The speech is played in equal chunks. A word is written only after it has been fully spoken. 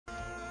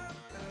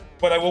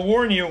But I will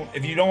warn you,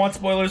 if you don't want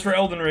spoilers for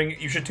Elden Ring,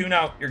 you should tune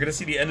out. You're gonna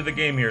see the end of the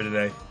game here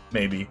today.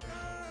 Maybe.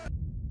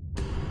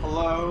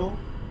 Hello?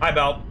 Hi,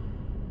 Bal.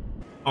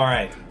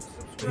 Alright.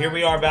 So here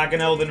we are back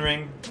in Elden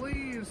Ring.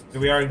 Here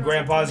we are in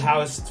Grandpa's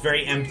house. It's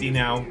very empty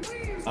now.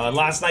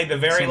 Last night, the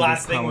very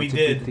last thing we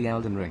did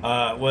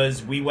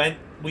was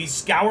we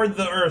scoured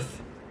the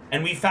earth,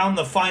 and we found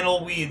the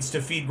final weeds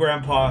to feed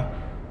Grandpa.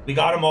 We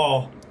got them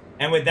all.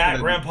 And with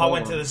that, Grandpa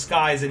went to the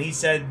skies, and he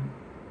said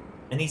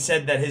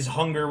that his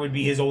hunger would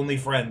be his only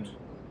friend.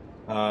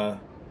 Yeah,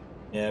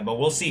 but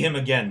we'll see him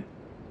again.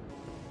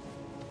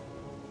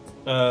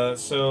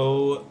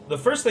 So the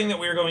first thing that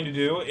we're going to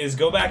do is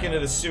go back into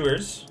the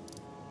sewers.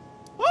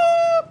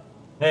 What?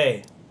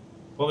 Hey,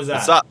 what was that?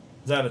 What's up?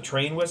 Is that a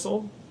train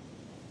whistle?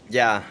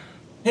 Yeah.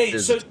 Hey,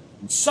 so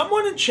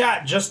someone in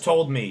chat just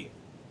told me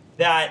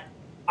that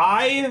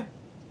I,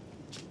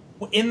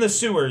 in the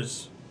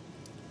sewers,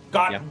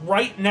 got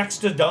right next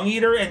to Dung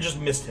Eater and just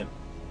missed him.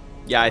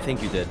 Yeah, I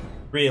think you did.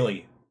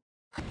 Really?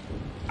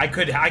 I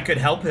could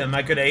help him.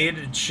 I could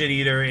aid Shit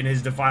Eater in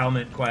his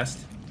defilement quest.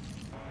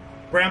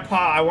 Grandpa,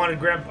 I wanted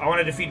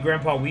to feed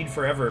Grandpa weed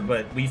forever,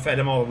 but we fed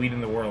him all the weed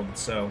in the world,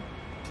 so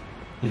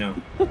you know.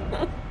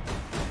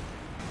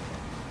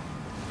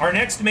 Our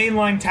next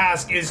mainline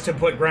task is to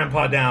put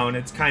Grandpa down.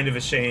 It's kind of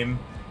a shame.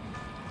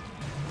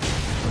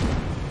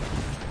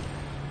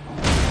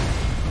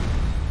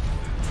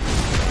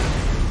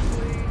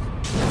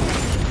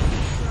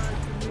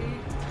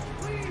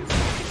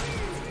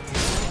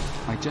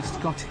 I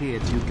just got here.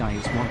 Do you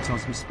guys want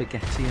some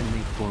spaghetti and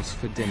meatballs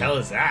for dinner? The hell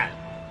is that?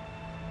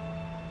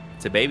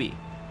 It's a baby.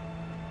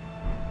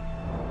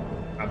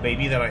 A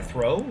baby that I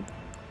throw?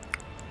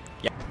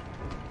 Yeah.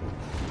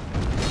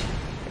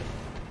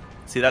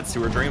 See that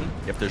sewer dream?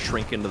 You have to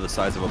shrink into the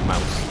size of a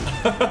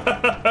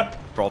mouse.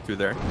 Crawl through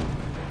there. God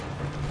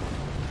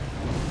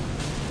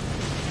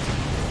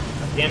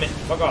damn it.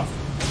 Fuck off.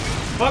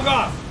 Fuck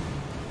off!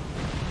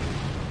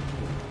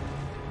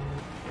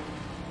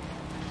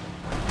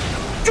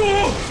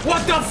 Oh,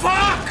 what the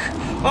fuck?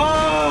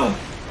 Oh!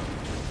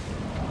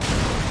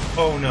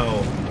 Oh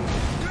no.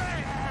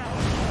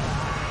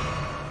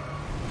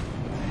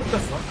 What the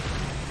fuck?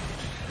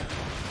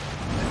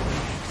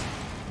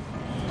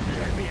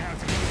 Let me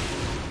out.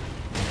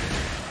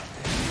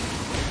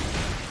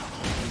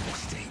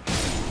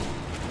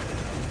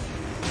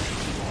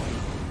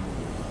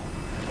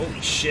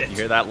 Holy shit. You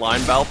hear that line,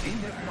 Val?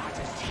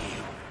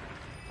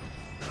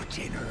 For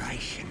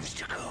generations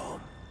to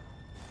come.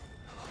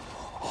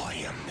 I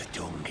am the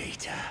Dung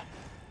Eater,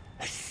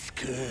 a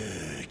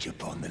scourge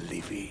upon the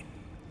living.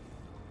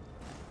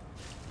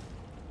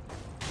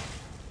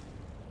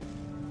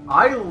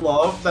 I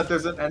love that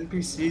there's an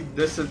NPC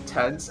this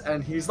intense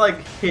and he's like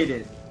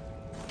hidden.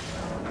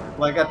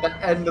 Like at the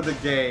end of the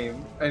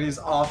game, and he's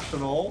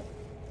optional.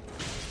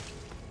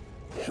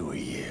 Who are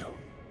you?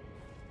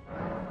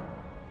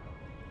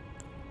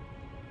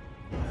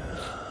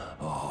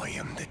 I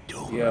am the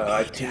Dung Yeah,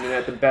 I tuned in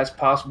at the best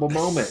possible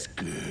moment.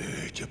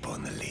 Scourge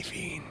upon the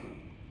living.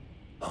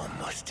 I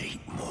must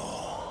eat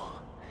more.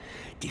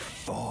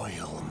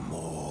 Defile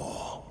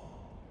more.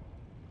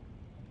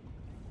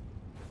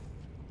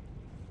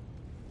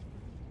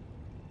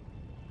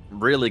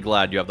 Really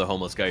glad you have the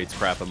homeless guy eats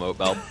crap emote,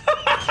 Val.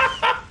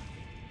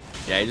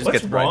 Yeah, he just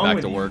What's gets right wrong back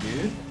with to you, work.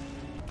 Dude?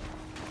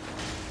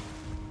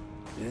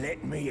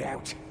 Let me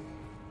out.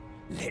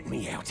 Let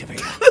me out of here.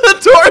 The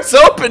door's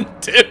open,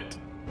 dude.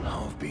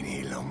 I've been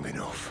here long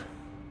enough.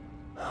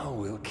 I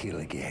will kill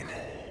again.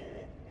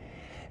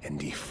 And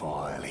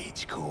defile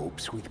each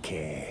corpse with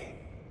care.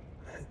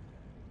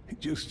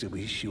 Just to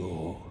be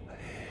sure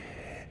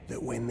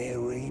that when they're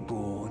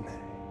reborn,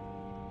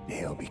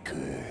 they'll be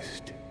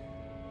cursed.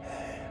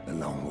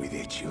 Along with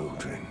their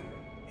children.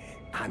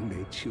 And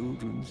their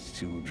children's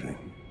children.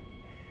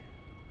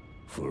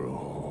 For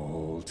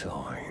all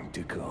time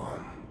to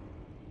come.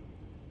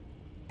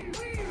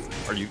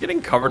 Are you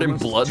getting covered in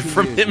blood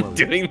from him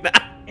doing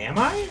that? Am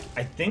I?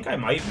 I think I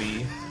might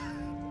be.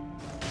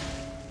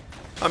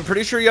 I'm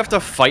pretty sure you have to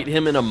fight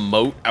him in a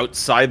moat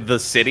outside the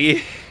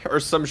city or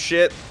some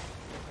shit.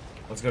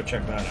 Let's go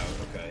check that out.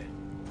 Okay.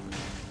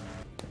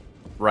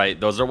 Right,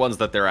 those are ones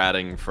that they're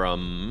adding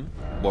from,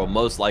 well,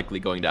 most likely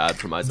going to add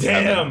from Eyes of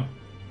Heaven.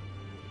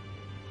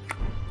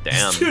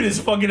 Damn. This dude is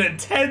fucking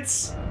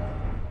intense.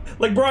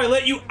 Like, bro, I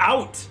let you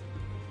out.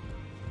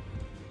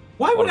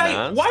 Why would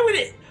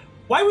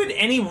why would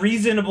any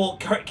reasonable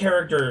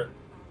character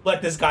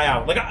let this guy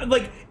out?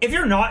 Like, if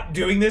you're not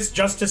doing this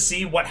just to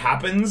see what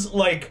happens,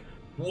 like,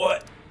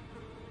 what?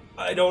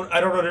 I don't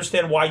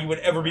understand why you would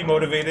ever be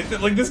motivated.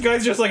 Like, this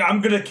guy's just like,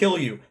 I'm gonna kill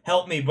you.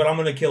 Help me, but I'm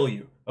gonna kill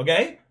you.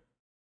 Okay?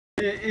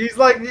 He's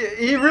like,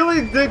 he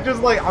really did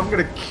just like, I'm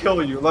gonna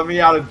kill you. Let me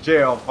out of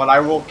jail, but I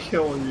will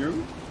kill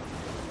you.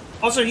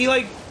 Also, he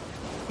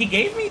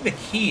gave me the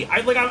key.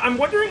 I'm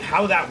wondering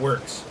how that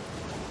works.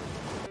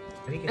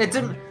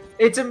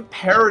 It's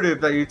imperative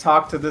that you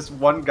talk to this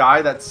one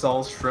guy that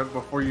sells shrimp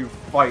before you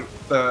fight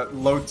the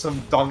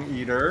loathsome Dung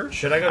Eater.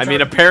 Should I go? I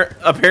mean,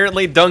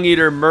 apparently Dung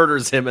Eater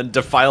murders him and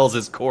defiles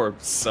his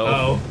corpse. So.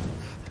 Oh.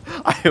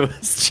 I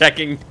was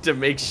checking to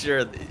make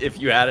sure if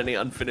you had any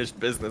unfinished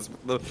business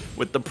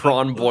with the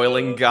prawn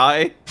boiling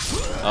guy.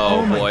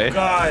 Oh boy.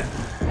 My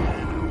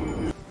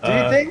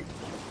God.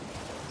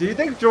 Do you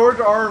think George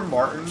R.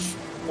 Martin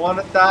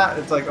wanted that?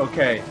 It's like,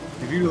 okay,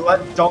 if you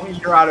let Dung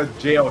Eater out of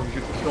jail, you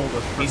should kill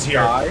the He's here.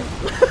 guy.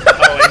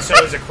 Oh, and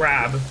so is a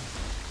crab.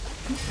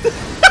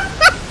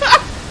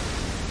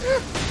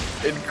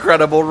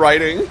 Incredible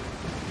writing.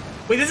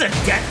 Wait, this is a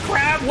death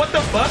crab? What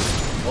the fuck?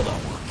 Hold on.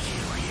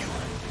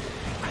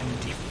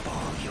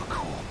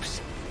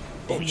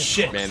 Holy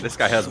shit. Man, this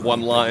guy has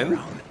one line.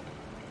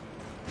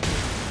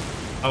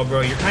 Oh,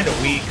 bro, you're kind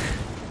of weak.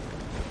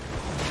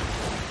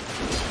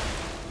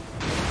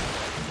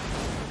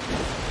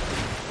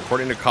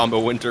 According to Combo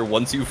Winter,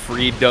 once you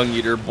free Dung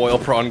Eater, Boil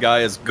Prawn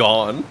Guy is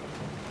gone.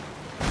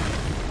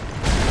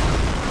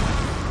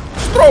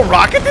 Just throw a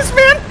rock at this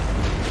man?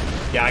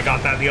 Yeah, I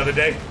got that the other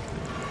day.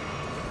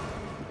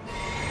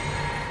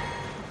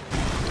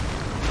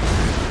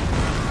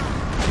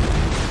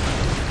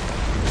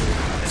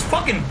 This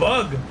fucking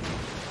bug.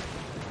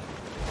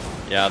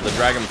 Yeah, the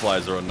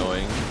dragonflies are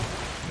annoying.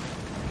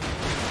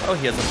 Oh,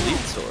 he has a bleed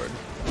sword.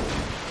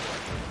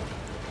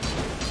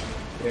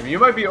 Damn, you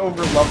might be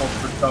over leveled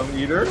for Dung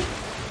Eater. Be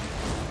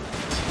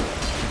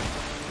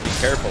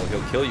careful,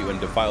 he'll kill you and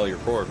defile your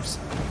corpse.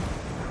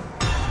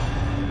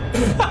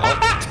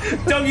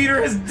 Dung Eater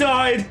has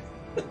died.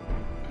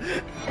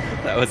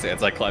 That was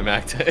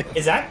anticlimactic.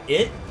 Is that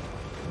it?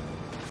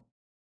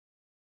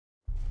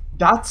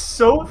 That's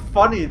so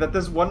funny that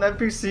this one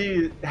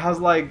NPC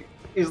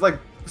is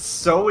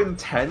so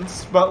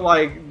intense, but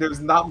like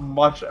there's not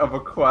much of a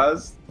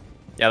quest.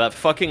 Yeah, that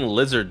fucking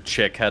lizard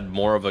chick had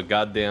more of a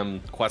goddamn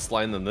quest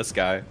line than this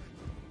guy.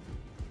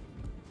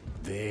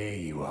 There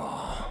you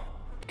are.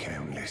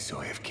 Countless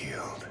I have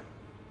killed,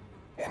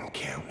 and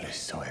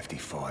countless I have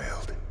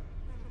defiled.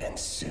 And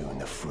soon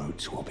the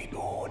fruits will be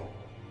born.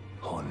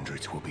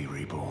 Hundreds will be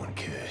reborn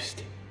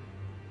cursed.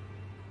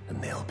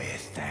 And they'll bear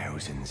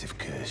thousands of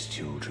cursed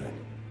children,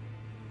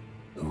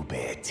 who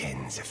bear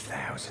tens of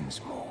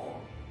thousands more.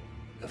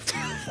 A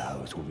few of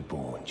those will be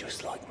born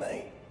just like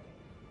me.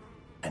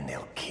 And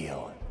they'll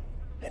kill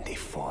and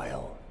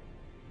defile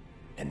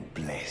and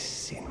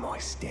bless in my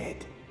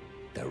stead.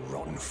 The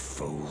rotten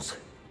fools.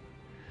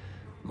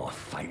 My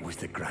fate was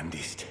the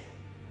grandest,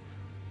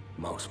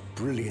 most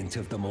brilliant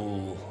of them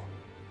all.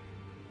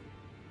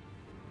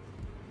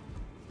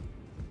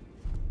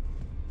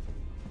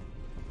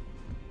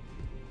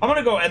 I'm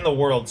gonna go end the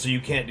world, so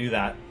you can't do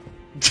that.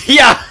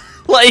 Yeah,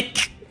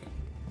 like...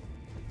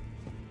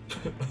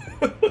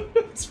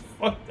 It's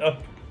fucked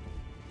up.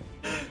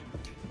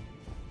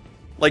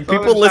 Like,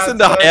 people listen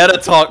to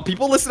Hayata talk.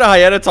 People listen to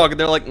Hayata talk, and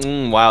they're like,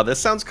 wow, this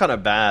sounds kind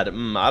of bad.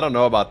 I don't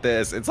know about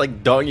this. It's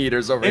like Dung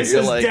Eaters over here. This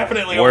is like,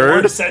 definitely a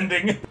worse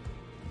ending.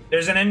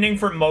 There's an ending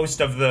for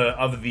most of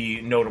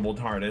the notable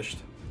tarnished,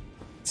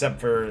 except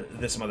for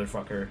this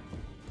motherfucker.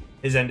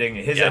 His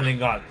ending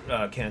got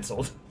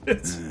canceled.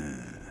 It's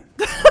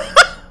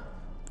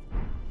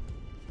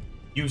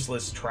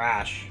useless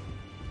trash.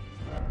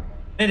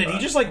 And did he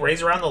just like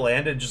raise around the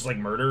land and just like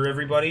murder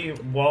everybody?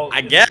 Well,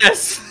 I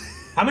guess.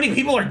 How many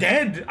people are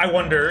dead? I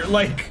wonder.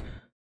 Like,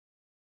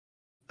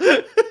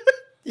 you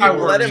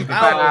let him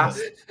out.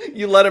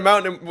 You let him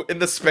out, and in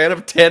the span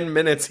of 10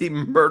 minutes, he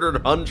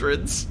murdered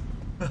hundreds.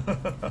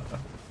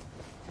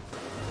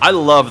 I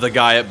love the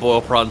guy at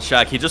Boil Prawn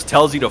Shack. He just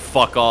tells you to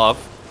fuck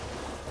off.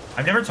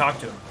 I've never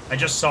talked to him. I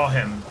just saw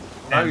him,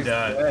 and I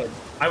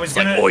was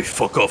gonna. Like, boy,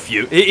 fuck off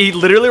you. He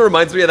literally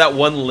reminds me of that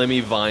one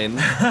Lemmy Vine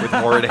with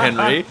Horrid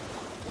Henry.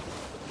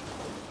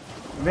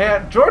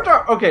 Man, George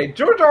R.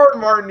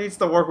 Martin needs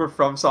to work with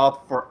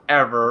FromSoft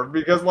forever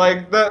because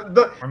like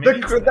the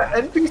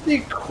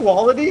NPC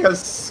quality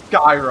has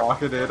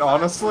skyrocketed,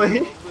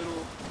 honestly.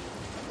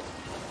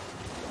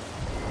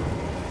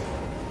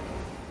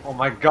 Oh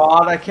my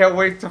god, I can't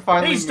wait to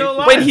finally He's still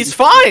alive. Wait, he's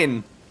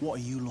fine! What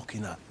are you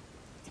looking at?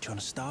 You trying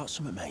to start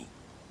something, mate?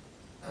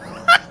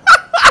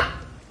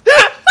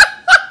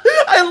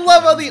 I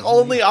love how the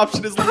only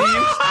option is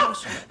leave.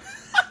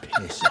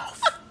 Piss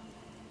off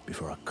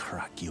before I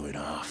crack you in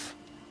half.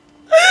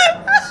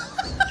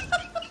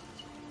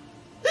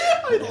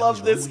 I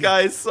love this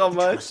guy so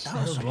much.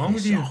 What's wrong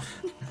with you?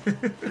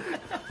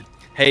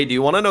 Hey, do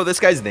you want to know this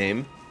guy's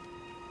name?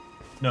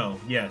 No.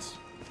 Yes.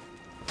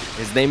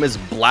 His name is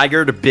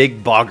Blackguard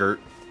Big Boggart.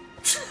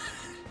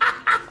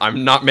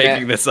 I'm not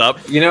making this up.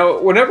 You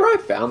know, whenever I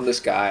found this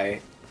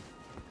guy,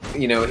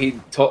 you know, he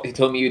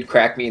told me you'd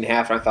crack me in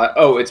half, and I thought,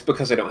 oh, it's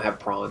because I don't have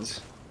prawns.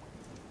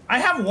 I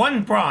have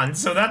one prawn,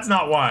 so that's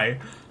not why.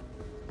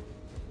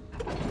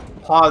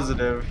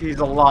 Positive, he's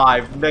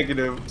alive.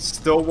 Negative,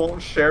 still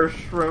won't share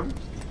shrimp.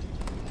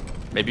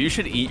 Maybe you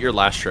should eat your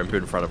last shrimp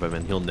in front of him,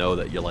 and he'll know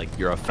that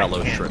you're a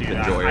fellow shrimp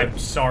enjoyer. I'm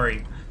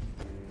sorry.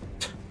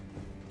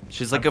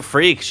 She's like a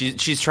freak.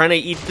 She's trying to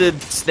eat the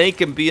snake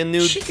and be a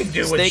new She can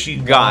do snake what she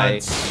guy.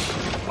 wants.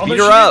 Although Beat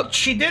her up.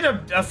 She did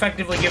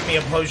effectively give me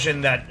a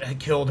potion that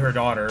killed her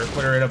daughter,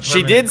 put her in a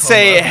She permanent did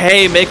say, coma.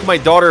 hey, make my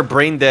daughter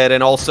brain dead,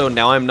 and also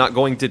now I'm not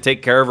going to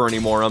take care of her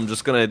anymore. I'm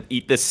just gonna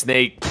eat this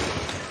snake.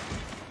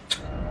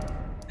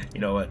 You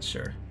know what?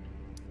 Sure.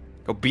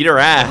 Go beat her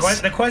ass.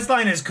 The quest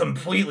line is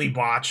completely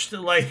botched.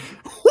 Like,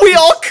 we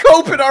all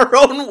cope in our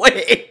own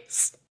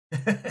ways.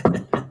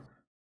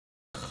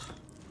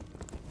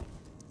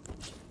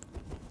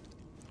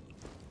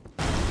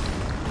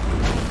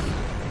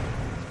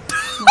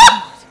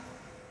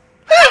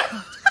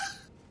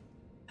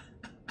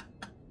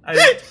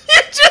 You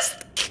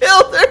just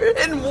killed her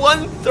in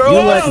one throw.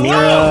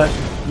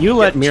 You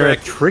let Mira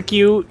trick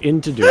you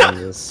into doing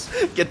this.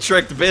 Get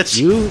tricked, bitch.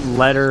 You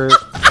let her.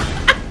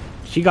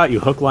 She got you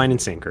hook, line,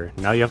 and sinker.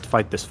 Now you have to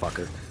fight this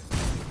fucker.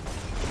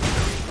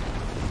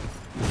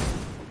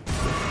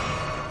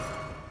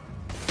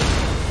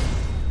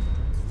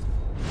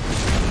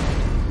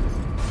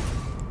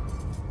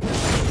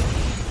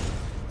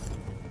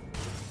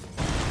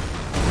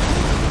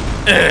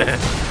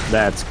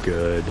 That's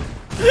good.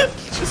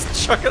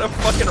 Just chucking a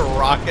fucking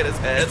rock at his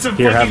head. It's a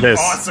Here, have fucking this.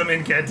 awesome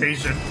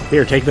incantation.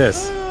 Here, take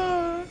this.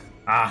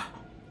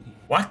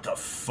 What the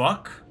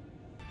fuck?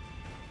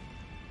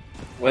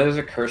 What does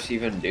a curse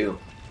even do?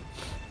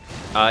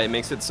 It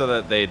makes it so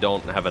that they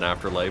don't have an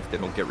afterlife. They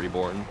don't get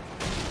reborn.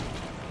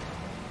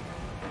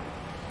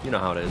 You know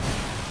how it is.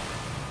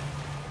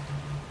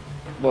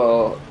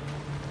 Well,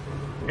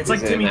 It's like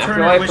is it Timmy an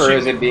Turner afterlife, wishing. or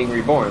is it being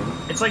reborn?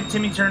 It's like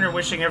Timmy Turner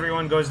wishing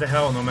everyone goes to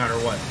hell no matter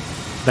what.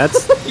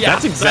 That's Yeah,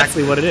 that's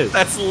exactly what it is.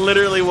 That's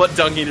literally what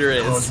Dung Eater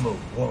is. Cosmo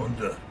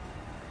Wanda.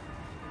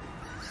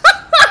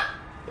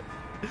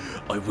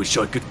 I wish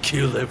I could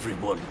kill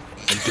everyone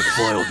and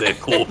defile their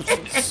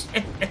corpses.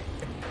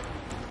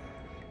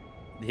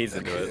 He's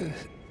into it.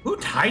 Who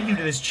tied you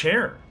to this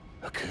chair?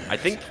 I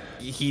think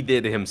he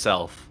did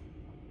himself.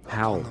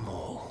 How?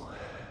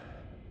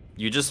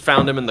 You just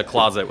found him in the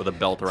closet with a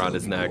belt around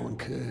his neck.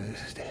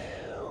 Cursed.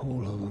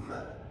 All of them.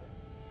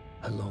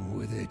 Along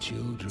with their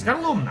children. He's got a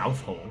little mouth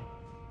hole.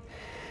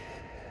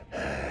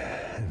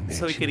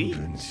 So he could eat.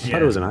 I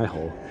thought it was an eye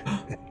hole.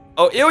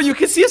 Oh, ew, you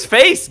can see his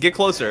face! Get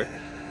closer.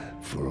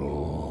 For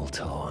all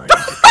time.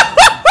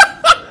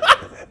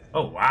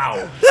 Oh,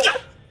 wow.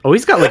 Oh,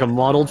 he's got like a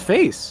modeled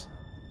face.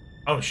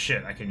 Oh,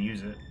 shit, I can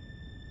use it.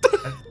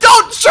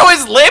 Don't show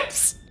his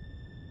lips!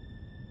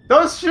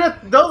 Those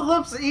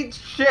lips eat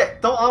shit.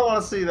 I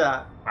want to see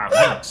that.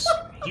 Wow,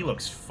 he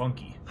looks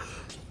funky.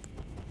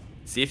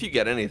 See if you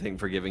get anything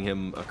for giving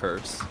him a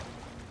curse.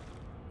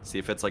 See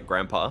if it's like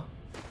Grandpa.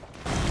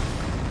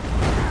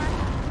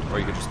 Or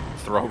you could just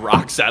throw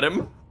rocks at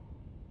him.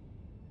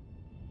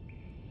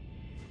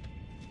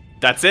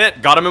 That's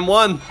it. Got him in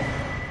one.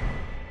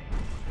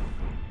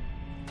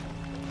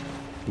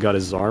 Got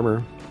his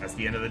armor. That's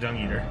the end of the Dung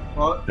Eater.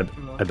 What?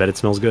 I bet it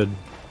smells good.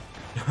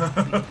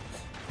 I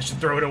should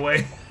throw it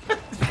away.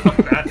 Fuck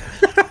that.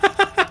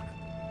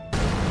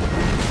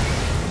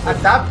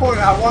 At that point,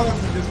 I want them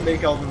to just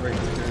make Elden Ring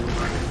 2.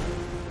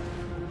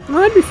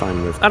 Well, I'd be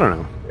fine with. I don't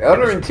know.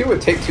 Elden Ring 2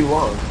 would take too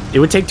long. It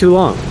would take too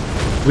long.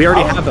 We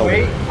already have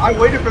Elden. I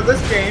waited for this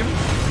game.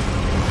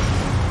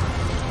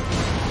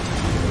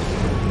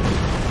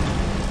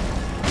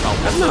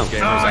 That's No. those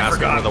gamers I asking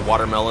forgot. where the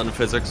watermelon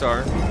physics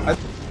are.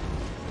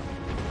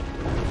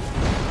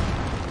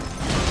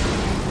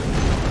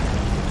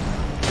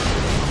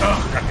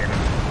 Oh, goddammit.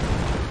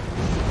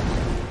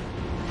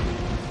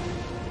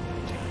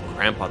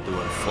 Grandpa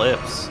doing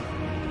flips.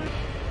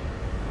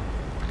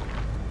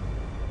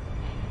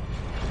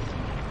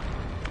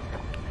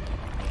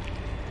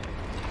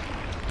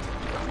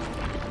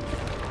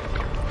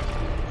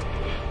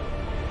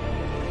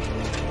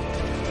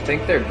 I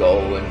think their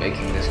goal in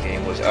making this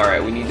game was,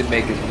 alright, we need to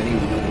make as many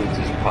Lulus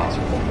as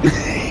possible.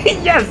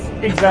 Yes,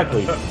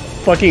 exactly.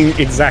 Fucking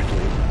exactly.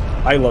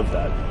 I love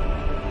that.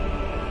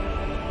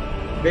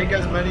 Make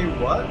as many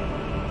what?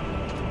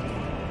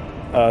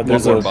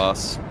 There's Bloodborne a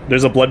boss.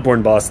 There's a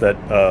Bloodborne boss that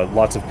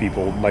lots of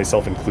people,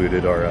 myself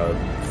included, are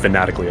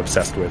fanatically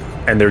obsessed with,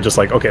 and they're just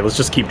like, okay, let's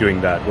just keep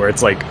doing that. Where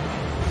it's like,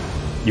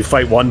 you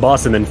fight one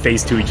boss, and then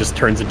phase 2, he just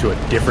turns into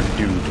a different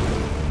dude.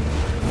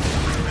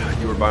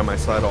 You were by my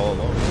side all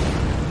along.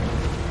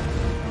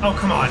 Oh,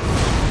 come on.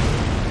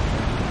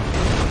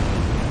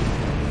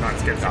 God,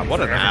 it's getting what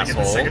an forever to get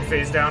the asshole. second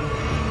phase down.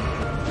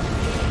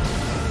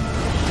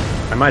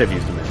 I might have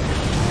used him.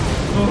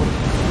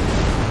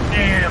 Oh,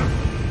 damn.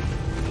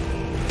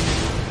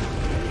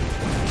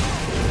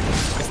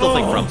 I still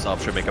think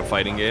FromSoft should make a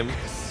fighting game.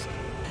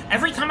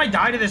 Every time I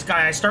die to this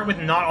guy, I start with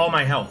not all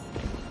my health.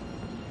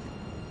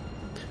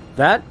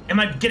 That Am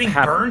I getting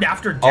burned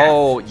after death?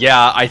 Oh,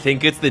 yeah, I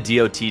think it's the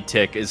DOT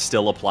tick is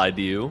still applied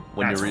to you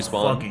when That's you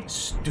respawn. fucking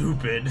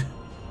stupid.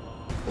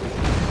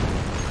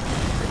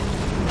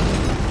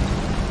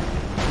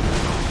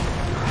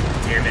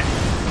 Damn it.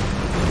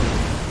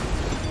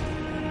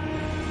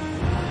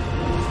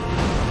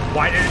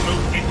 Why did it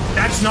move?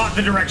 That's not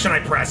the direction I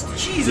pressed.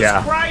 Jesus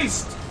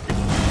Christ!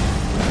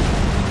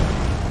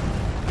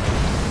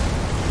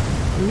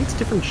 It makes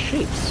different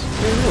shapes.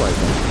 I didn't realize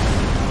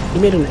that. He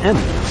made an M.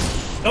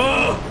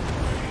 Oh!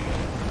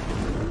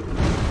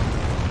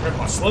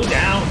 Grandpa, slow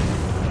down.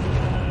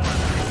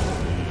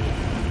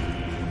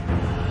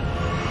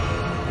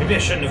 Maybe I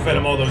shouldn't have fed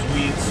him all those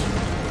weeds.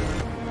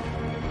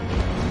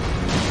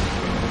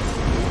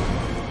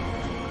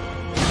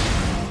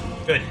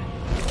 Good.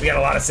 We got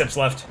a lot of sips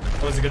left.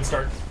 That was a good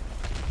start.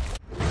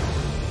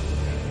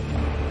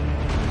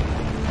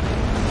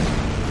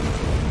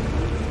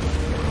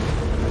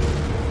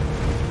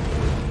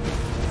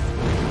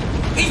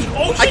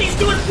 Oh shit, he's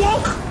doing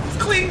wall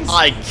clings!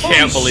 I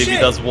can't believe he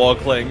does wall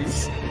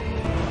clings.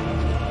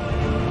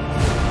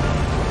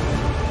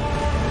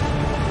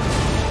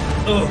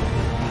 Ugh.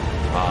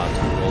 Ah,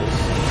 tools.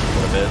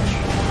 What a bitch.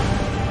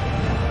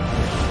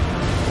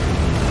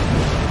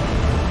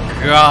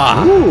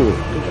 God. Ooh,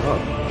 good job.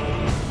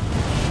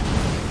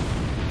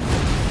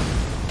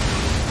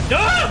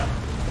 Ah!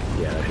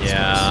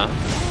 Yeah.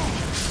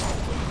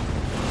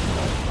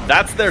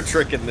 That's their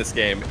trick in this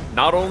game.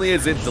 Not only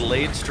is it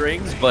delayed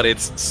strings, but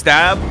it's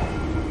stab,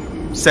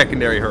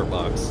 secondary hurt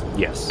box.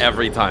 Yes.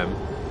 Every time.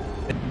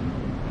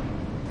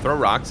 Throw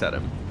rocks at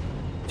him.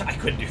 I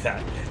couldn't do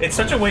that. It's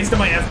such a waste of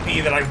my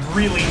FP that I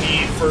really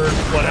need for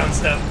Bloodhound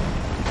Step.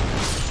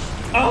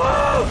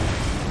 Oh!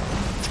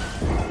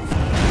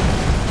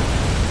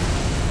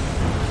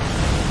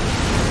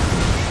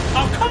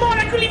 Oh, come on!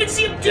 I couldn't even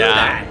see him do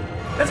that!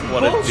 That's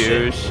what bullshit.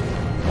 a douche.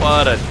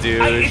 What a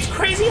douche. It's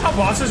crazy how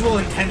bosses will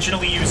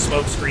intentionally use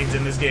smoke screens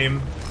in this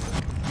game.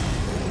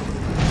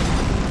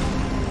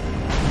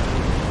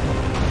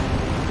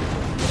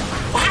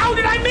 How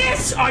did I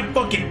miss?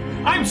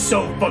 I'm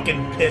so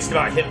fucking pissed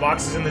about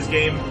hitboxes in this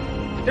game.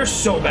 They're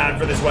so bad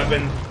for this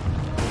weapon.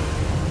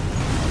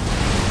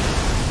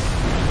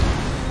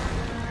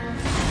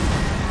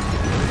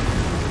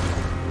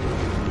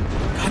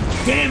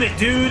 God damn it,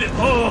 dude.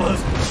 Oh,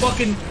 this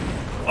fucking...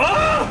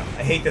 Oh!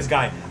 I hate this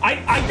guy.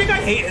 I think I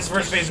hate his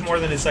first phase more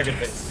than his second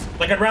phase.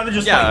 Like, I'd rather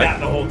just fight that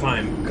the whole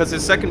time. Because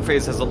his second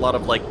phase has a lot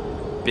of, like,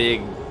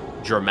 big,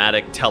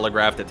 dramatic,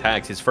 telegraphed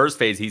attacks. His first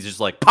phase, he's just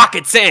like,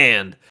 pocket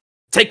sand!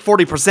 Take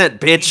 40%,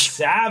 bitch! He's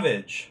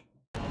savage.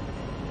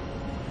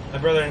 My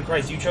brother in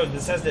Christ, you chose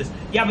this says this.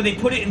 Yeah, but they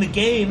put it in the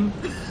game.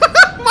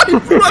 My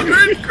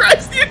brother in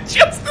Christ, you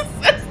chose this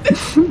says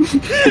this!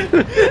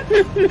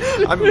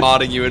 I'm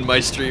modding you in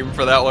my stream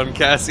for that one,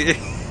 Cassie.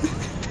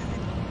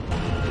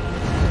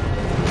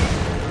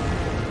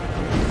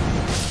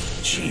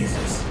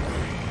 Jesus.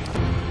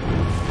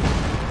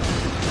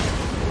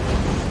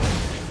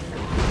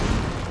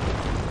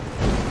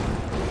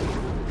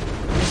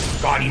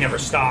 God, he never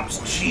stops.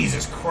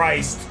 Jesus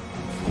Christ.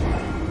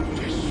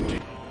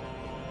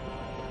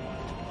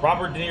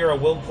 Robert De Niro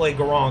will play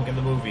Garong in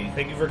the movie.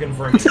 Thank you for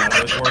confirming that.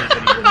 I was worried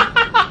that he wouldn't.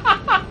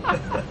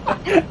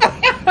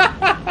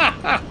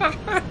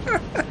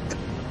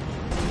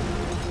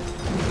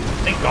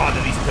 Thank God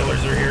that these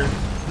pillars are here.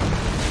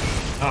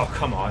 Oh,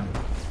 come on.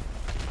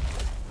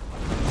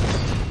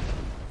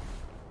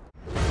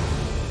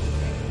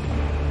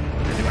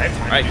 Do I have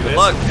time to do good this?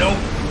 luck. Nope.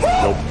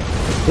 Nope.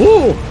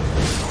 Ooh!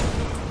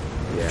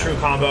 Yeah. True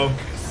combo.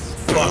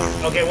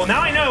 Fuck. Okay, well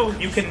now I know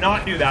you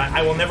cannot do that.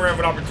 I will never have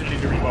an opportunity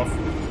to rebuff.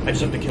 I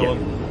just have to kill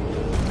him.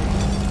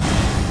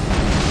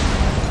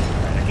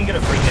 I can get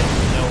a free hit.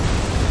 No.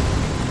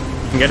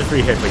 You can get a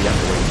free hit, but you have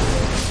to wait.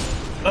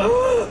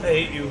 Oh, I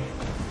hate you.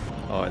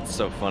 Oh, it's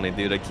so funny,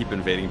 dude. I keep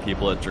invading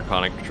people at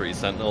Draconic Tree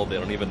Sentinel. They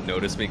don't even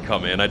notice me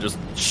come in. I just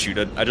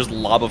I just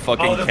lob a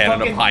fucking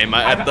cannon of Haima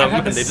at them,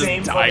 and they just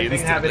die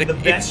instantly. The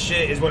best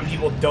shit is when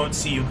people don't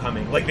see you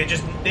coming. Like,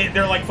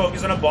 they're like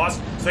focused on a boss,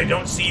 so they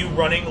don't see you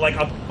running like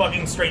a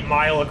fucking straight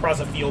mile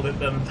across a field at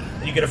them,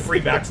 and you get a free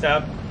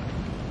backstab.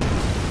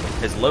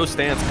 His low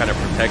stance kind of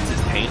protects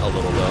his paint a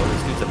little, though.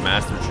 This dude's a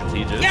master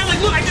strategist. Yeah,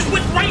 like, look, I just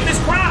went right in his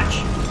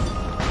crotch!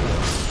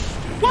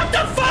 What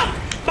the fuck?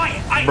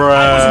 I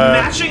was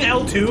mashing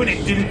L2 and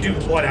it didn't do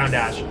Bloodhound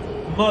Dash.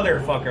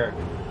 Motherfucker.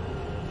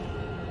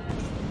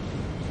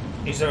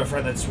 You used to have a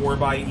friend that swore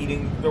by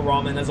eating the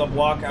ramen as a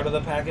block out of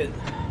the packet.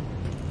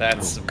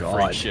 That's some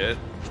freak shit.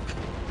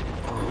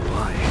 Oh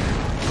my.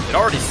 It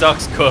already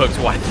sucks cooked.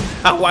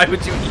 Why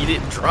would you eat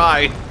it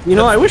dry? You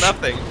know, I wish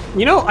nothing.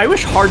 You know, I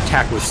wish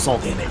hardtack was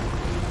salty.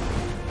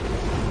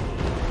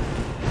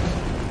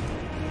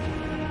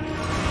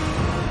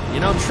 You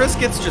know,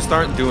 Triscuits just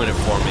aren't doing it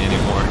for me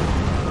anymore.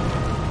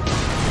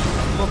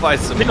 I'm gonna buy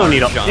some. They don't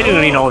need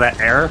all that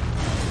air.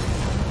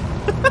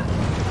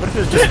 What if it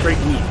was just straight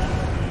meat?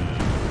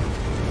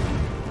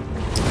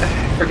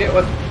 Forget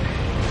what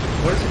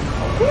is it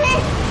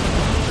called?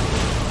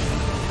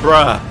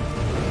 Bruh.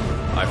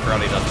 I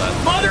forgot he does that.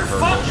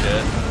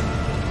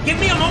 Motherfucker! Give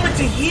me a moment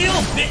to heal,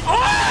 bitch!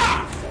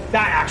 Ah!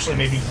 That actually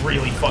made me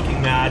really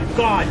fucking mad.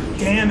 God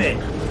damn it!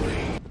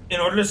 In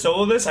order to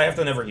solo this, I have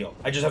to never heal.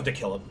 I just have to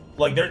kill him.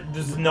 Like,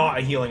 there's not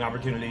a healing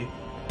opportunity.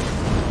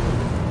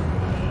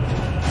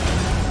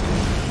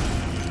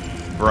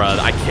 Bruh,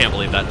 I can't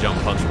believe that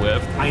jump punch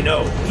whiffed. I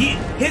know.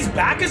 His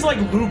back is like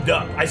lubed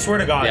up. I swear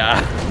to God. Yeah.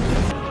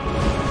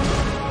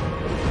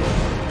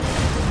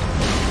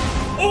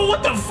 Oh,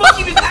 what the fuck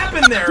even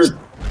happened there?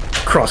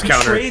 Cross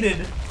counter.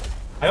 Traded.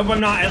 I hope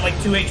I'm not at like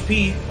 2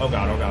 HP. Oh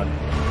god, oh god.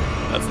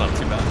 That's not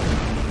too bad.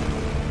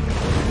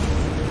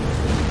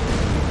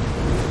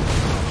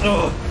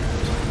 Ugh.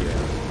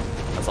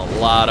 That's a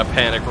lot of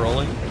panic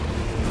rolling.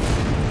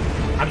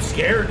 I'm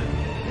scared.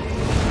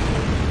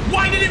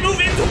 Why did it move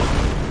into him?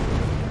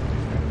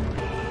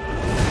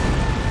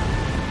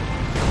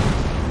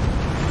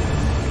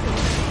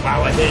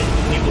 Wow, I hit.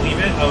 Can you believe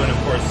it? Oh, and of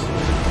course.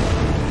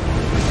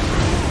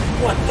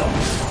 What the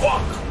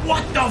fuck?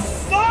 What the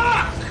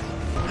fuck?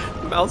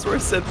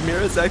 Mouseware said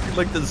Mira's acting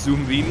like the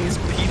Zoomvini's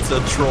pizza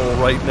troll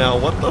right now.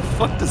 What the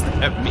fuck does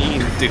that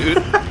mean, dude?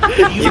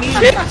 You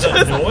can't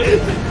just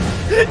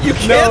You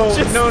can't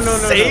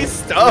just say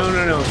stuff.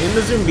 No. In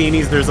the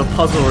Zoombinis, there's a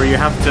puzzle where you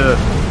have to.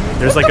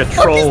 There's like a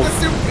troll. What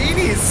the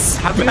Zoombinis?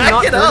 Have you Back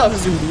not it heard up.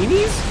 of the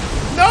Zoombinis?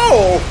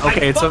 No.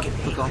 Okay,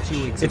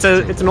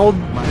 it's an old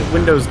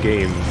Windows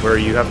game where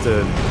you have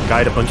to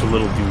guide a bunch of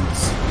little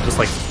dudes, just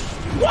like.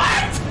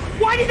 What?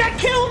 Why did that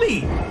kill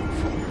me?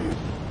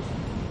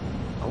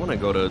 I want to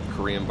go to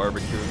Korean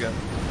barbecue again.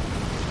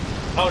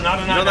 Oh, not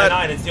a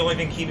 999. It's the only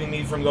thing keeping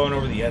me from going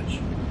over the edge.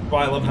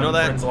 Why I love having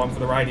friends along for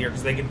the ride here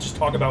because they can just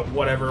talk about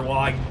whatever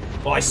while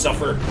I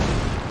suffer.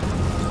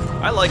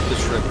 I like the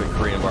shrimp at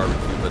Korean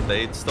barbecue, but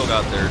they still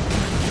got their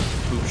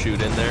poop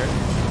shoot in there.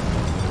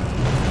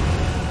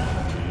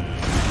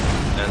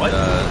 And what?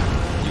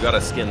 You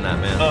gotta skin that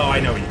man. Oh, I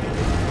know what you mean.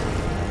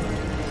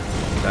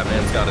 That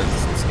man's got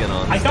his skin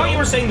on. I thought you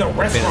were saying the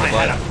restaurant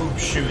had a poop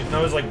shoot, and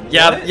I was like, what?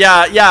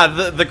 Yeah.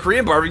 The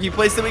Korean barbecue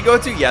place that we go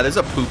to, yeah, there's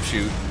a poop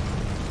shoot.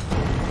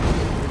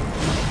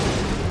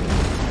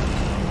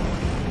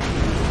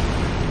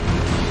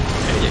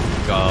 There you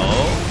go.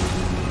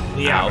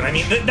 Yeah, but I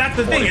mean, that's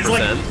the thing. It's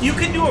like, you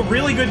can do a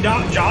really good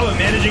job of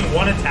managing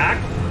one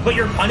attack, but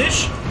your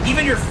punish,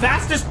 even your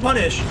fastest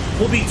punish,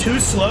 will be too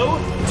slow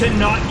to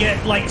not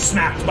get, like,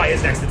 smacked by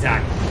his next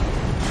attack.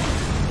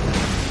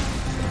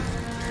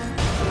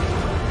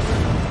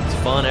 It's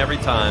fun every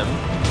time.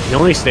 He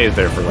only stays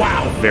there for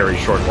like a very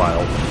short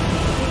while.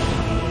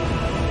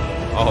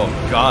 Oh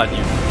god,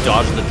 you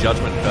dodged the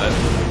judgment cut.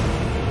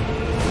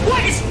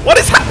 What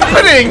is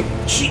happening?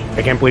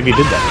 I can't believe you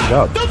did that. Good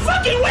job. The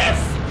fucking whiff!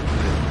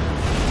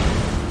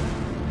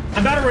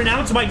 I'm about to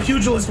renounce my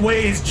pugilist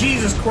ways.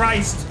 Jesus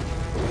Christ.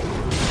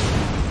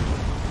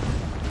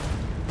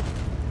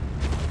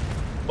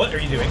 What are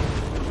you doing?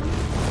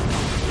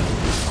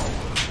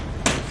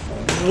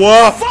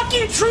 What?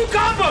 Fucking true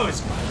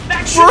combos!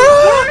 That shouldn't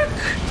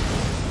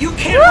work! You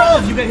can't roll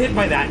if you get hit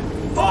by that.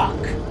 Fuck!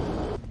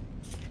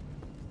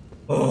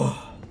 Oh.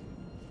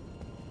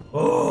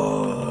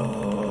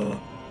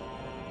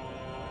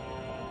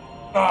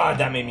 God,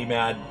 that made me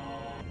mad.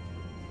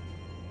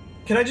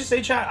 Can I just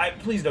say, chat?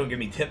 Please don't give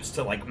me tips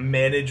to like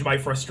manage my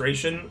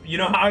frustration. You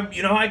know how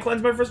I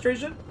cleanse my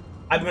frustration?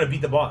 I'm gonna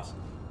beat the boss.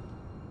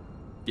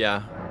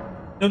 Yeah.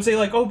 Don't say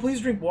like, oh,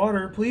 please drink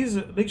water. Please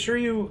make sure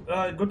you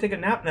go take a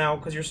nap now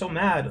because you're so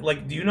mad.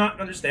 Like, do you not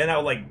understand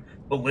how like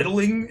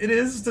belittling it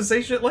is to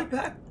say shit like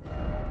that?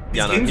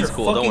 These games are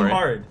fucking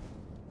hard.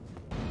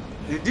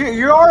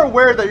 You are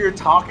aware that you're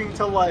talking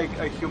to like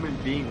a human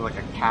being, like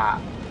a cat.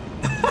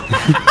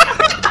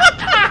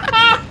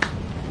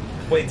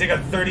 Wait, take a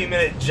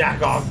 30-minute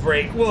jack-off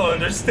break. We'll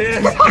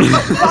understand.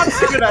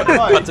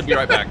 Cut to be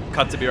right back.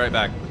 Cut to be right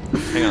back.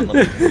 Hang on,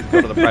 let me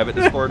go to the private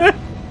Discord.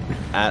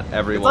 At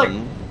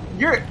everyone.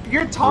 Like,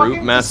 you're talking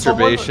group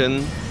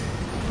masturbation.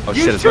 Oh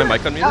shit, is my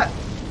mic on mute?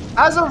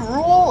 As a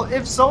rule,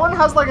 if someone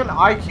has like an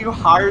IQ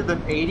higher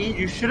than 80,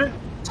 you shouldn't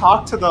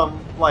talk to them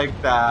like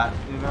that,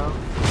 you know?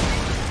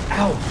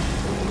 Ow.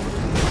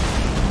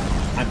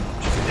 I'm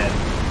just dead.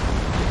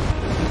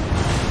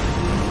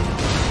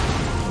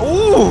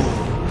 Ooh!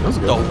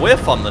 The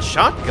whiff on the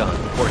shotgun.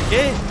 Por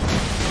qué?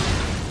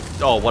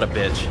 Oh, what a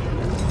bitch.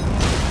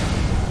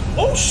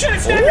 Oh shit, I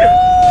stabbed him!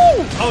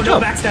 Oh no,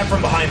 backstab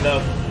from behind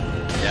though.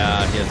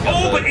 Yeah, he has got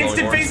Oh, but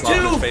instant phase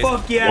 2!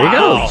 Fuck yeah! There you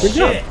go. Oh, Good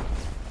shit. job.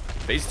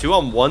 Phase 2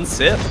 on one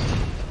sip.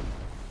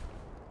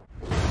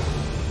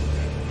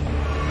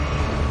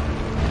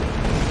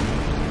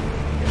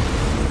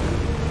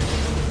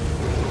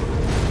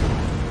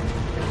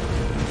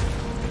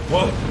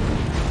 Whoa.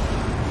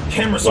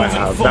 Camera soul's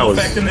in full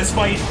effect in this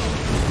fight.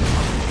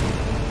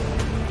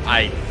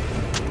 I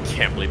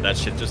can't believe that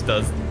shit just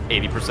does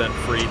 80%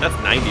 free. That's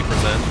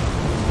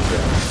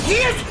 90%.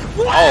 Yes!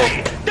 What?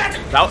 Oh. That's...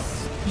 That was...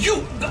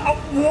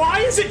 why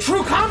is it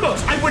true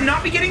combos? I would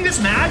not be getting this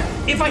mad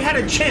if I had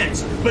a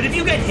chance. But if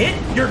you get hit,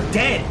 you're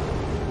dead.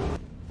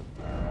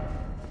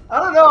 I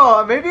don't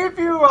know. Maybe if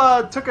you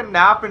took a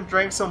nap and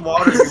drank some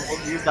water, you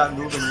wouldn't use that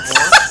move anymore.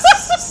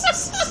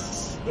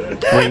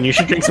 Wayne, you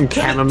should drink some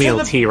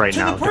chamomile tea right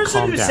now to calm down. To the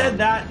person who said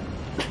that,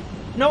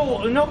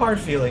 no hard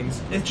feelings.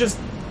 It's just,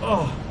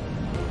 oh.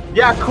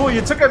 Yeah, cool.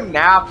 You took a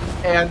nap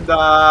and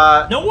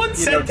no one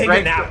said take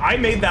a nap. I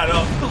made that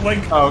up. Like,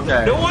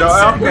 okay. No one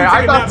said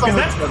take a nap because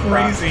that's said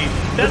crazy.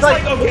 That's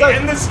like okay,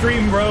 end the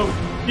stream, bro.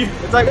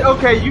 It's like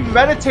okay, you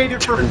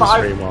meditated for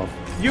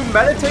You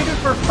meditated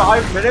for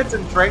 5 minutes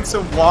and drank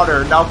some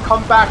water. Now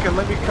come back and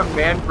let me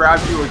command grab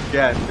you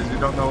again because you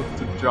don't know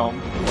to jump.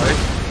 Like,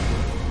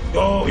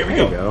 oh, here we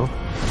go. Go.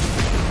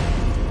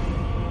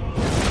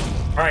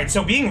 All right,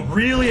 so being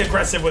really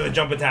aggressive with the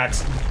jump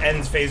attacks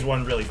ends phase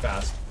 1 really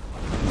fast.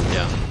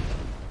 Yeah.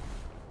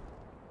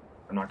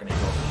 I'm not gonna go.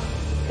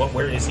 What?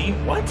 Where is he?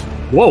 What?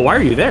 Whoa, why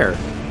are you there?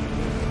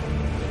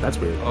 That's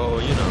weird. Oh,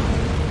 you know.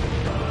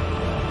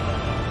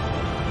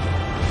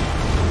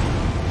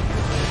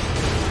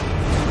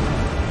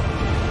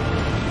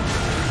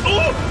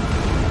 Oh!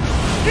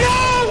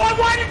 No!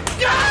 Why did...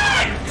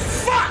 God!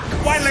 Fuck!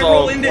 Why did I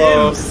roll into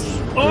close.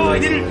 him? Oh, I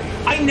didn't...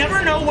 I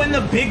never know when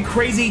the big,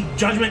 crazy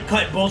judgment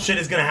cut bullshit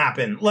is gonna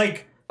happen.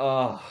 Like...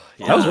 Yeah.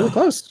 That was really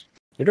close.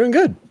 You're doing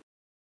good.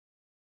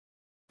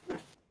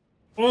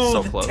 Oh,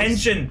 So the close.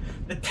 tension.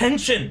 The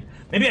tension.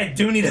 Maybe I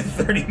do need a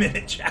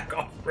 30-minute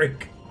jack-off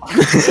break.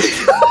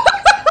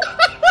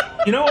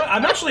 You know what?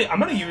 I'm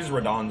gonna use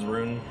Radahn's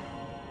rune.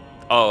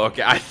 Oh,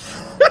 okay. I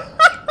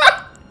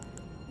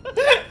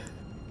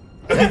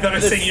thought I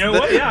was saying, you know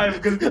what? Yeah, I'm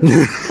good.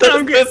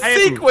 I'm good.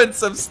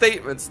 Sequence of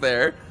statements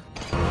there.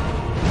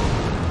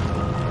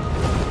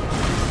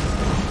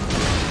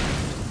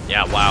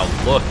 Yeah, wow,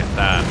 look at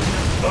that.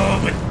 Oh,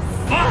 but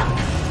fuck!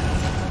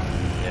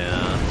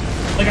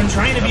 Yeah. Like, I'm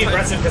trying to be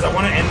aggressive because I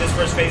want to end this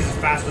first phase as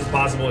fast as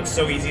possible. It's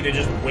so easy to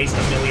just waste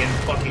a million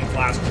fucking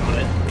flasks on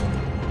it.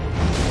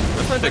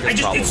 That's my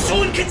biggest problem. It's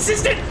so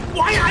inconsistent!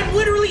 Why? I'm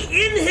literally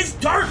in his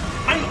dart!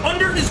 I'm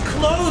under his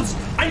clothes!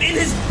 I'm in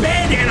his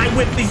bed and I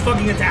whip these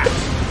fucking attacks!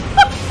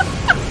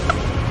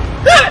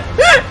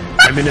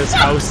 I'm in his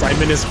house, I'm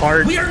in his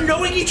heart. We are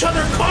knowing each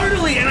other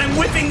carnally and I'm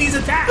whipping these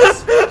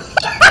attacks!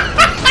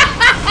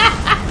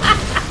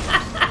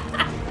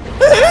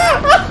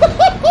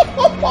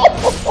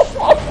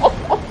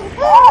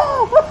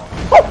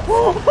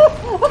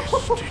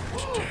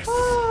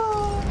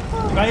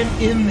 I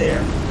am in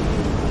there.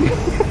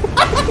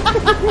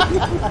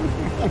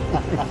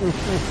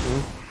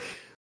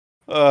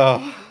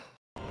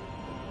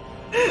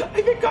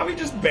 I think Kami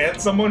just banned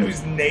someone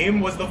whose name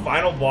was the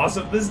final boss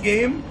of this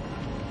game.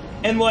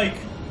 And like,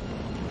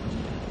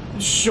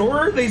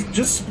 sure, they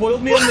just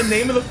spoiled me on the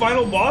name of the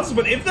final boss,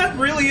 but if that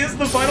really is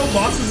the final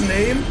boss's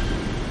name,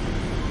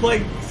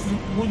 like,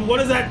 what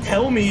does that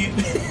tell me?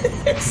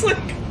 It's like...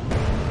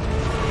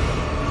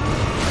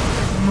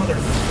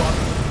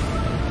 Motherfucker.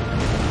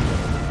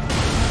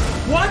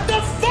 What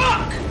the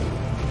fuck?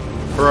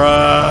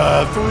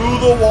 Bruh, through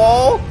the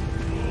wall?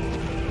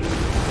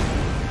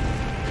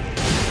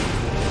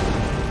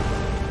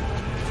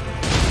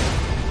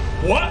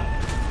 What?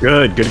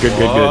 Good.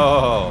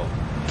 Whoa.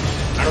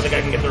 I don't think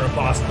I can get the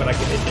riposte, but I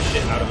can hit the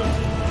shit out of him.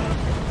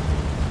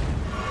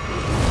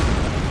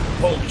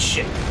 Holy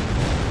shit.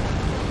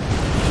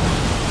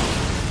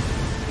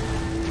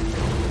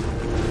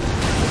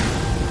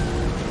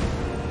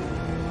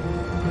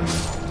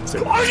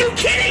 Are you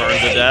kidding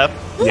Burned me? to death?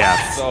 Yeah.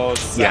 So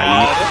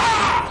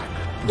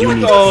sad. You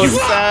need So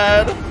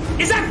sad.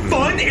 Is that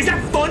fun? Is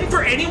that fun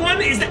for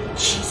anyone? Is that...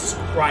 Jesus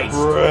Christ.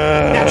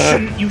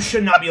 You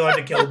should not be allowed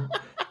to kill...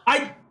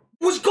 I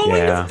was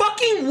going to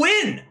fucking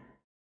win!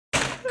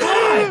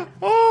 God!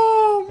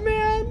 Oh,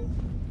 man.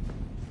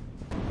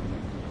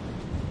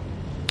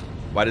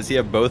 Why does he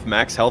have both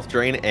max health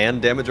drain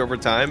and damage over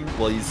time?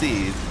 Well, you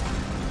see,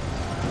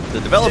 the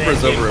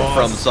developers over at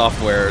From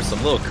Software are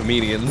some little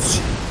comedians.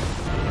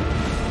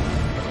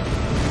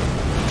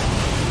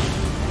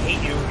 I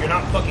hate you. You're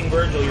not fucking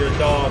Virgil, you're a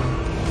dog.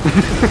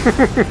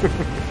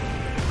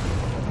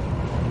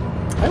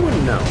 I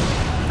wouldn't know.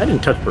 I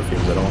didn't touch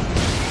perfumes at all.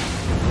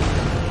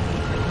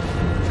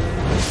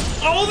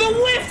 Oh, the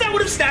whiff! That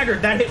would have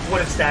staggered. That hit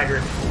would have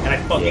staggered. And I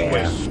fucking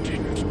whiffed.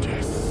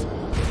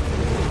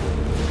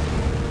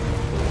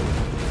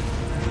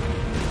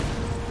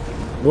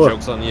 What?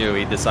 Joke's on you,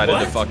 he decided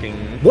to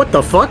fucking... What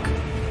the fuck?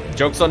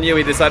 Joke's on you,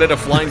 he decided a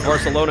flying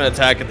Barcelona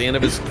attack at the end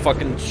of his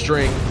fucking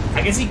string.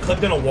 I guess he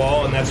clipped in a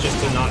wall, and that's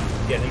just to not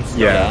get him stuck.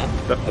 Yeah.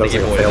 That was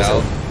like a fail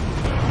zone.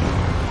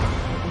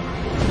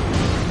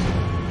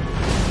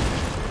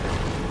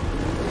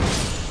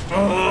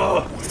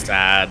 Oh,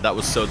 Sad, that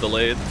was so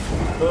delayed.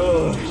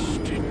 oh.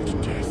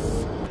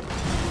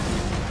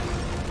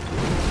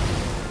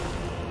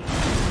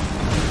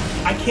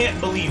 I can't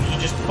believe he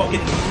just fucking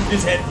moved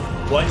his head.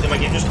 What? Did my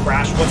game just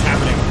crash? What's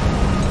happening?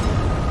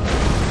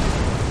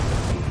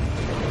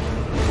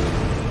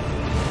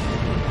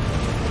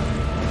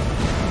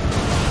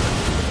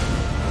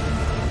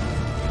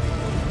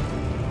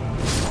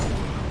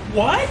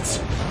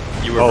 What?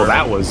 You were Oh, burning.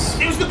 that was...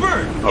 It was the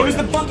bird. Oh, it was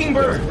yeah. the fucking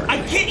bird.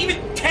 I can't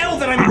even tell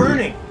that I'm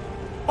burning.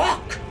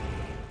 Fuck.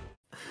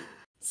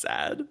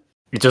 Sad.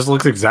 It just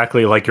looks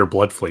exactly like your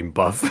blood flame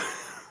buff.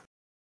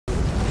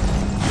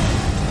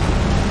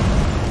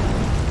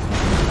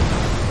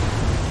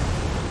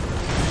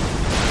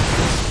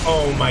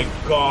 Oh my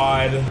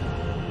god.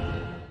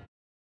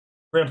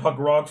 Grandpa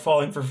Grog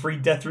falling for free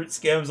death root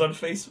scams on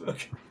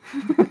Facebook.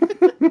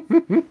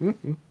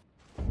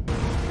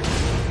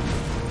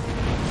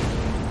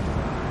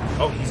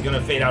 Oh, he's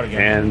gonna fade out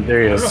again. And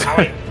there he I don't is. know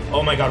how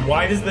oh my god,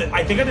 why does the...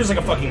 I think there's like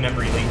a fucking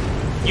memory leak.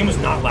 The game was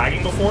not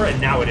lagging before, and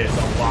now it is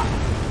a lot.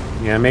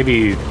 Yeah,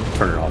 maybe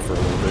turn it off for a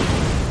little bit.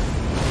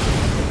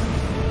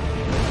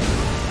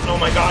 Oh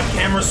my god,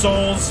 camera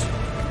souls!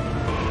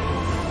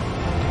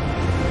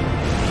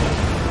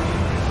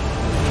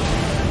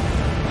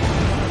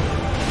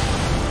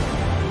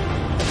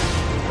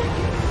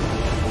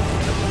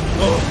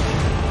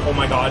 Oh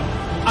my god.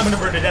 I'm gonna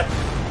burn to death.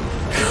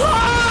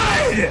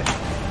 God!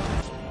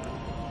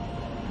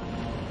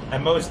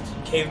 At most,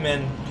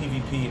 caveman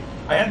PvP.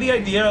 I had the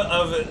idea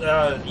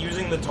of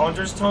using the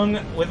Taunter's Tongue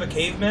with a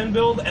caveman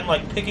build and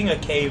like picking a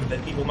cave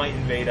that people might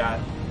invade at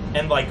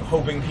and like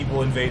hoping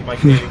people invade my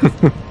cave.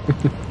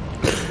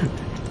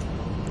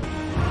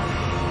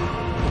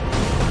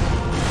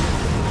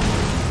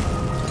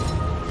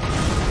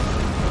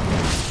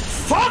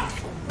 Fuck!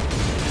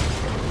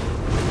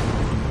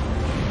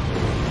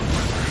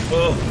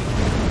 Ugh.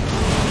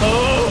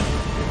 Oh!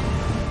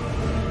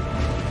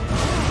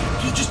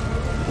 He just...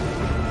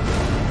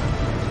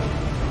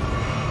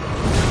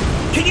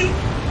 Can you...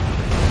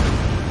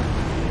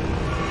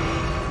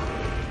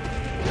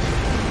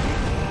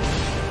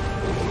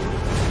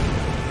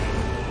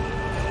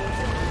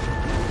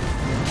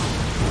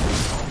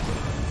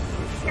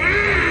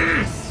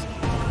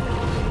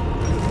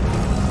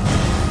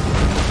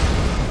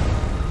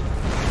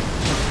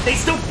 They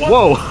still...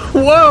 Whoa!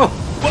 Whoa!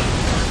 What?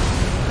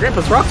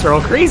 Grandpa's rocks are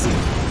all crazy.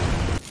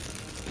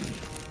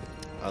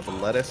 The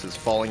lettuce is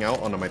falling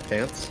out onto my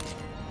pants.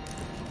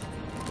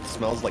 It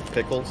smells like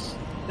pickles.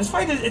 This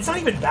fight, it's not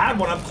even bad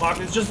when I'm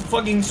clocked. It's just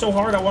fucking so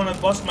hard I want to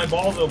bust my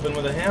balls open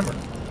with a hammer.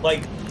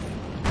 Like...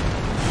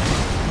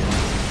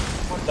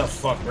 What the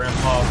fuck,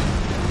 Grandpa?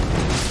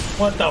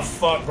 What the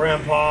fuck,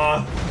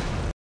 Grandpa?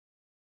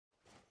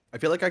 I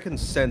feel like I can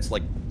sense,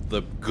 like,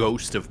 the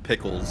ghost of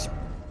pickles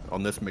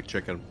on this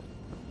McChicken.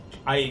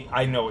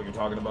 I know what you're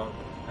talking about.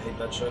 I hate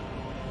that shit.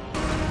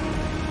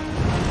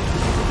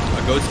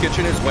 A ghost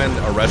kitchen is when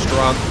a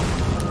restaurant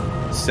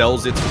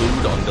sells its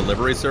food on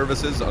delivery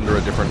services under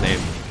a different name.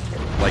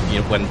 Like, you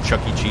know, when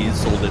Chuck E. Cheese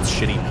sold its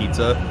shitty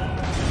pizza.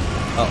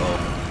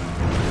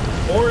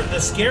 Uh-oh. Or the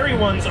scary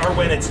ones are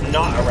when it's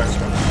not a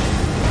restaurant.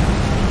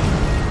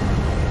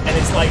 And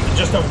it's like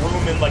just a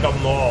room in like a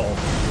mall.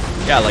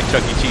 Yeah, like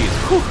Chuck E. Cheese.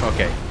 Whew.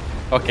 Okay.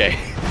 Okay.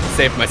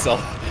 Saved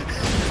myself.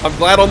 I'm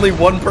glad only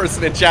one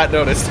person in chat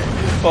noticed.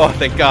 Oh,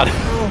 thank God.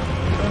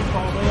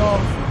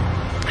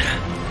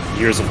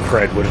 Years of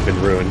cred would have been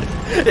ruined.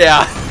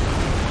 Yeah.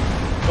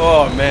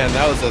 Oh man,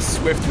 that was a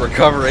swift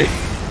recovery.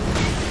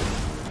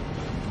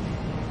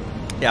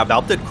 Yeah,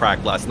 Valve did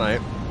crack last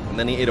night, and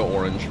then he ate an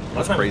orange.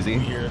 That's crazy.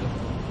 Weird.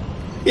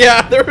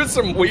 Yeah, there was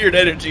some weird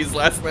energies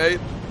last night.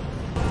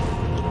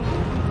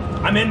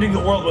 I'm ending the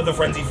world with a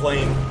frenzy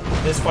flame.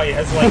 This fight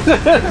has like,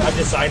 I've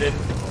decided.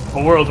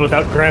 A world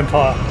without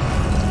Grandpa.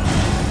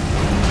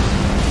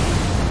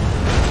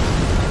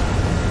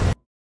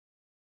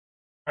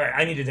 Alright,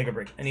 I need to take a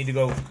break. I need to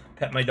go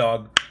pet my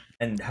dog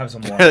and have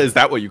some water. Is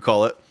that what you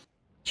call it?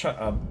 Shut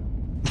up.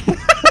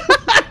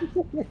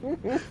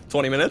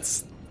 20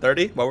 minutes?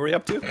 30? What were we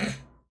up to?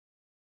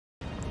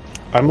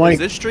 I'm like... Is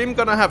this stream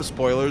gonna have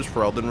spoilers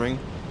for Elden Ring?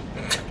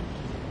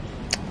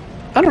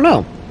 I don't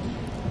know.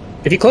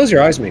 If you close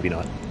your eyes, maybe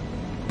not.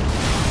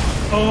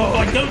 Oh,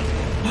 I don't...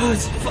 Oh,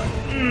 it's fun.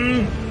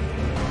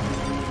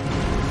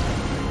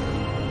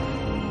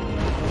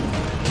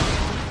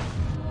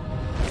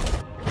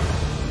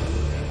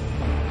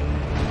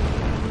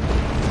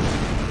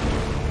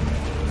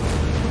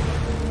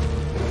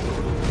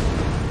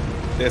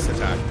 This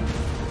attack.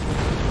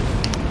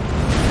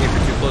 If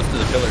you're too close to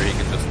the pillar, he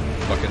can just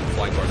fucking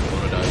flank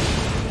Barcelona die.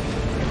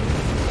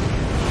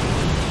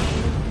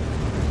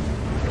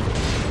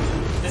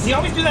 Does he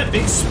always do that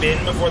big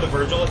spin before the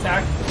Virgil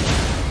attack?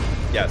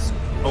 Yes.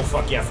 Oh,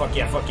 fuck yeah, fuck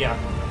yeah, fuck yeah.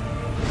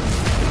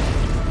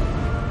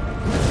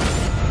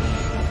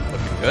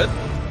 Looking good.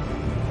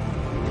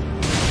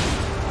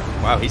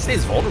 Wow, he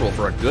stays vulnerable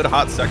for a good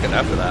hot second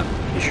after that.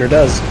 He sure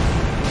does.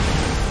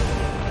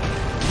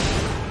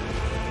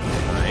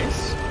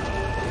 Nice.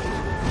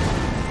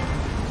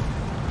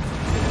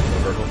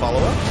 Virgil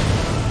follow-up.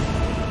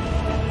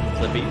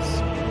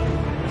 Flippies.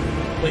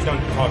 Please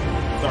don't talk.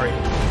 Sorry.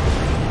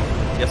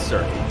 Yes,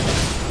 sir.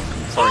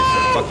 Sorry,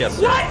 sir. Fuck yes,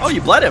 sir. What? Oh,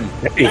 you bled him.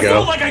 There you I go.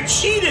 felt like I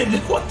cheated.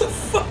 What the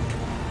fuck?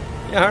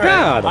 Yeah, all right.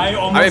 God. I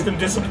almost am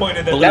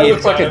disappointed that That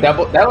looks like a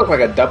double. That looked like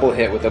a double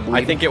hit with a bleed.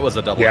 I think it was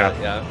a double hit,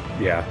 yeah.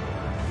 Yeah.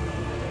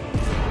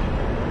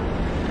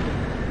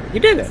 You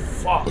did it.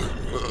 Fuck.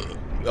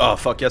 Oh,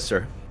 fuck yes,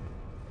 sir.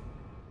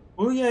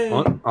 Oh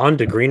yeah. On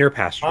to greener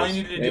pastures. All I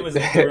needed to do was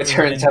It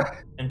turns out.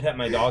 and pet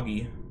my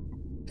doggy.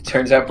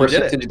 Turns out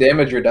percentage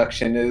damage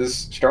reduction is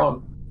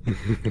strong.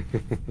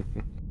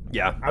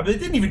 Yeah. It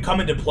didn't even come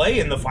into play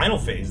in the final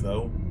phase,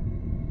 though.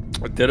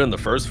 It did in the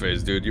first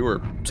phase, dude. You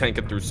were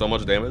tanking through so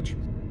much damage.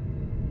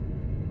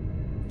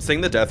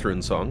 Sing the Death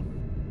Rune song.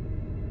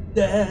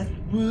 Death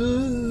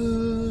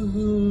Rune.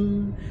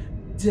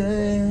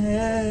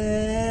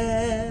 Death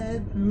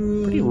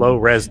Rune. Pretty low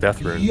res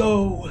Death Rune.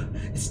 Yo,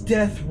 it's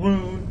Death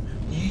Rune.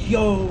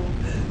 Yo,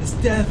 it's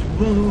Death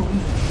Rune.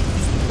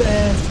 It's the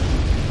best.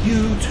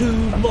 You too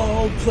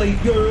long played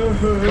your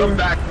Come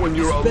back when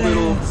you're a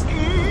little.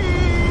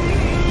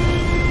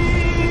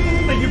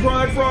 Thank you,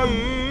 Brian Frog.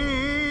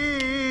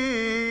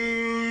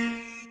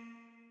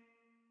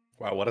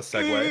 Wow, what a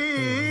segue. The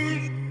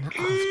rune of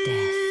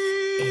death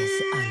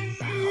is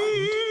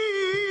unbound.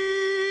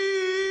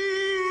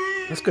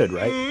 That's good,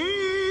 right?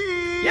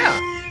 Yeah.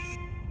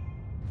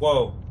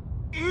 Whoa.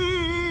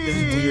 This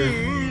is weird.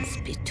 Hands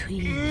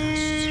between us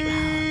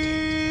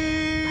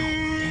shrouded by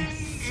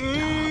death's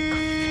dark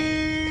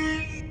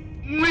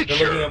fate.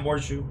 They're looking at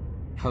Morshu.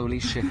 Holy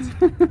shit.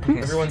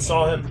 Everyone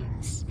saw him.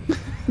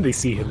 They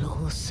see him.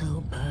 Will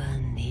also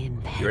burn the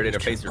You ready to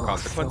face your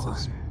impenetrable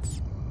consequences?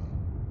 thorns.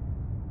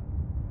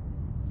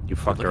 You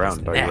fucked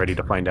around. Are you ready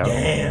to find out?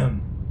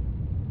 Damn.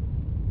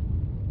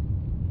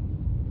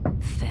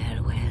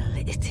 Farewell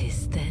it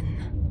is then.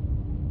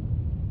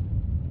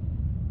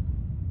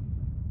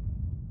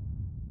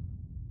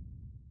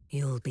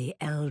 You'll be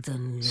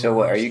Elden. So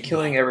what, are you Lord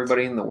killing yet.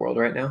 everybody in the world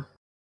right now?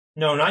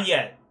 No, not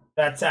yet.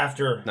 That's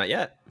after. Not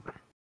yet.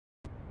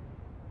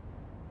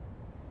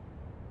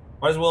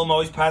 Why does Willem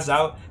always pass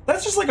out?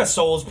 That's just like a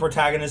Souls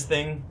protagonist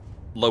thing.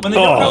 Low, When they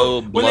don't know, low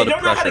when they blood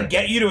don't know how to pressure.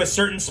 get you to a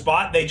certain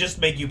spot, they just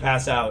make you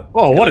pass out.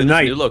 Oh, what a It's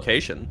night! New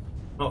location.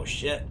 Oh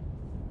shit.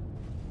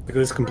 Look at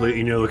this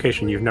completely new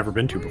location you've never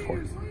been to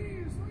before.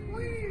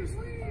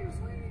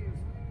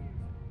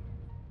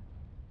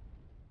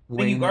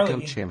 Thank you,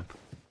 Garlic. Chimp.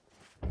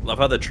 Love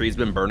how the tree's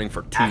been burning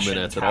for 2 Ashen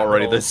minutes and capital.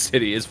 already the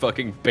city is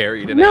fucking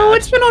buried in No, ash.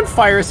 it's been on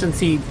fire since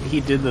he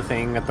did the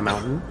thing at the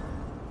mountain.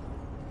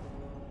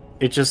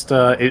 It just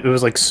it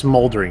was like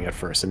smoldering at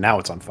first, and now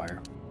it's on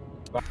fire.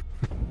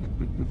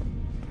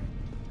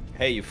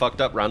 Hey, you fucked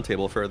up round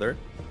table further.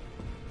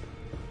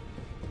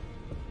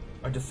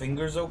 Are the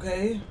fingers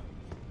okay?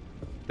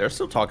 They're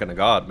still talking to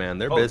God, man.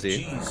 They're Oh,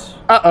 busy. jeez.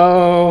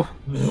 Uh-oh.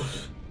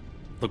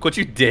 Look what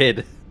you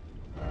did.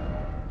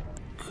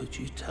 Could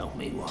you tell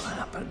me what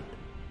happened?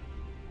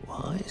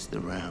 Why is the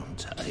round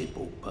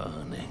table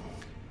burning?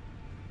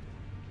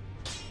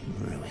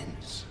 In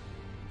ruins.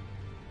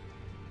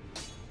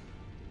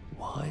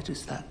 Why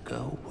does that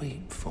girl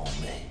weep for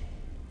me?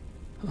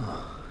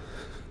 Oh.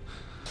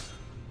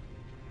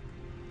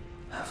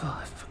 Have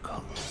I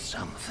forgotten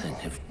something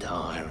of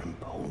dire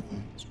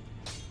importance?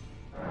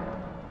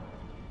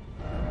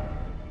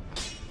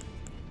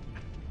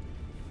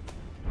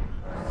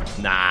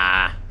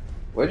 Nah.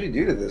 What did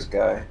you do to this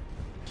guy?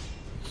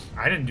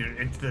 I didn't do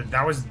it.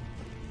 That was.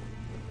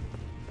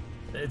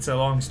 It's a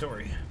long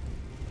story.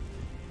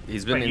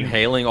 He's been But you-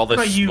 inhaling all this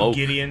What about you, smoke.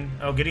 Gideon?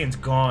 Oh, Gideon's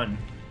gone.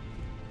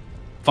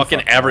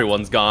 Fucking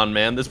everyone's gone,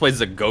 man. This place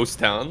is a ghost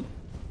town.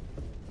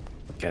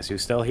 Guess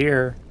who's still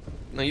here?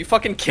 No, you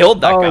fucking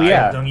killed that Oh, guy.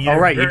 yeah. Don't All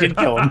right, you did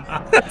kill him.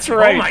 That's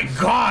right. Oh my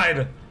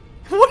god!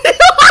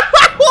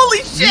 Holy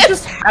You shit!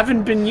 just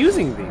haven't been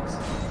using these.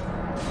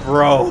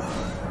 Bro.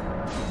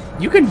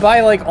 You can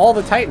buy, like, all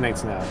the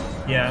Titanites now.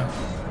 Yeah.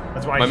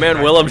 That's why My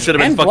man Willem should have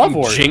been And fucking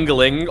Bloodborne.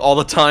 jingling all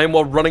the time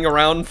while running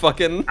around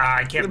fucking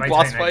I can't buy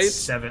boss Titanite fights.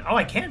 7. Oh,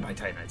 I can buy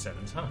Titanite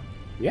 7s, huh?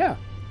 Yeah.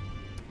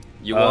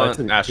 You It's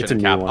want a Ashen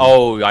new Cap? one.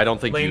 Oh, I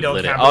don't think you Lane-Dale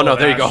lit it. Capital Oh no, of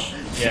there you go. Ash.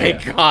 Yeah,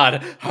 Thank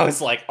God. I was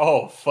like,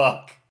 oh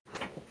fuck.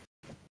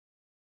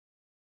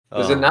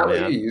 Does Oh, it not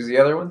man. let you use the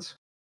other ones?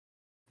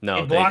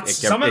 No, It blocks.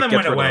 Some of them gets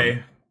went rid of away.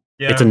 them.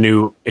 Yeah. It's a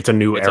new It's a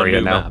area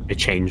new now. map. It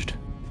changed.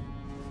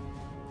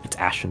 It's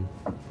Ashen.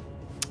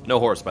 No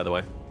horse, by the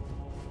way.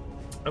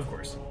 Of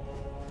course.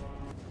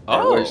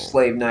 Oh, Where's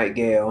Slave Knight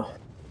Gale?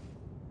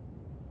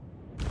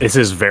 This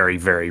is very,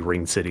 very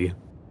Ring City.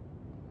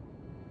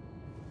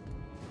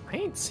 I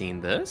ain't seen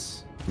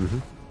this. Mm-hmm.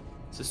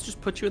 Does this just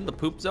put you in the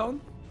poop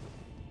zone?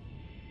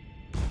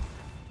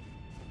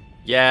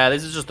 Yeah,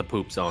 this is just the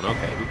poop zone.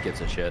 Okay, who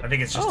gives a shit? I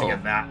think it's just to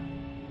get that.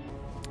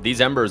 These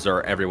embers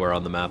are everywhere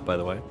on the map, by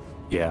the way.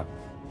 Yeah.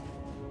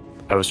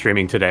 I was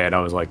streaming today, and I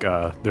was like,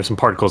 there's some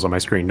particles on my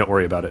screen. Don't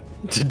worry about it.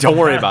 Don't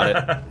worry about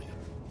it.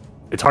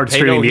 It's hard Pay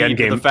streaming no the heed end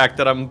to game. the fact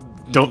that I'm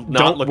Don't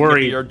not looking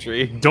worry. at the Earth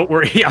tree. Don't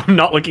worry. I'm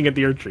not looking at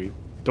the Earth tree.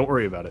 Don't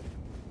worry about it.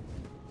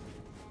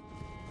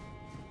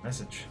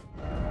 Message.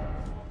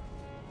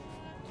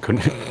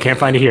 Can't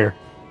find it here.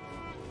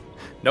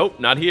 Nope,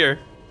 not here.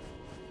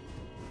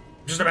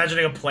 Just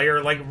imagining a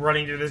player like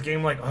running to this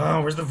game like,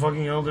 oh, where's the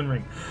fucking Elden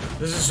Ring?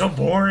 This is so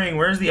boring.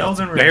 Where's the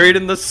Elden Ring? Buried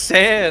in the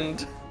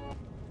sand.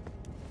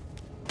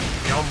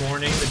 Y'all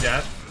mourning the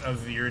death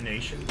of your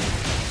nation.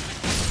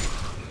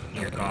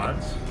 Your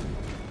gods.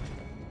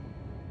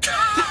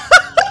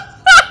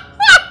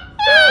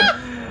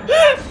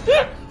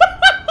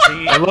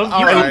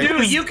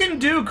 See, you can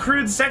do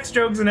crude sex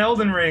jokes in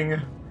Elden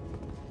Ring.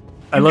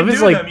 I love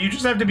his like. Them. You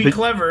just have to be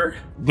clever.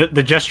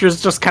 The gesture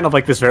is just kind of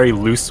like this very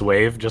loose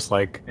wave, just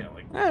like, Yeah,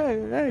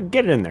 like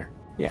get it in there.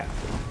 Yeah.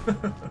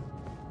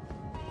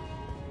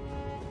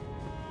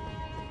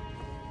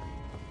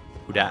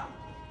 Who dat?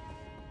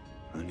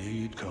 I knew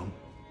you'd come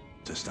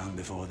to stand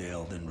before the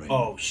Elden Ring.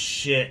 Oh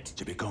shit.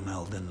 To become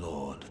Elden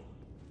Lord.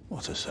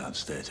 What a sad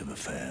state of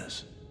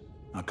affairs.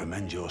 I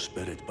commend your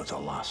spirit, but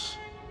alas,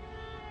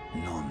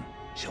 none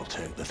shall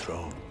take the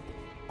throne.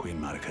 Queen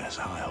Marika has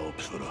high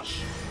hopes for us,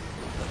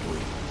 but we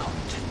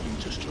continue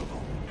to struggle.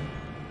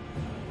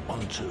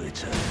 Unto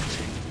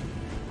eternity.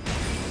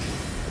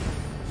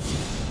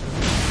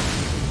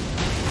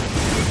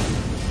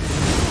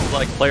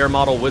 Like player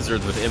model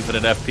wizards with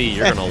infinite FP.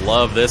 You're gonna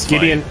love this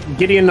fight.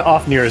 Gideon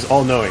Ofnir is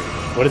all-knowing.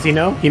 What does he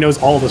know? He knows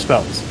all the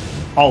spells.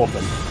 All of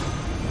them.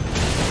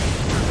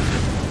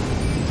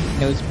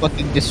 He knows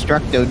fucking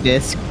Destructo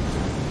Disc.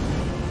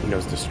 He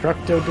knows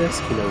Destructo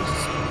Disc. He knows...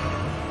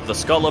 the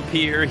Skull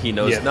Appear. He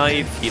knows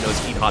Knife. He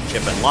knows Eat Hot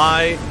Chip and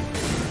Lie.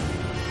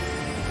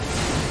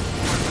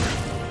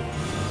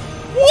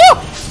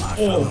 My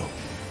fellow,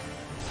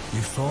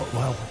 you fought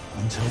well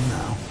until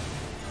now.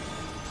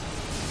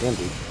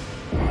 Indeed.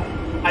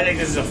 I think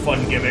this is a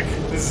fun gimmick.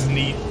 This is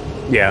neat.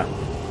 Yeah.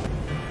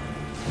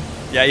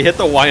 Yeah, he hit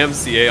the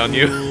YMCA on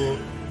you.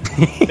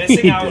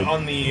 Missing out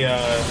on the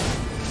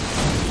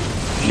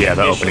yeah,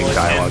 the opening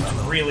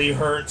dialogue really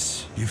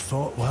hurts. You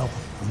fought well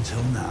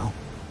until now.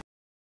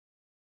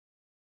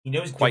 He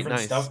knows Quite different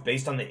nice. stuff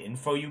based on the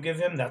info you give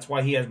him. That's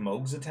why he has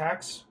Moog's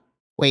attacks.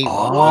 Wait,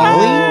 Oh.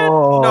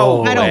 really?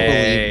 No I don't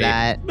way. believe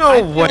that.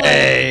 No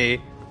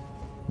way.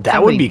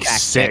 That would be Somebody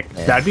sick. fact check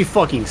this. That'd be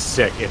fucking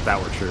sick if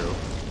that were true.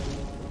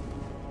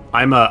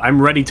 I'm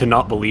ready to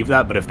not believe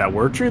that, but if that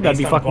were true, that'd Based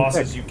be on fucking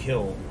bosses sick. you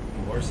kill.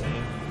 You are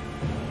saying.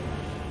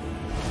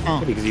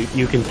 Yeah, because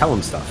you can tell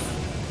him stuff.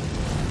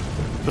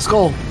 The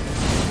skull.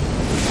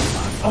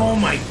 Oh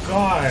my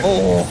god.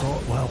 Oh.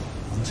 Fought well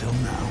until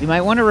now. You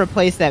might want to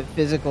replace that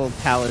physical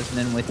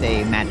talisman with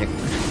a magic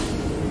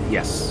one.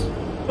 Yes.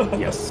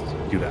 Yes.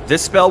 Do that.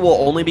 This spell will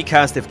only be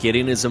cast if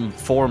Gideon is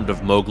informed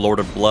of Moog Lord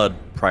of Blood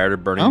prior to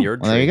burning the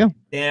Erd well, there you go.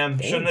 Damn,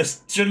 shouldn't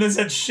have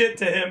said shit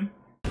to him.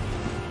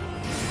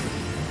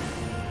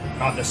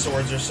 God, the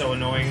swords are so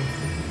annoying.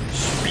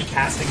 Just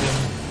recasting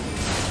them.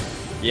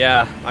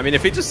 Yeah, I mean,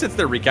 if he just sits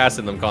there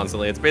recasting them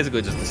constantly, it's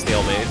basically just a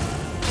stalemate.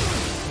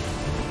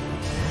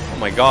 Oh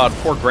my god,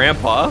 poor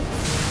Grandpa.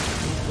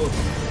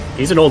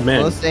 He's an old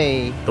man. We'll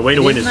say The way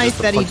to win is nice just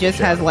to that he punch the just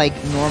shit has out. like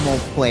normal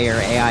player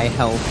AI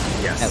health.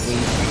 Yes. At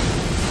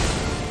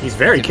least. He's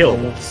very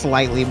killable.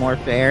 Slightly more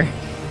fair.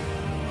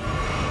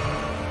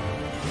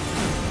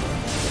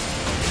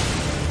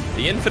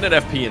 The infinite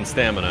FP and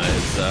stamina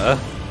is,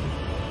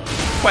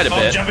 quite a Oh,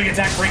 bit. jumping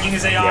attack breaking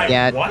his AI.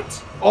 Yeah.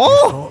 What?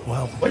 Oh!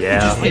 Well, What Yeah. did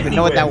you just I didn't even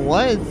know what that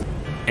was.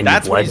 And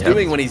That's you what he's bled him.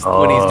 doing when he's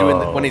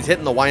when he's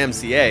hitting the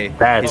YMCA.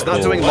 That's He's not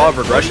cool. doing law of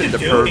What regression are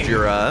to you purge doing?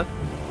 your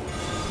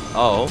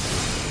Oh.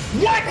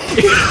 What?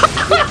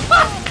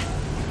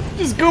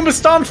 Just Goomba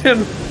stomped him.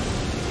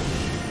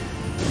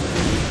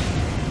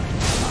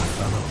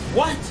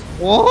 What?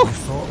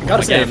 Whoa! I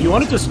gotta say, if you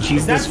want to just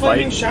cheese Is that this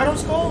fucking fight, Shadow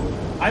Skull?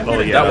 I've Oh,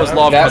 never yeah. That was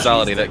law of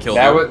causality that killed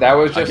him. That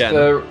was just Again.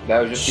 the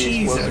explosive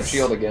Jesus.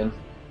 shield again.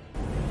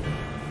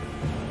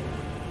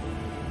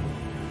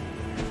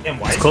 Damn,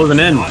 why he's is closing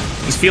he in. not-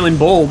 He's feeling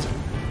bold.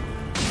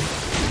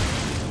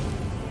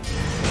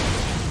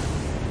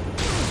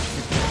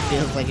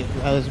 Feels like it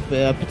was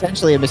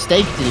potentially a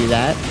mistake to do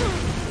that.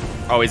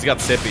 Oh, he's got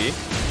Sippy.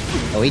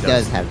 Oh, he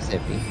does have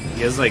Zippy.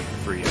 He has like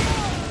 3.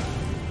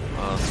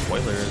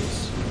 Spoilers.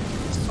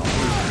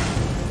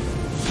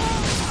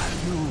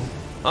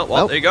 Oh,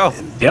 well, Oh. there you go.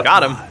 Yep.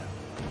 Got him.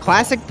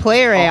 Classic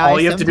player AI. All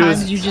you have to do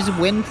Sometimes is- you just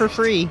win for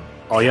free.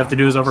 All you have to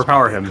do is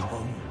overpower him.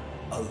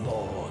 a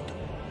lord.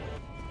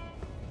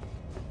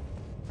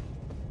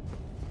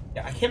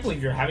 Yeah, I can't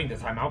believe you're having to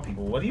time out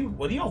people. What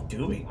are y'all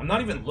doing? I'm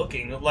not even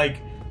looking. Like,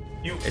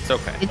 you. It's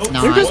okay. It's Don't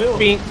not. They're just spoil.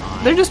 being It's,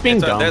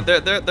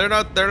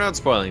 dumb. they're not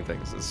spoiling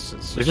things.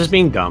 It's They're just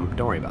being dumb.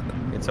 Don't worry about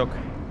them. it's okay.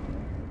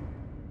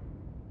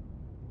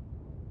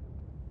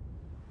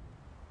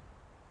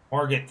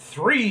 Margit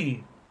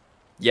 3.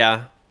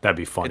 Yeah, That'd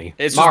be funny.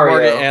 it's just Mario.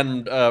 Margaret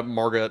and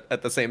Margaret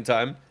at the same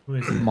time. Who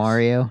is this?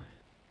 Mario.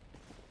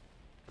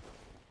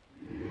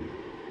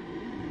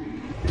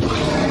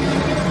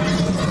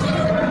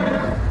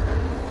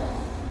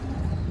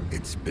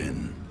 It's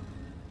been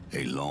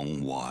a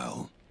long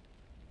while,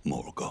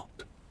 Morgoth.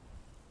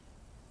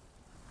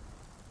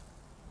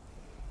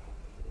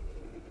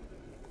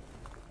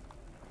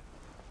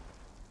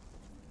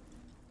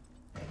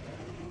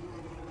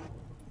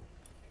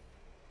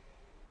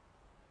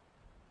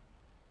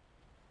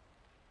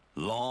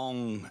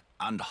 Long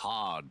and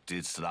hard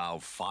didst thou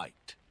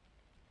fight,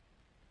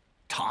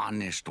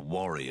 tarnished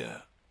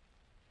warrior,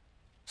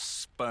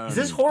 spurned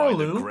this by the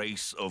Horaloo?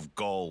 grace of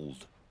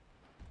gold.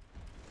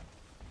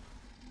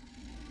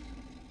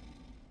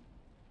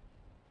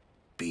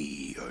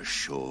 Be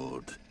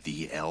assured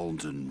the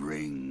Elden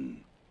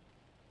Ring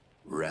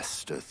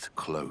resteth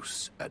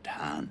close at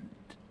hand.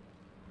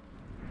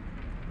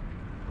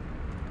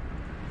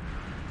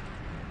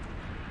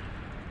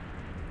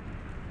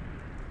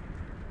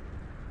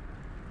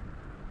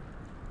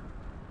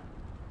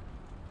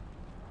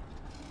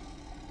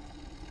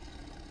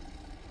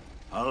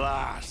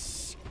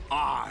 Alas,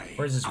 I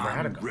Where's this am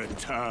Radical?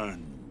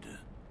 returned.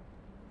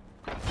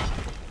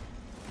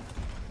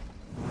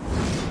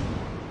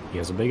 He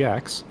has a big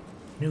axe.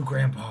 New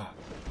grandpa.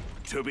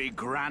 To be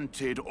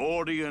granted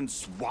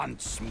audience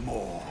once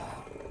more.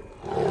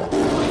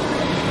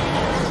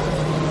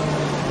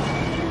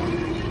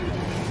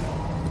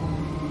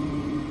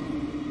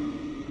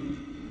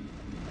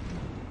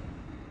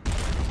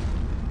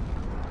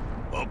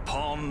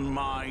 Upon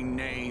my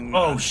name.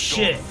 Oh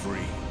shit! Free,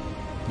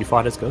 You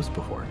fought as Ghost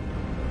before.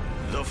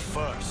 the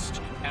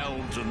first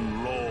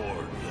Elden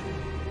Lord.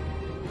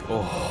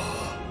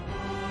 Oh.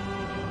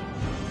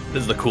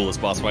 This is the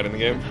coolest boss fight in the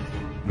game.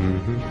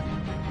 Mm-hmm.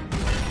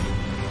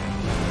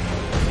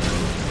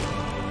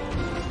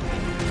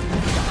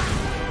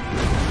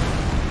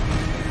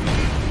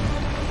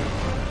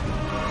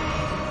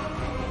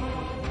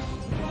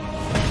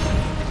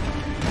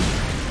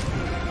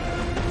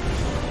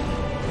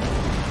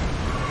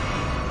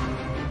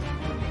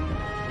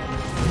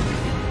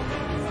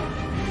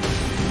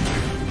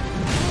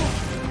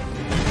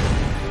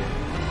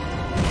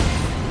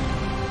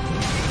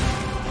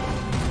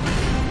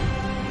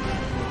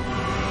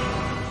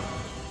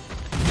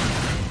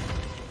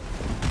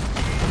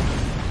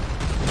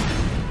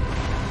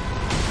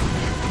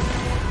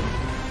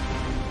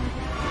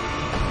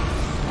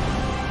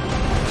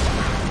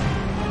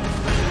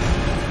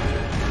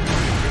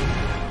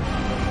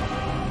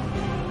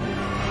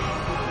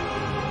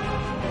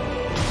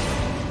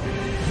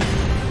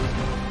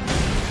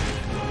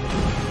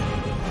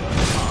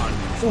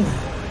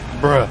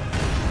 Bruh.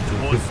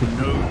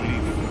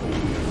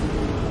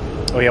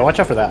 Oh yeah, watch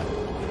out for that.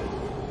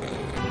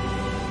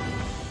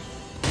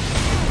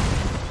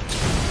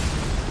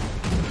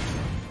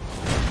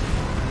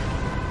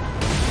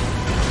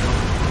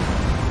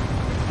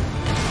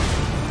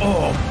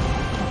 Oh.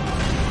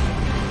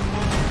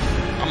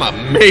 I'm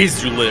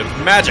amazed you lived.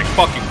 Magic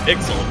fucking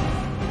pixel.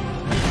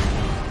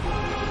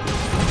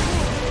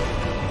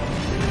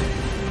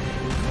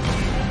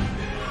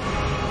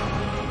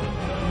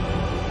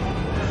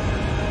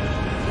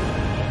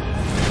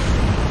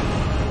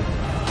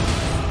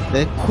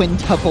 The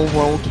quintuple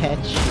roll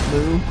catch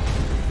move.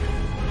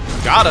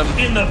 Got him.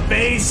 In the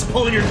base,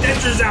 pulling your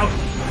dentures out.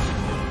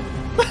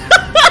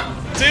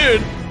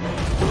 Dude.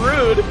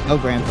 Rude. Oh,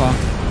 Grandpa.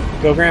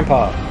 Go,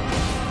 Grandpa.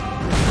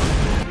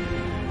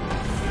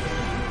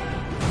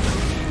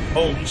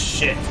 Holy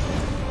shit.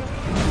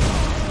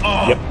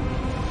 Oh. Yep.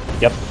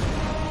 Yep.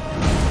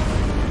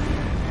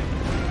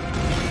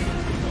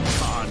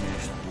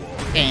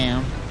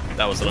 Damn.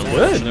 That was an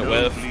unfortunate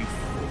whiff.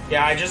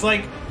 Yeah, I just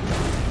like...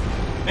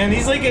 Man,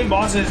 these late game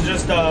bosses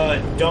just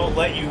don't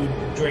let you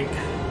drink.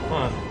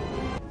 Huh.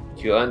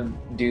 Did you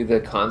undo the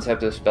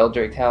concept of spell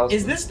drake talisman?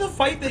 Is this the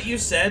fight that you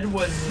said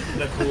was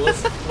the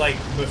coolest, like,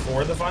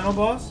 before the final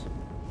boss?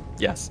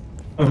 Yes.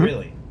 Oh,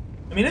 really?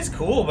 I mean, it's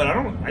cool, but I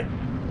don't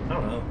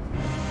know.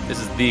 This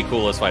is the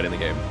coolest fight in the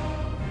game.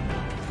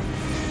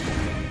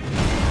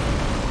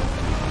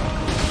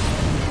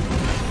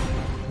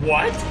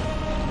 What?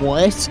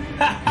 What?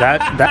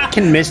 That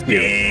can miss you.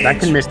 That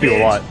can miss you a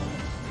lot.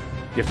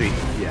 You have to,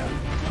 yeah.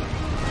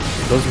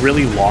 Those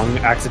really long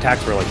axe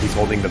attacks where like he's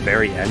holding the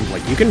very end,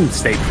 like you can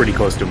stay pretty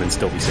close to him and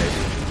still be safe.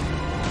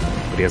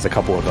 But he has a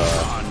couple of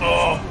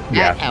yeah.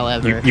 That,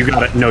 however, you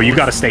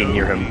gotta stay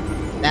near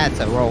him. That's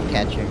a roll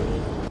catcher.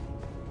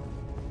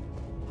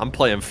 I'm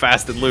playing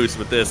fast and loose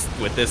with this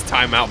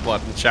timeout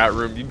button, chat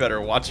room. You better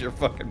watch your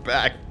fucking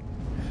back.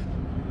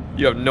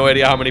 You have no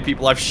idea how many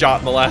people I've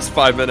shot in the last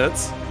 5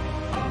 minutes.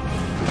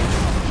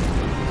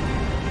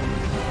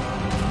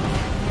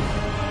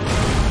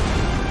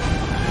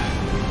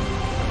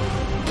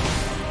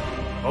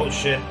 Oh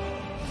shit.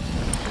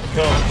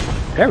 Go.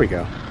 There we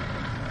go.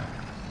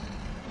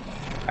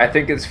 I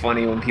think it's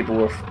funny when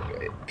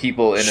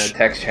people in a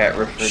text chat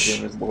refer to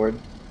him as Lord.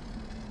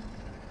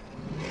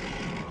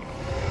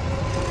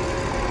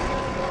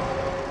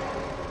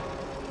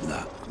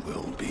 That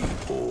will be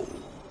all.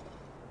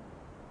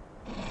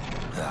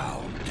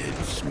 Thou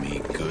didst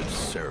me good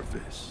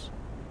service,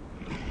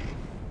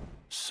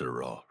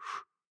 Sirach.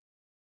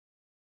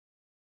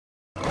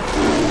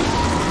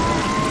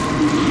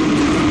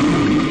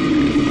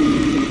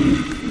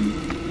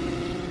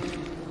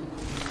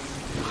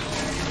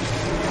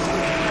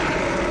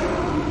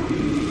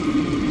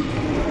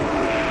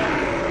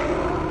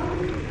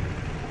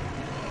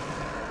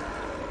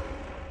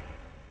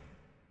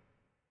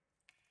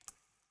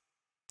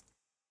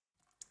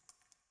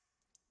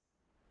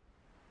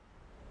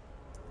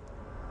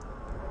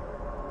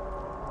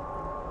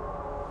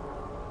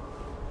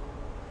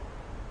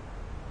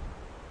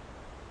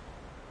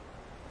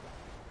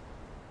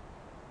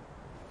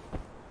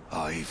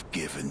 I've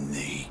given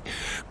thee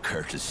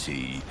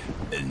courtesy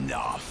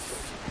enough.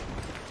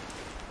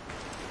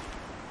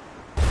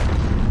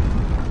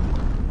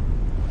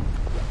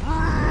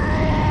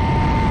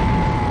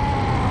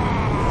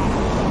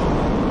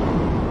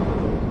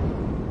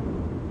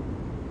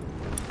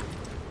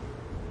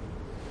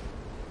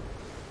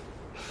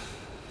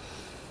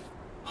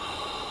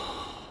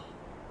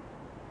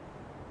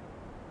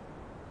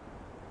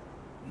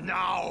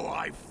 Now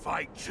I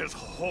fight as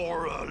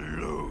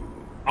Horaloo.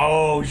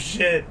 Oh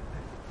shit.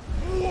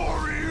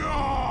 Warrior!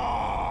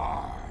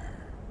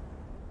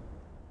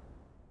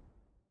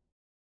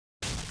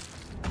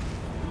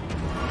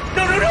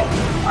 No, no, no!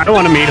 I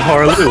want to meet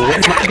Horaloo.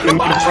 When am I going to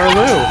meet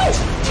Horaloo?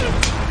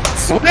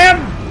 Slam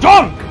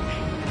dunk!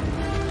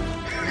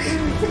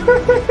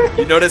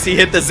 You notice he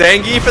hit the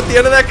Zangief at the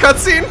end of that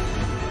cutscene?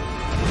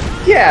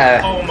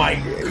 Yeah. Oh my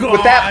god.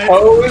 With that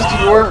pose,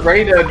 you weren't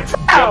ready to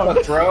jump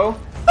a throw?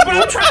 But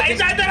I'm trying.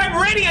 It's not that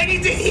I'm ready. I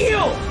need to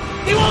heal.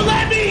 He won't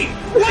let me.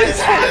 What is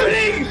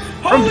happening?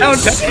 From Holy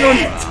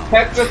shit.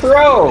 Heck the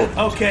throw.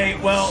 Okay,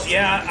 well,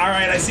 yeah,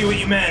 alright, I see what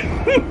you meant.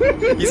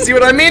 You see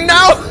what I mean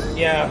now?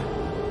 Yeah.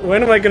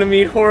 When am I going to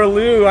meet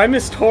Horaloo? I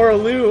missed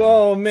Horaloo.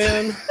 Oh,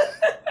 man.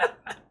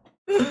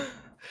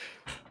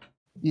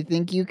 You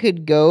think you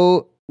could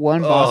go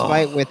one boss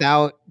fight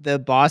without the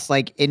boss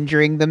like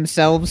injuring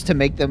themselves to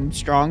make them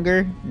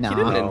stronger? No. He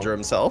didn't injure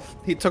himself.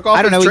 He took off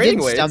I don't his know, he training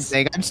did weights.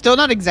 something. I'm still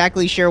not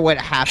exactly sure what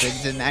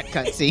happens in that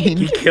cutscene.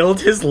 He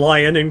killed his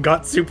lion and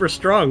got super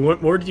strong.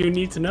 What more do you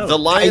need to know? The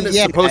lion is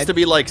Yeah, supposed to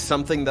be like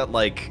something that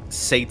like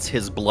sates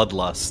his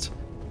bloodlust.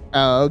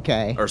 Oh,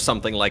 okay. Or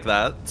something like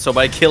that. So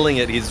by killing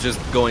it, he's just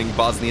going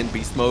Bosnian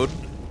beast mode.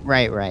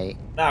 Right.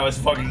 That was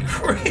fucking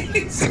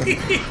crazy.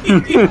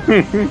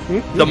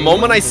 The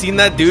moment I seen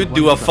that dude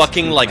do a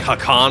fucking like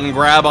Hakan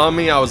grab on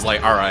me, I was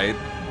like, alright,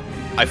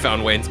 I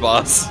found Wayne's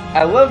boss.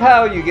 I love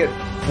how you get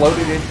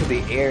floated into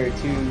the air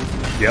too.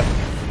 Yep.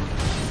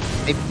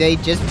 They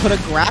just put a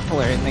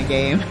grappler in the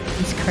game.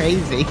 It's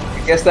crazy.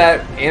 I guess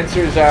that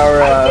answers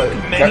our. I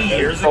think many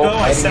years ago,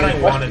 I said I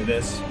question. wanted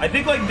this. I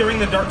think like during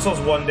the Dark Souls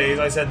 1 days,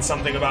 I said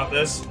something about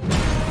this.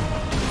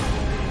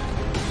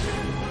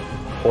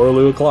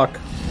 Horaloo o'clock.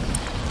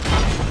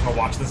 I'll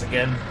watch this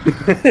again.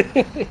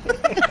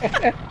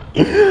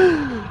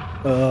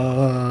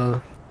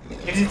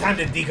 Gives you time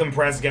to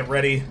decompress, get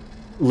ready.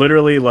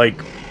 Literally,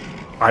 like,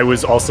 I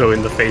was also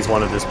in the phase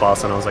 1 of this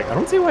boss, and I was like, I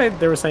don't see why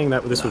they were saying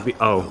that this would be.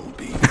 Oh.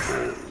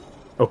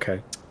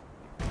 Okay.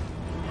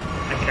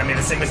 I think I made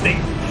the same mistake.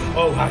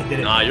 Oh, I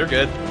did it. Nah, you're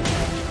good.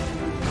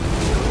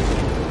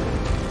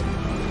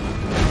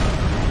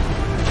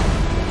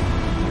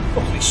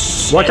 Holy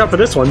shit. Watch out for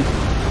this one.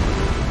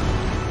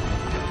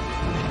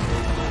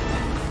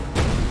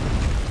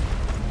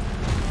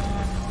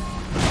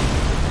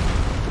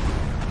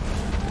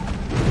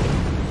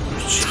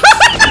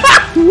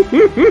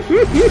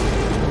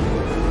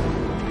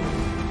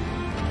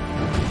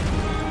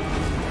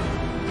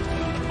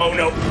 Oh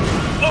no.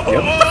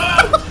 Yep.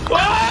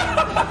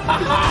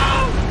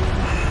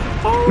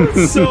 Oh,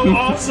 it's so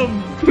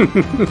awesome.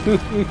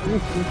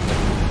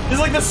 It's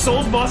like the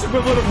Souls boss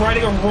equivalent of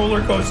riding a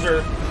roller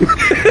coaster.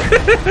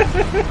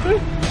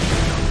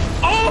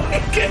 Oh,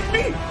 it get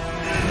me.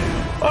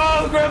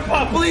 Oh,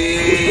 Grandpa,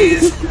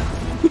 please.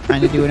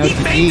 Trying to do an He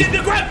OTG. fainted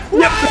the grab.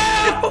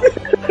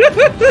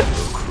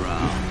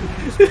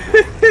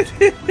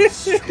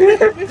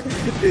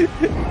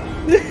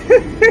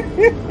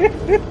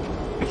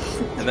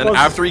 And then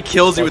after he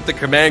kills you with the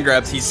command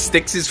grabs, he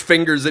sticks his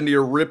fingers into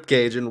your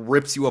ribcage and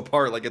rips you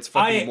apart like it's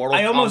fucking Mortal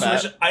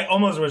Kombat. I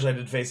almost wish I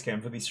did face cam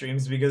for these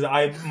streams because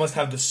I must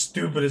have the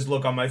stupidest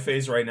look on my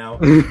face right now.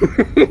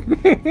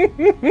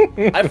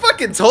 I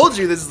fucking told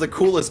you this is the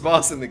coolest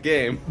boss in the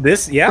game.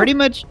 Yeah. Pretty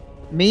much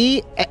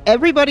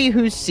everybody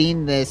who's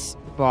seen this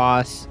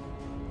boss,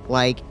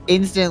 like,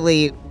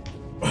 instantly,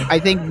 I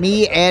think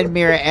me and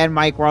Mira and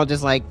Mike were all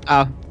just like,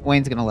 oh,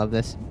 Wayne's gonna love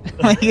this.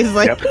 Like, he's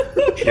like...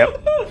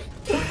 Yep.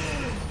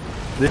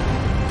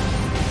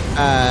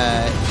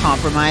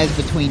 Compromise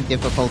between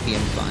difficulty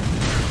and fun.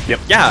 Yep.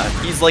 Yeah,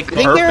 he's like I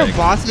think there are perfect.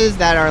 bosses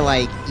that are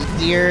like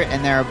easier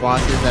and there are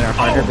bosses that are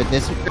harder, but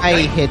this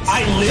guy hits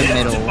the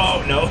middle.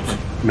 Oh no.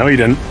 No, you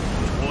didn't.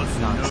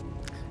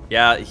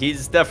 Yeah,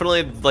 he's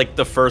definitely like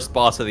the first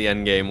boss of the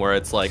end game where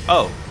it's like,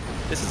 oh,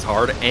 this is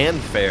hard and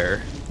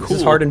fair. Cool. This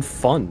is hard and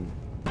fun.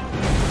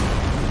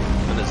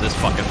 And there's this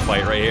fucking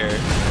fight right here.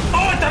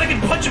 Oh, I thought I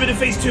could punch him in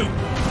phase 2.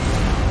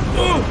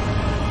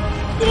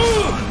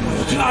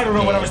 I don't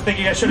know what I was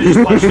thinking. I should have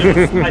just punched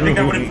him. I think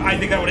that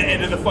would have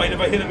ended the fight if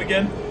I hit him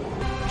again.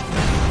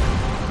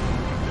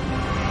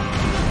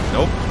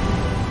 Nope.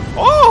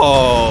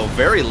 Oh,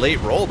 very late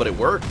roll, but it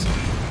worked.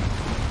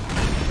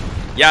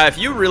 Yeah, if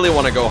you really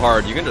want to go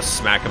hard, you can just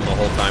smack him the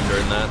whole time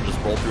during that and just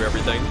roll through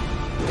everything.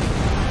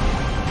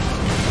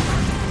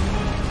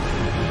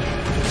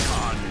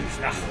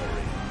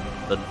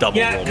 The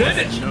double roll.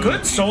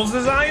 Good Souls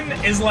design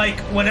is like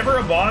whenever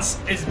a boss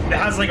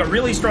has like a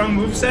really strong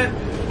moveset,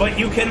 but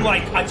you can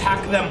like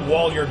attack them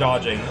while you're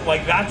dodging.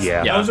 Like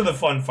those are the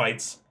fun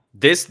fights.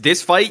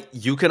 This fight,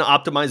 you can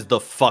optimize the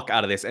fuck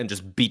out of this and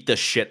just beat the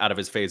shit out of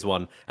his phase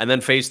 1. And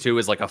then phase 2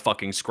 is like a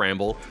fucking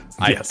scramble.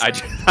 Yes.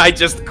 I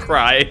just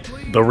cry.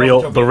 The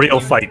real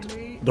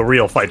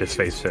fight is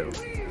phase 2.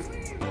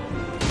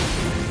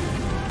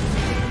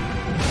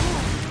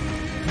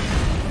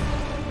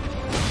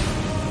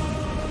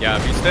 Yeah,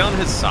 if you stay on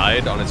his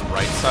side, on his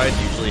right side,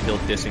 usually he'll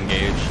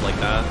disengage like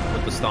that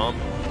with the stomp.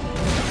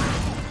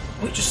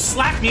 Oh, he just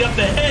slapped me up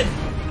the head.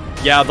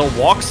 Yeah, the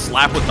walk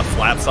slap with the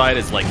flat side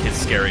is like his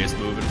scariest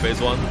move in phase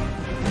 1.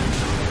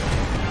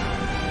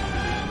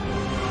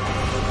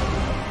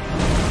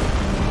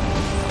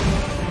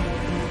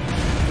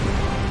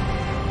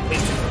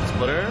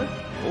 Splitter.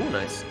 Ooh.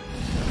 Nice.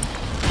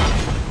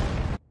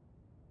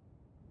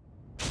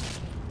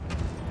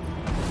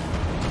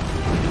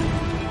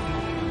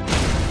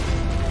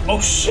 Oh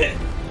shit!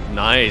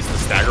 Nice. The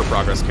stagger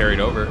progress carried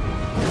over.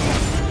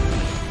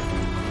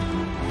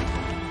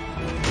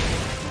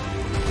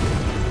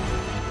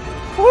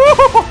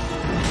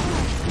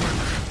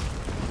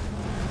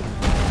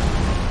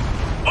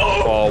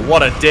 Oh,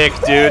 what a dick,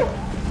 dude.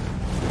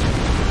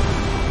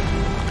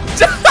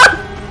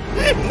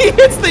 He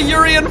hits the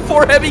Urian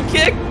 4 heavy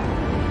kick.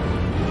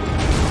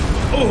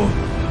 Oh.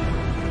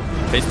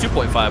 Phase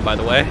 2.5, by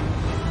the way.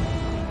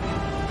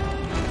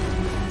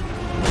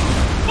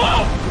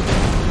 Whoa!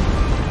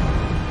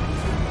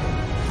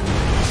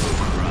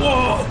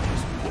 Whoa!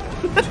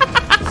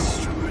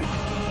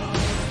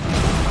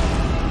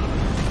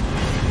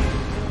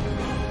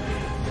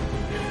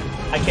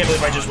 I can't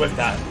believe I just whipped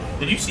that.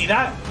 Did you see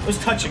that? It was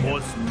touching him.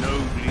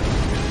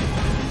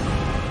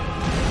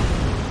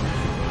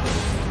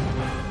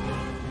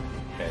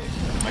 Okay,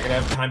 am I gonna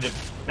have time to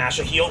mash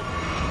a heal?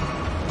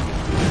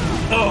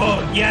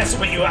 Oh, yes,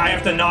 but I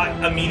have to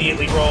not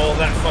immediately roll.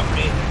 That fucked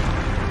me.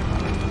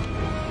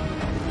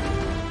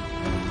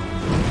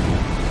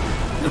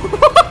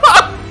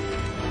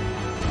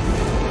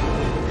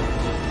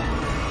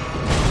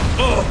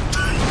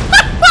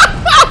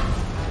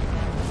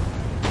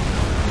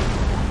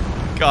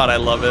 God, I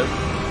love it.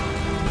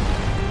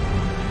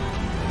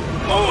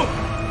 Oh!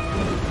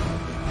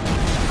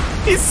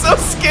 He's so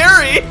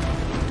scary!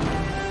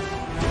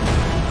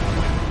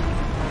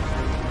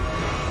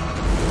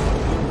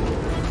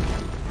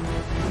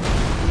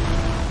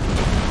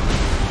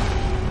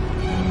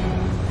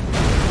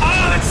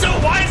 Oh, it's so...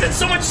 Why is it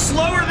so much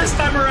slower this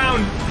time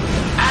around?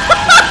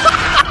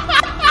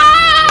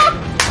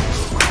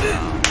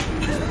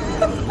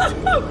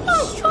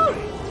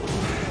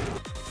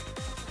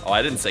 Oh,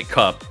 I didn't say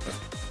cup.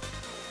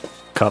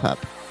 Cup.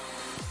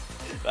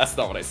 That's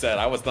not what I said.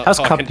 I was not How's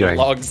talking Cup to doing?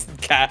 Log's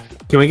cat.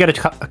 Can we get a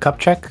cup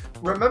check?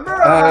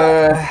 Remember,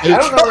 I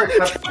don't know where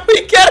Cup... Can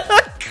we get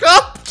a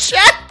cup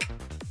check?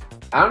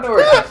 I don't know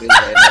where Cup is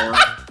right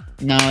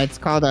now. No, it's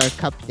called a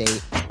cup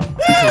date.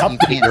 Because you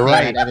can't You're say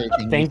right. that other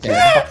thing Thank you you.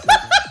 said.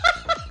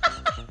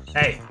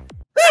 Hey,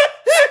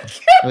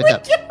 What's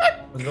up?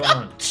 what's going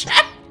on?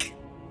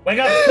 Wake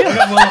up! Wake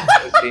up,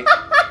 Willem.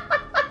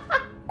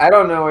 I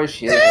don't know where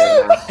she is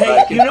right now. Hey, but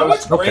I can you know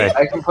post- what's great?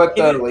 I can put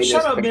the Hey, latest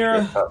shut up, picture Mira.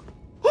 of Cup.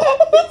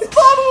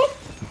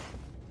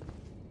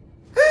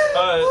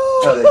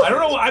 I don't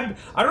know.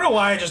 I don't know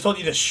why I just told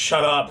you to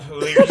shut up.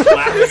 You're just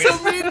laughing.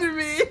 So mean to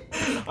me.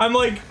 I'm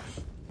like,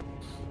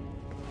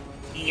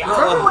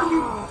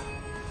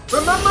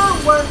 Remember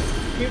when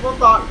people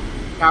thought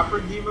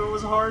Capra Demon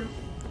was hard?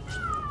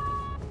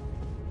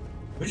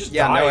 we just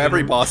Yeah, died. no,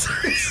 every boss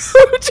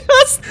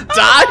just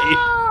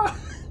died.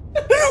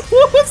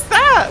 What was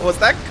that? Was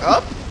that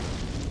cup?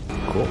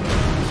 Cool.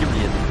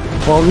 Period.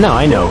 Well, no,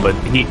 I know, but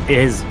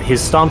his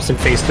stomps in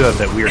phase 2 have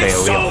that weird It's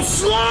AoE. so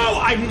slow.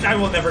 I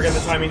will never get the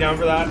timing down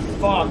for that.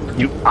 Fuck.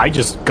 I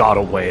just got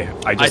away.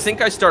 I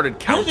think I started You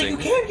counting.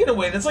 can't get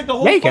away. That's like the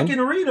whole Yeah, you can. fucking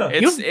arena.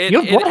 It's, You it,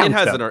 have it, Bloodhound it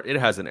has step. it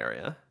has an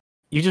area.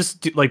 You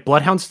just do, like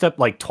Bloodhound step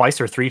like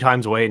twice or 3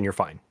 times away and you're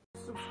fine.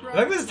 I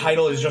think this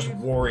title is just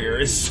Warrior.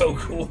 It's so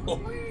cool.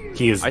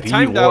 He is I the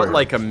timed warrior. out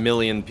like 1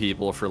 million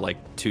people for like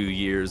 2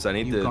 years. I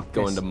need You to got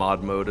go this. into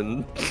mod mode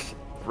and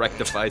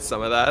rectify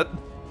some of that.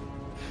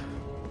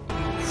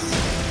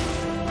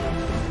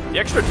 The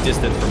extra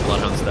distance from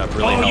Bloodhound Step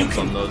really Oh, you helps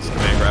can- on those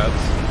command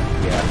grabs.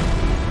 Yeah.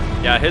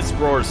 Yeah, his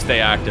roars stay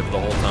active the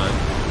whole time.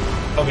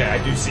 Okay, I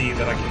do see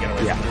that I can get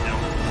away Yeah. from it now.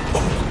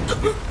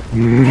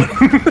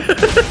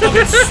 Oh,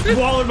 it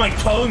swallowed my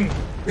tongue.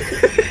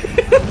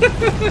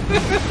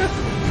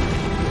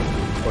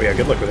 Oh yeah,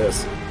 good luck with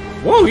this.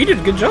 Whoa, you did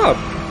a good job.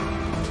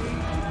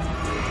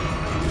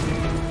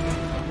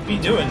 What are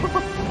you doing?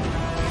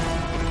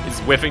 He's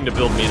whiffing to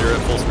build meter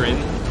at full screen.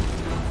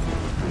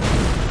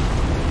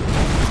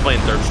 He's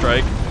playing Third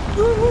Strike.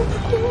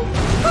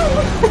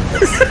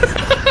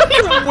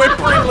 He's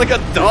whimpering like a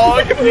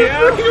dog.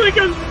 Yeah, like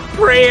a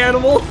prey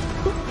animal.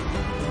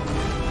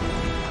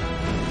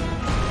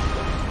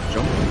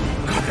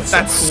 God,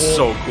 That's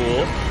so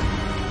cool.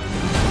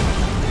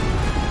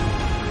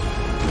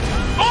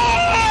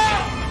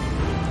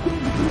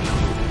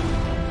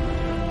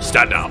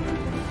 Stand up.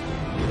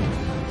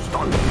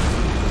 Stand up.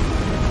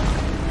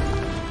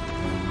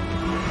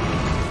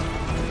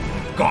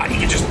 God, he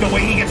can just, the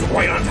way he gets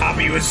right on top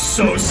of you is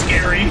so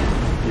scary.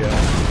 Yeah.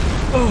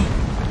 Oh.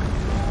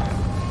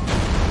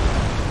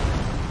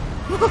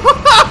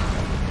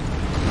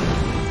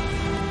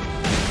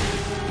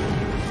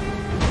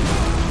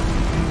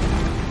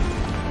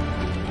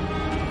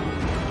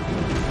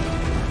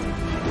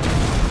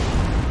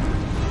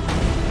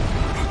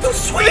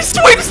 He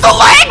swings the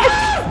leg!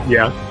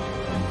 Yeah.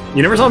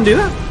 You never saw him do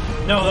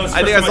that? No, that was the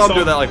I think first I time saw him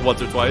do that like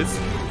once or twice.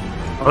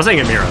 I was saying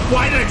it, Mira.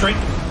 Why did I drink?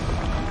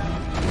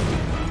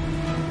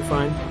 You're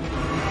fine.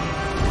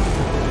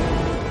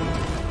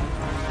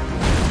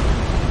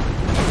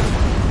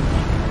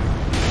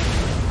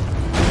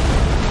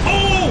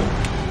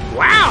 Oh!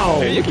 Wow!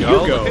 There you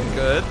go. Looking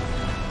good.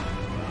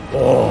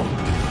 Oh.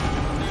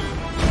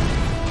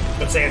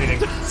 Don't say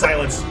anything.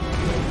 Silence.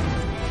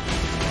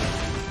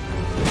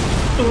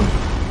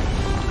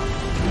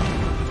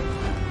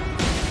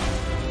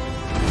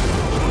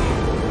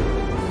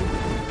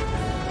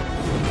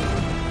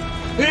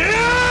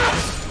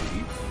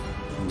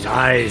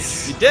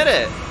 Nice. You did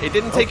it. It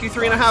didn't take you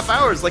 3.5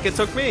 hours like it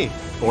took me.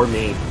 Or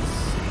me.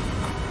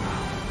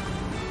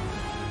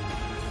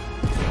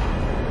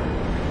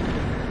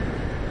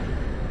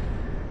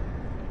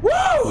 Woo!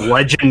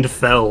 Legend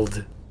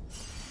felled.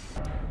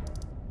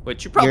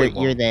 Which you probably won't.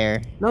 You're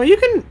there. No, you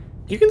can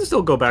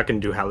still go back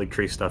and do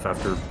Haligtree stuff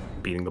after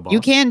beating the boss. You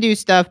can do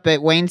stuff,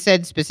 but Wayne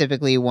said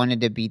specifically he wanted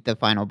to beat the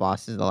final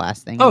boss is the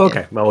last thing. Oh,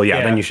 okay. Well,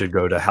 yeah, then you should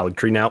go to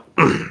Haligtree now.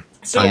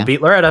 So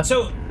beat Loretta.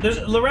 So there's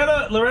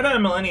Loretta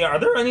and Millennia. Are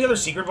there any other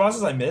secret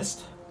bosses I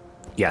missed?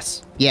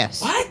 Yes.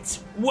 Yes.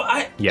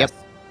 What? Yes.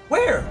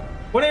 Where?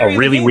 What area?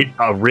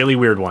 A really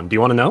weird one. Do you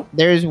want to know?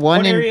 There's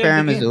one in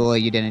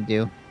Faramazula you didn't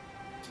do.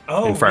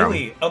 Oh,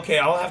 really? Okay,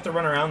 I'll have to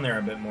run around there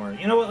a bit more.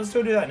 You know what? Let's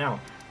go do that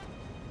now.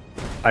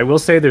 I will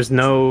say there's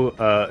no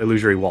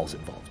illusory walls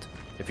involved.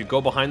 If you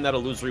go behind that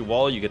illusory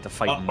wall, you get to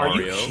fight Mario.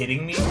 Are you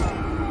kidding me?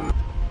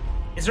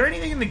 Is there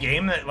anything in the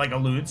game that like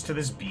alludes to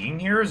this being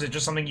here, or is it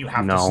just something you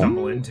have to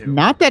stumble into?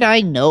 Not that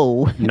I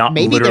know. Not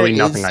Maybe literally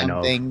there is nothing I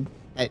know. Something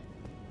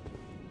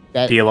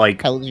that Do you like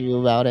tells you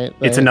about it.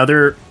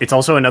 It's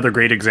also another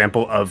great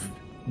example of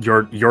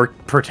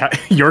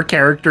your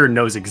character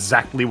knows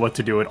exactly what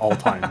to do at all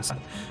times.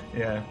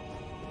 Yeah.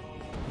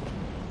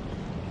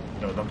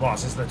 No, the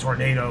boss is the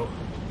tornado.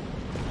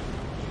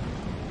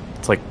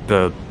 It's like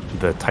the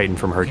Titan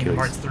from Hercules. Kingdom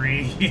Hearts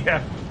 3,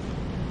 yeah.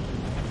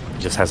 He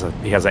just has an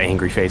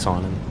angry face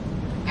on him.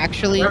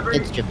 Actually,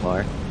 it's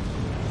Jafar.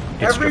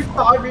 Every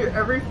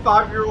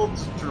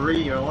 5-year-old's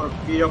dream. I want to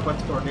beat up a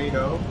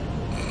tornado.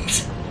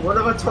 What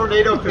if a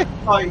tornado could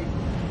fight?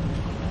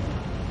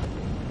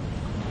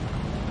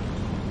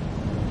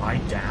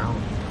 Lie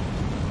down.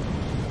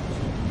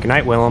 Good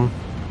night, Willem.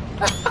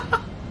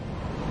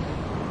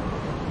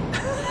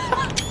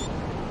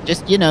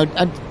 Just,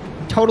 a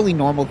totally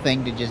normal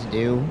thing to just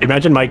do.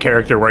 Imagine my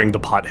character wearing the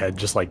pot head,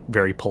 just like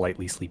very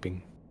politely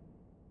sleeping.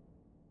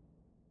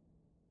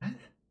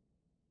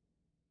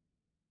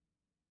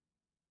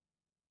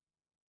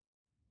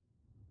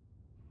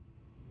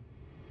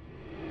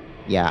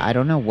 Yeah, I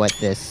don't know what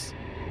this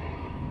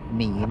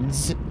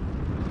means.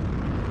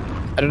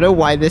 I don't know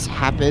why this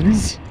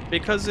happens.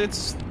 Because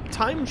it's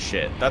time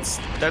shit. That's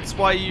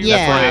why you.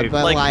 Yeah,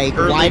 but like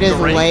why does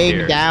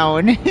laying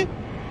down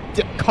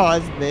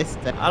cause this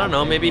to I don't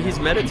know, maybe he's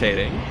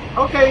meditating.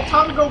 Okay,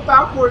 time to go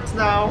backwards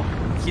now.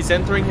 He's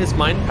entering his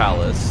mind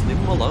palace. Leave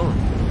him alone.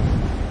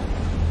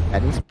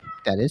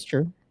 That is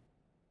true.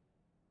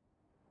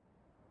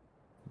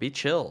 Be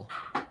chill.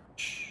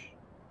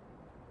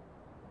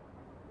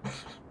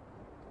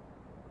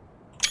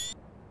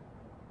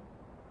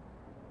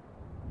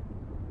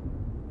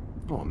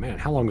 Oh man,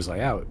 how long was I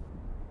out?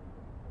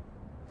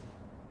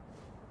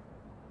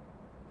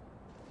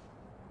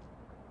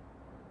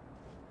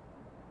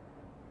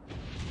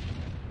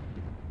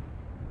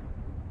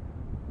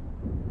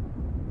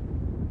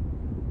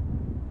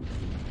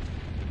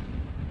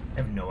 I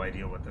have no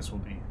idea what this will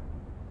be.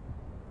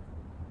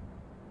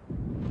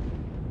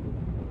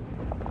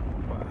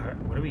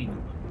 What do we...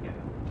 Yeah.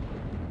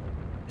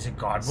 Is it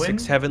Godwin?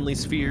 6 heavenly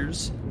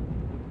spheres.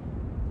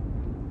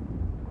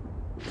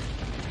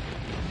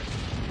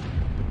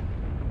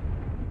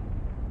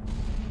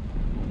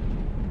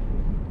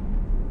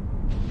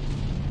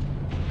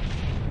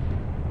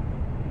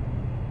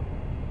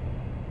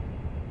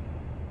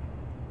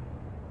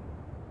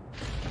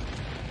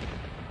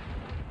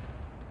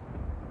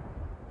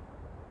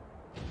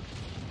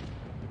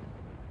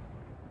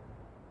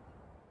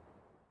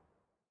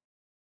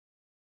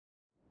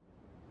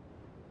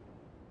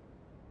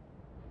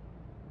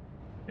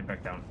 Get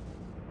back down.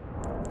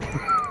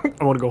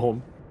 I want to go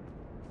home.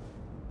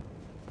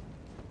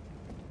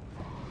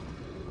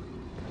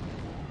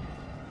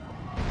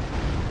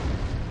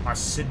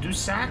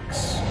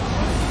 Acidusax?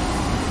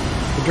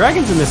 The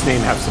dragons in this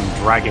name have some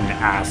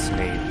dragon-ass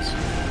names.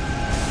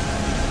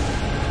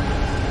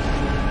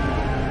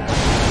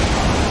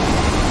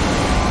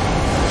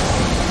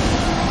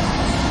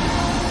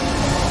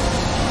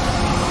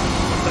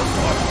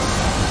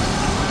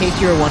 In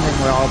case you were wondering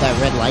where all that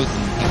red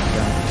lightning came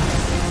from.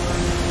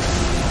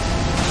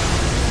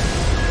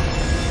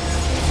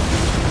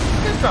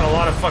 He's got a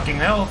lot of fucking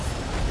health.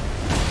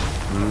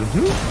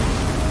 Mm-hmm.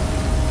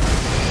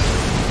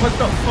 What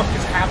the fuck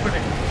is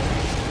happening?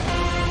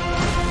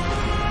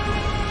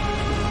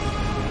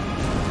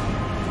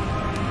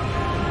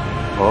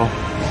 Oh.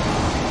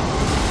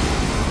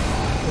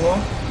 Whoa.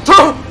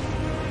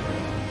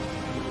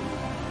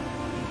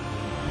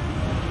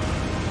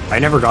 I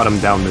never got him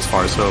down this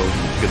far, so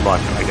good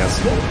luck, I guess.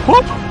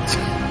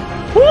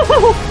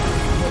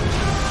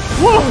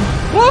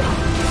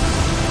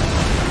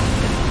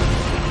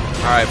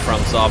 Alright,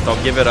 FromSoft,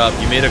 I'll give it up.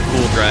 You made a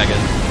cool dragon.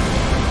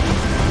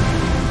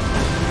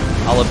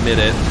 I'll admit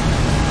it.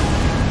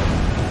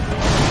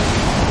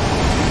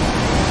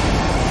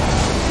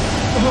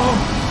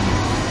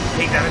 Oh.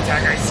 Take that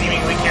attack, I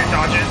seemingly can't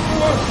dodge it.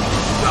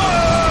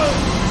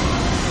 Oh.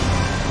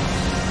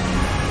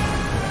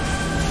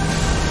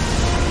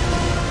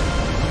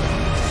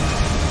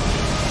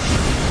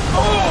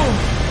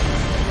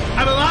 Oh!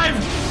 I'm alive!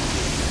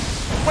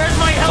 Where's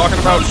my health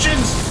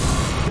potions?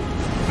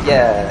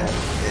 Yeah,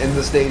 in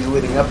the stage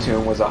leading up to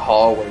him was a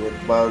hallway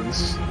with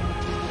bugs.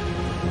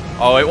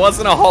 Oh, it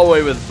wasn't a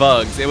hallway with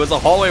bugs. It was a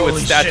hallway with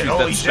statues that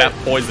holy spat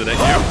poison at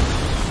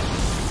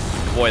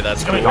you. Boy,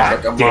 that's cool.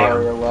 Like a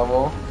Mario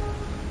level.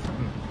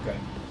 Okay.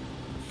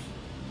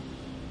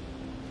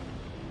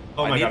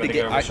 Oh my god, I think I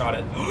overshot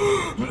it.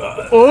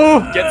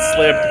 Oh! Get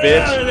slipped,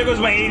 bitch. There goes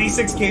my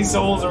 86k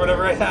souls or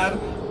whatever I had.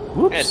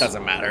 Whoops. It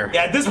doesn't matter.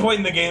 Yeah, at this point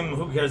in the game,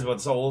 who cares about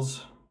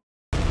souls?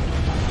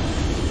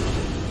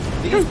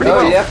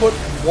 Oh yeah, put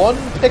one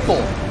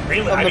pickle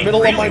Really, in the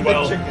middle of my big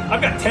chicken.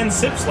 I've got 10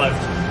 sips left.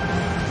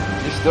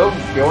 You're still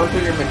going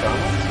through your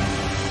McDonald's?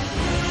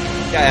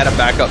 Yeah, I had a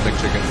backup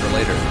McChicken for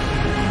later.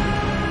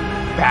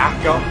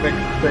 Backup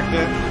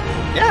McChicken?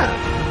 Yeah.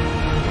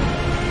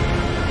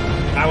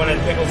 I wanted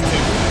pickles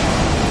too.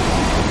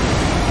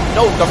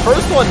 No, the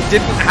first one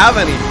didn't have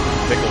any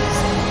pickles.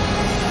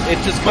 It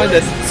just kind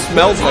of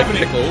smells like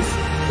pickles.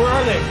 Where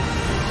are they?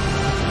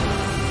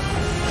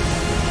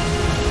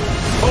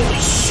 Holy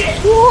shit!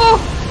 Whoa.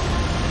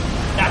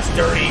 That's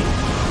dirty.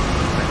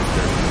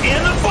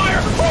 And the fire!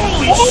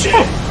 Holy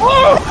shit!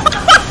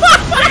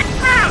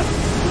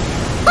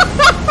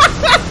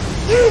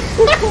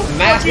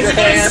 Master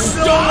hand!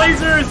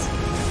 lasers!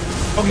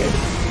 Okay.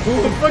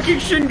 The fucking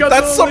Shin got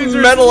That's some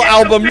lasers. metal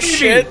album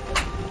shit.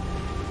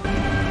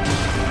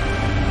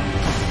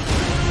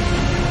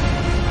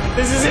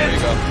 This is There it! you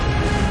go.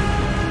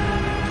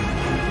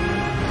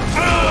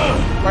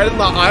 Right in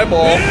the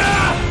eyeball.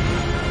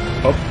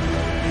 Yeah. Oh.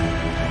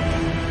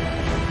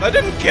 I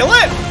didn't kill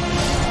it!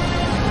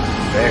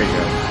 There you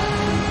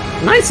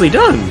go. Nicely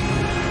done.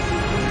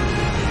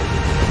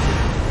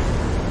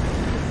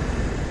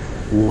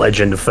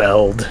 Legend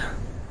felled.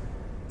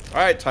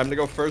 Alright, time to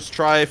go first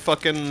try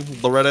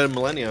fucking Loretta and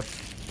Millennia.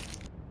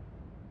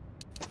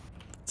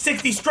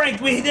 60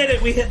 strength, we did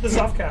it! We hit the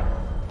soft cap.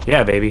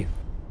 Yeah, baby.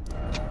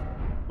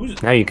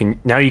 Now you can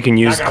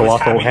use That guy was colossal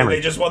happy that hammer.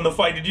 They just won the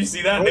fight. Did you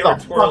see that? Who They the were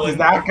fuck twirling. is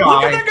that guy?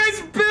 Look at that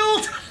guy's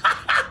build!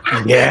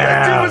 Yeah.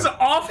 That dude was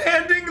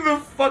offhanding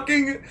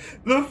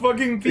the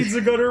fucking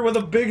pizza cutter with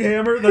a big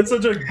hammer. That's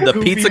such a The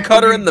goofy pizza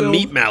cutter and the build.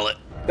 meat mallet.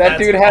 That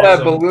dude had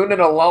a balloon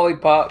and a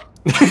lollipop.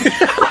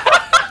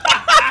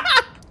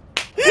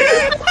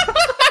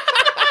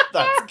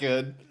 That's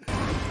good.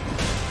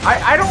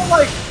 I don't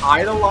like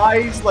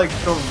idolize like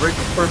the rich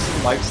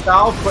person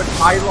lifestyle, but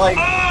I like.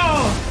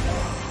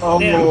 Oh,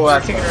 Damn, we're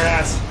that's kicking her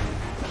ass.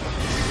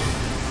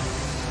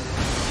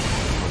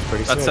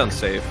 Pretty That sick. sounds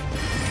safe.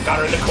 Got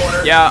her in the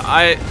corner.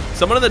 Yeah,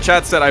 someone in the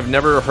chat said I've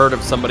never heard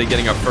of somebody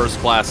getting a first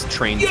class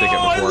train ticket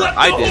before.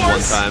 I did one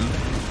time.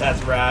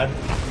 That's rad.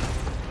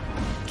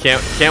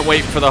 Can't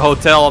wait for the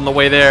hotel on the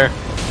way there.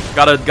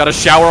 Gotta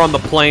shower on the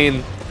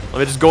plane. Let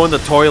me just go in the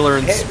toilet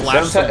and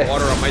splash some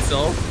water on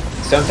myself.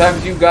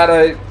 Sometimes you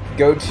gotta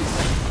go to.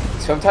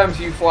 Sometimes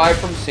you fly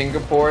from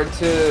Singapore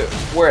to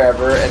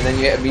wherever, and then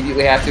you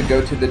immediately have to go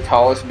to the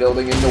tallest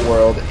building in the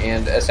world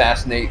and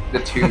assassinate the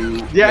two.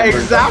 Yeah,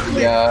 members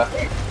exactly. Of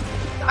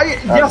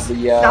yes, the,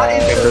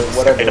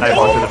 whatever.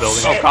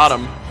 Oh, caught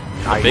him.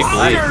 Nice. Big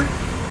lead.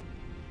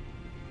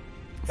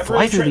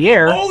 Fly through the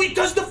air. Oh, he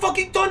does the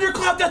fucking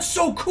thunderclap. That's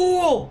so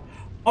cool.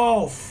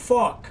 Oh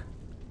fuck.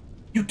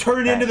 You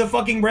turn into the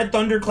fucking red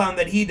thunderclown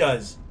that he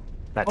does.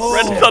 That's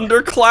Red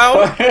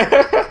Thunderclown.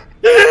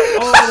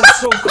 Oh, that's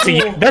so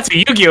cool. That's a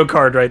Yu-Gi-Oh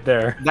card right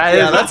there.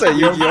 That's a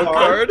Yu-Gi-Oh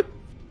card.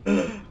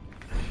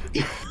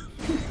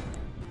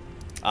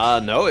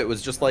 No, it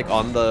was just like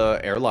on the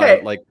airline,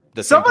 Hey, like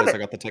the same someone- place I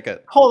got the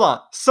ticket. Hold on.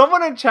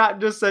 Someone in chat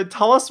just said,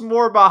 "Tell us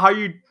more about how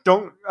you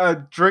don't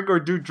drink or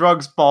do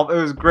drugs, Paul.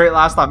 It was great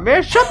last time."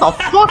 Man, shut the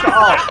fuck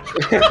up.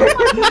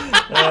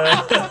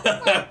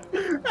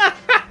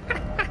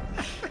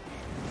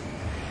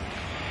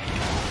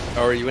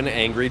 Oh, are you an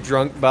angry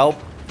drunk, Belp?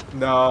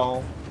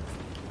 No.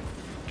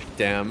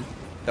 Damn,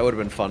 that would have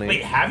been funny.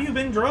 Wait, have you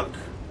been drunk?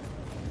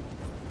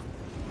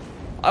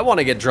 I want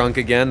to get drunk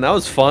again. That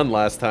was fun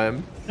last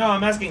time. No,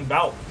 I'm asking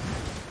about.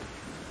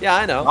 Yeah,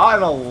 I know. Not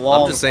in a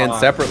long I'm just saying time.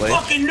 separately.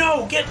 Fucking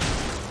no, get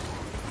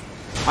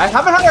I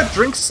haven't had a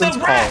drink since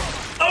the Paul. rat.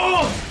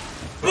 Oh.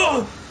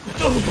 Oh.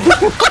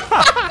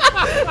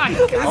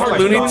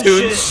 Looney Cartoon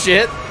Tunes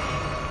shit.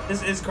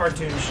 This is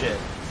cartoon shit.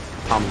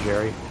 Tom and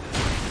Jerry.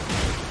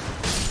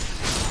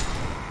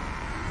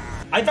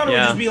 I thought it would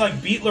Yeah. just be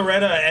like beat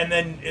Loretta and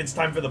then it's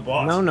time for the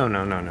boss.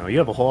 No. You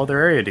have a whole other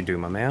area to do,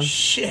 my man.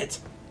 Shit.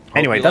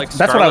 Anyway, you that's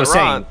like what I was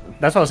Scarlet saying.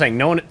 That's what I was saying.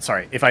 No one.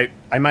 Sorry, if I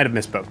might have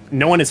misspoke.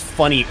 No one is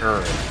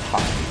funnier.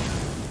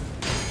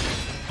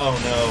 Oh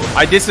no.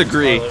 I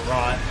disagree. Scarlet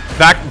Rot.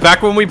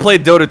 Back when we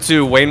played Dota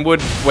 2, Wayne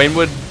would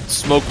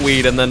smoke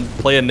weed and then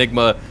play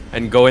Enigma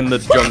and go in the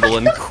jungle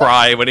and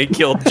cry when he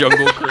killed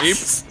jungle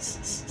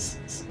creeps.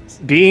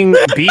 Being.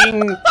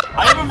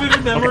 I have a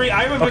vivid memory.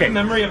 I have a vivid Okay.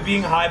 memory of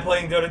being high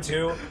playing Dota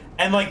 2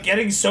 and like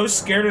getting so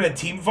scared in a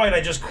team fight,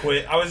 I just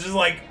quit. I was just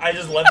like, I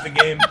just left the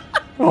game.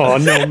 Oh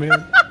no, man!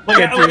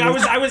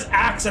 I was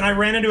Axe, and I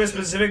ran into a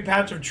specific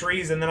patch of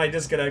trees, and then I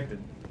disconnected.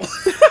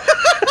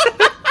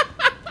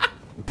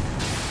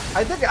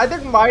 I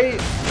think my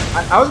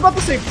I was about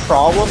to say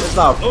problem is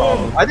not a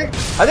problem. I think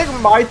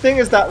my thing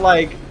is that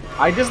like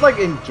I just like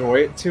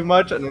enjoy it too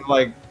much, and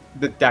like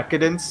the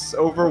decadence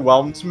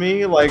overwhelms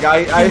me. Like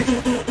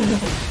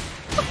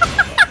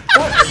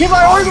because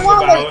I always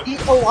want to like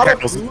eat a lot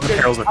of food.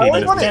 I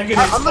always want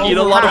to eat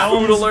a lot of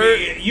food.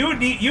 Alert!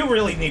 You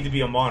really need to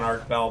be a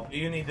monarch, Bell.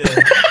 You need to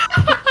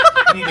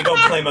go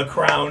claim a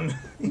crown.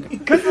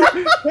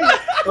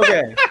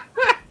 Okay.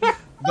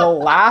 The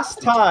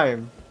last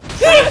time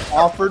someone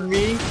offered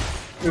me,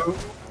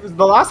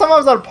 the last time I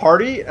was at a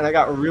party and I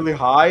got really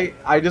high,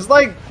 I just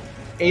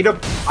ate a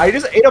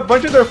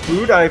bunch of their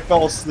food and I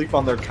fell asleep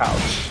on their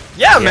couch.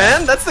 Yeah,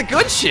 man, that's the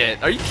good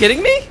shit. Are you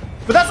kidding me?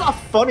 But that's not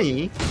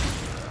funny.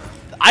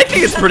 I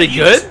think it's pretty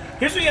good.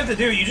 Here's what you have to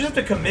do. You just have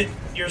to commit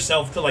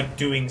yourself to like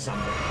doing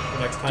something the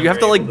next time. Do you have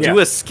to like do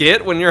a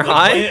skit when you're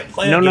high?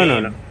 Play a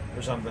game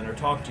or something, or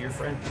talk to your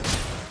friend.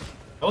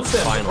 I would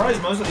say I'm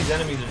surprised most of these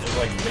enemies are just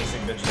like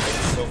basic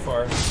bitches so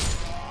far.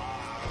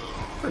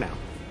 For now.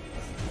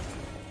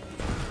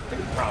 I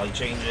could probably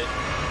change it.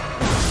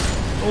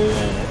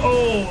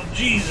 Oh,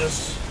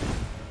 Jesus.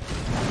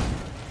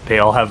 They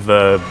all have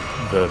the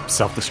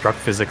self-destruct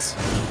physics.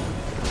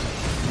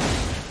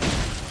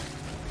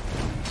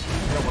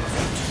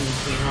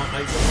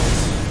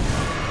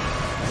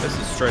 This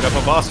is straight up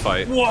a boss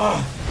fight.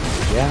 Whoa!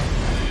 Yeah.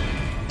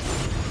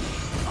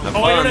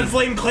 Oh, I don't have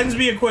Flame Cleanse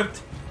be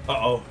equipped.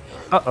 Uh-oh.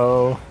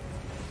 Uh-oh.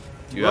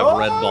 Do you have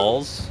red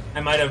balls? I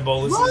might have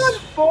boluses. Run,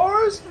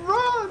 Forrest,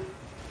 run!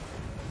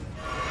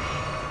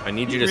 I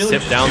need you to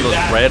sip down those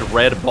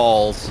red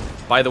balls.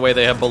 By the way,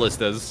 they have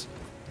ballistas.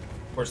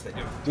 Of course they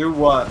do. Do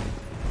what?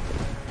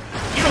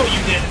 You know what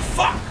you did.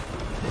 Fuck!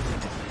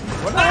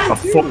 What did I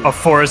do? A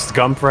Forrest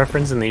Gump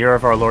reference in the year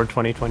of our Lord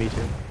 2022.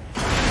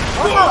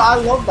 Oh no, I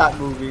love that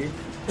movie.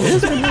 It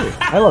is a good movie.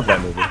 I love that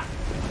movie.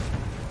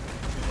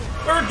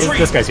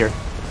 This guy's here.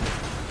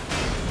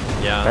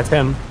 Yeah. That's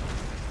him.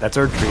 That's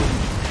Erdtree.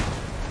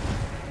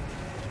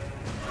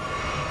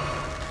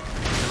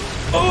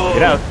 Oh!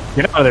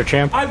 Get out of there,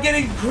 champ. I'm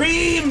getting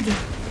creamed!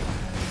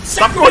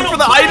 Stop going for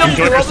the items!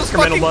 Enjoy They're all your just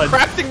Sacramento fucking blood.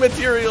 crafting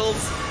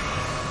materials!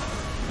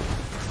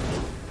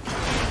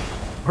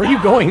 Where are you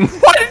going?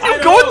 Why did you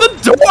go in the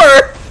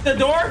door? The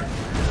door?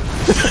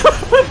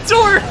 The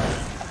door!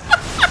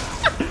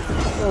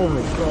 Oh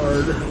my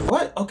god.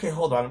 What? Okay,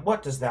 hold on.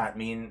 What does that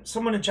mean?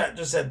 Someone in chat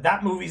just said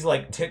that movie's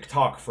like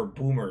TikTok for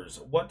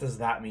boomers. What does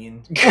that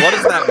mean? What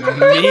does that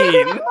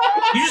mean?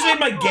 You just made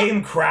my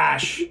game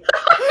crash.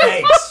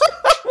 Thanks.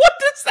 What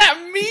does that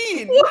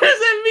mean? What does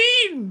that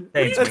mean?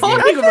 Hey, That's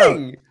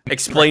nothing.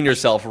 Explain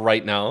yourself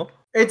right now.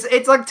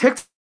 It's like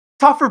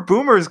TikTok for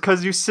boomers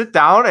because you sit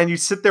down and you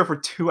sit there for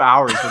 2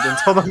 hours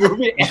until the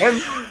movie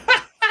ends.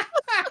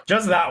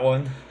 Just that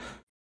one.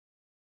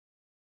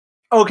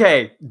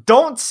 Okay,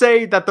 don't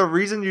say that the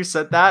reason you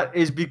said that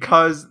is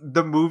because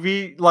the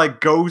movie like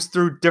goes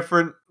through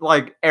different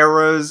like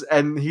eras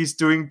and he's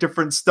doing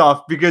different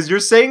stuff, because you're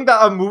saying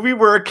that a movie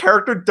where a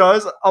character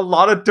does a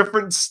lot of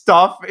different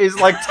stuff is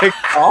like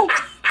TikTok.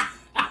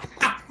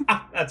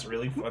 That's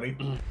really funny.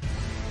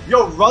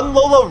 Yo, Run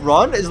Lola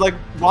Run is like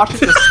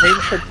watching the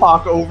same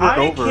TikTok over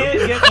and over. I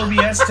can't get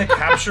OBS to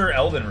capture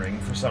Elden Ring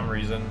for some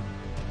reason.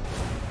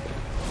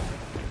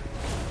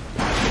 Look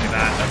at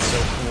that, that's so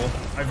cool.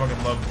 I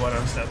fucking love Blood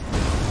on Step.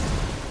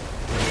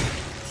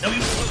 No, you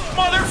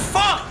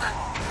motherfuck!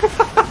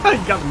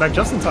 You got them back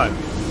just in time.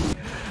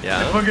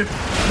 Yeah. Fucking.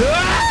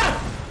 Ah!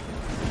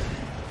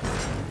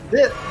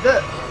 It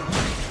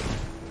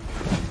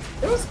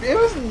was neat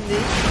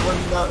when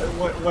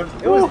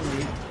it was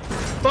neat.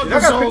 Fuck You're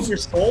not gonna souls. pick your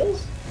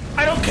souls?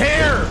 I don't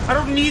care! I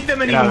don't need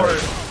them anymore!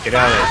 Get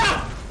out of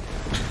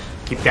it.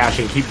 Keep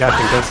dashing,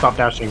 don't stop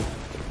dashing.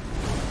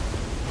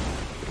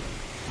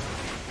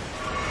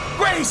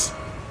 Grace!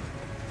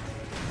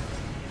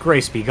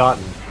 Grace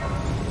begotten.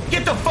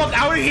 Get the fuck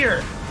out of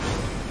here!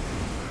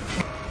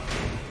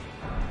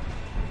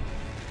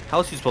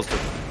 How is he supposed to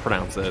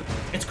pronounce it?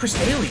 It's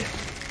Crystalian.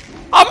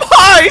 I'm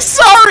high!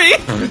 Sorry!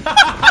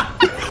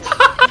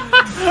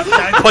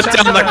 Put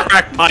down the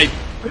crack pipe.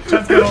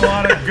 That's got a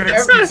lot of good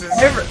excuses.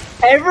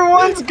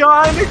 Everyone's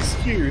got an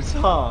excuse,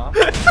 huh?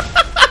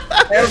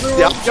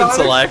 Everyone's got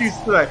an excuse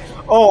today.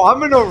 Oh,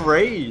 I'm in a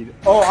raid.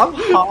 Oh, I'm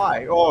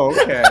high. Oh,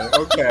 okay,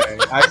 okay.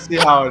 I see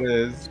how it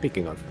is.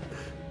 Speaking of.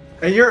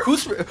 And you're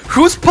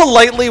who's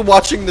politely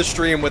watching the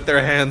stream with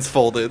their hands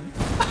folded?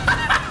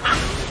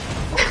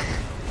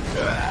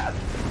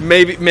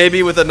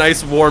 maybe with a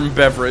nice warm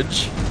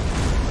beverage.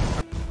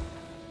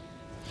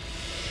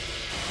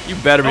 You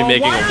better be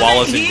making a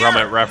Wallace and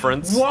Gromit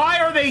reference. Why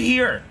are they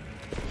here?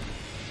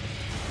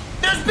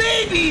 There's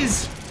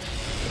babies!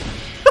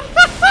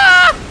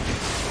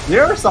 You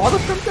ever saw the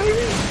shrimp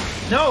baby?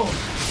 No.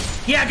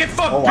 Yeah, get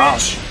fucked,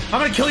 bitch!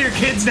 I'm gonna kill your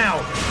kids now.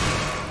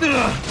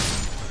 Ugh.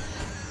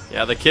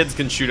 Yeah, the kids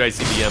can shoot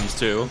ICBMs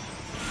too.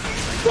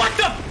 What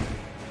the?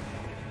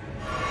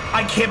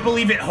 I can't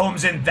believe it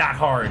homes in that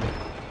hard.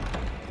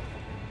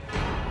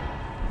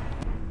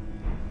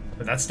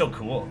 But that's still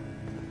cool.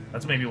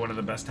 That's maybe one of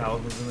the best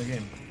talismans in the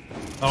game.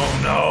 Oh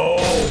no!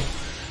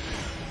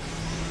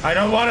 I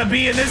don't want to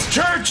be in this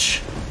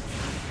church!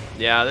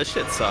 Yeah, this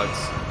shit sucks.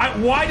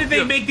 Why did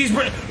they make these...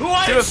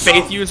 Why do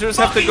faith users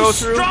have to go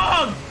through?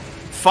 Strong?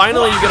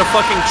 Finally, you get a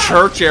fucking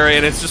church area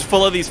and it's just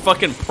full of these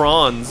fucking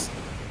prawns.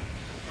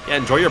 Yeah,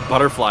 enjoy your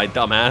butterfly,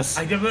 dumbass.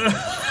 I give it...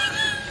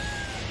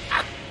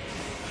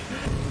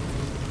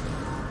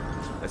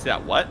 I see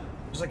that. What?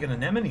 There's like an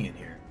anemone in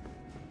here.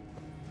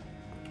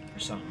 Or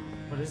something.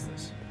 What is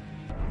this?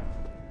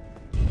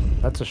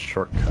 That's a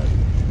shortcut.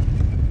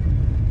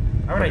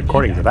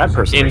 According to that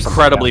person,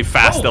 incredibly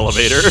fast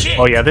elevator. Shit.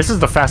 Oh yeah, this is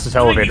the fastest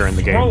elevator in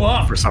the game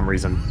up. for some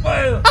reason.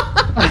 I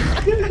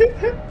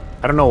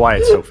don't know why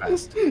it's so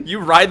fast. You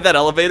ride that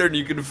elevator and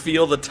you can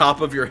feel the top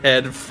of your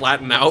head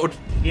flatten out.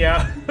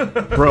 Yeah.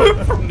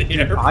 Bro, from the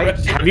air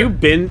pressure. have you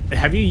been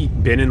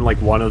in like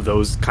one of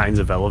those kinds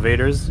of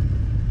elevators?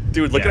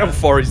 Dude, look at how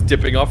far he's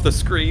dipping off the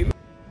screen.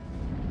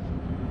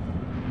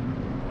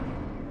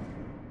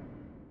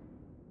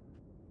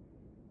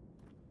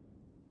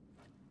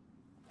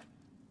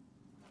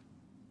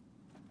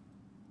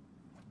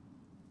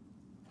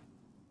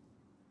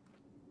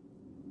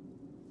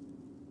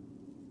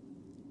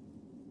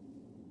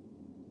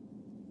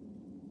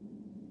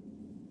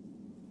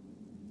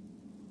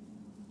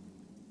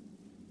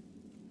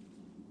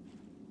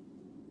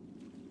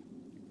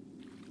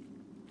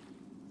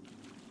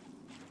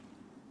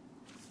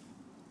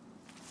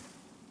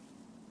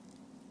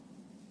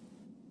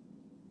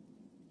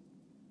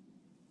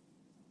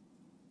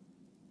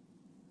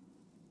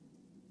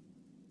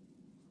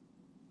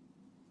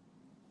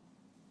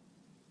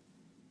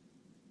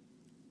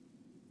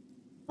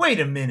 Wait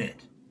a minute.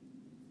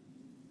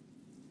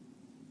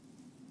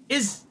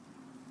 Is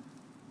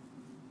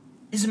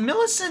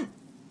Millicent...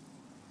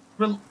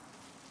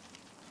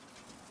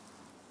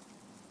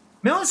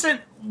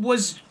 Millicent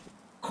was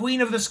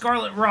Queen of the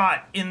Scarlet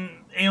Rot in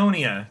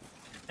Aeonia,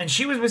 and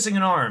she was missing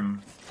an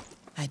arm.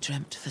 I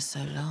dreamt for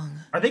so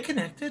long. Are they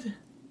connected?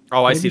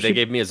 Oh, I see. They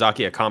gave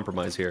Miyazaki a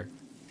compromise here.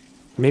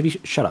 Maybe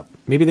shut up.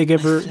 Maybe they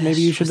give her.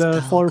 Maybe you should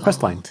follow her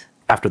quest line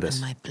after this.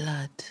 And my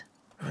blood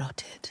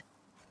rotted.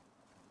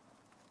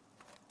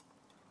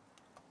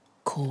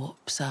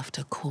 Corpse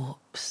after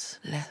corpse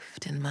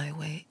left in my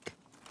wake.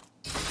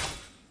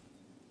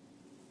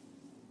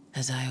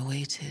 As I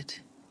awaited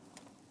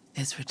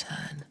his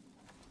return.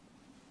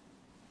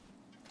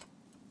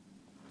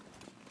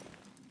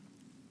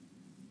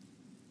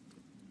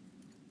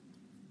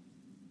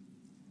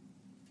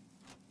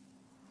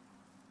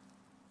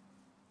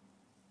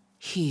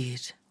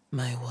 Heed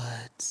my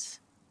words.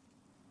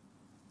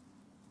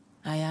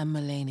 I am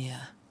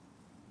Melania,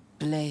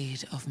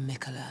 Blade of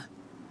Mikola.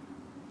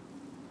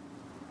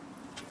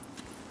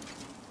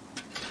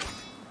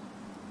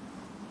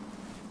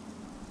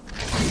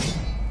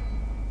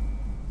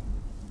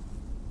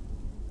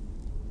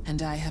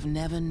 And I have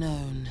never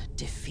known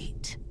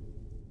defeat.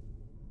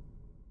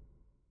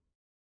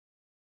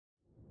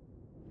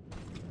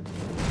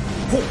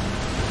 Do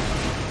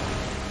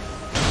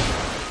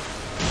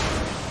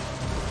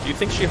you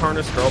think she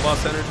harnessed girl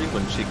boss energy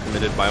when she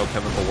committed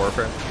biochemical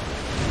warfare?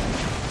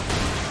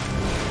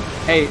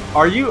 Hey,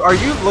 are you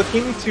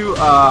looking to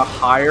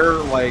hire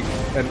like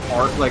an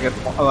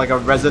a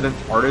resident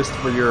artist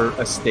for your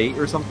estate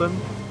or something?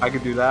 I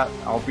could do that.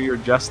 I'll be your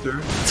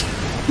jester.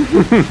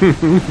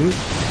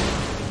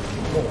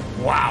 Oh,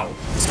 wow.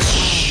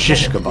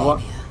 Shish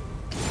kebab.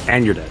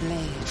 And you're dead.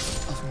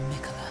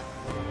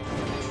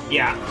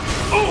 Yeah.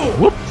 Oh,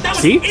 whoop. That was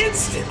See?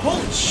 instant.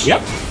 Holy shit.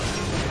 Yep.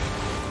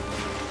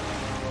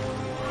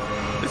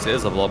 This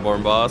is a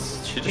Bloodborne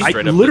boss. She just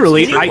straight up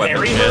literally,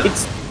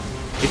 it's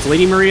It's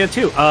Lady Maria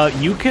too.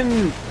 You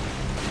can.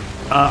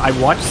 I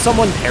watched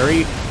someone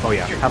parry. Oh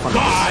yeah, have fun.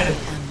 God.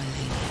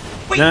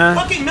 Wait,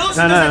 fucking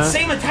Millicent does that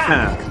same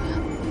attack.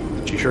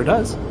 She sure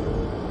does.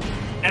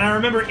 And I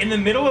remember in the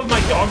middle of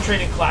my dog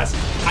training class,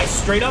 I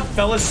straight up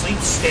fell asleep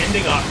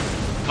standing up.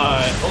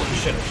 Holy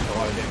shit, I took a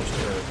lot of damage to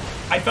her.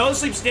 I fell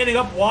asleep standing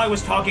up while I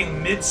was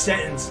talking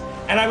mid-sentence,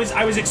 and I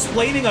was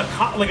explaining a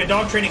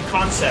dog training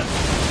concept.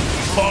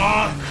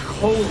 Fuck,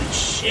 holy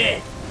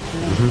shit.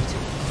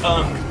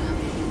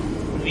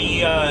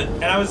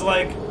 And I was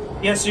like,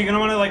 yeah, so you're gonna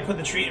want to like put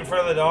the treat in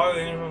front of the dog,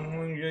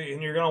 and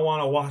you're gonna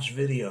want to watch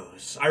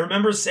videos. I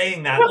remember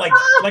saying that, like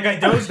I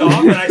dozed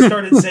off, and I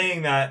started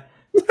saying that.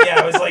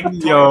 Yeah, I was like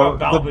talking about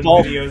Balvin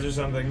videos or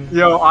something.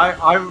 Yo,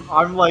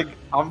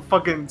 I'm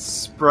fucking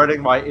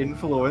spreading my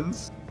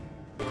influence.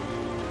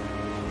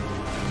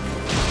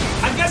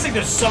 I'm guessing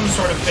there's some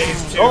sort of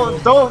phase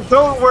 2.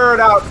 Don't wear it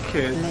out,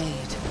 kid.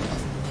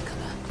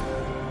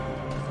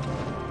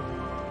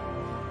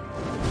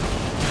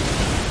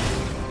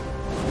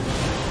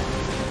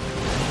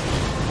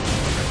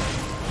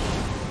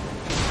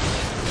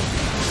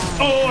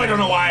 Oh, I don't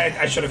know why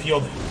I should have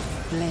healed.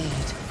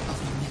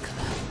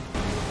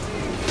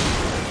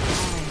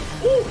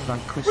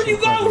 Where'd you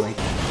go?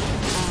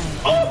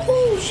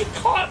 Oh, she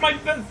caught my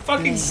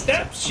fucking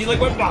steps. She like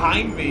went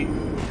behind me.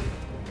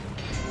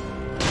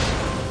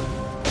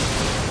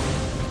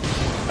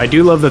 I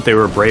do love that they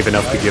were brave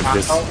enough to give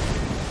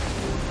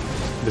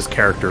this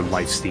character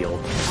lifesteal.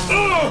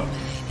 Ugh!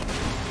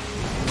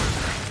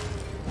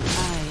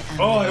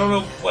 Oh, I don't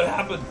know what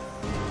happened.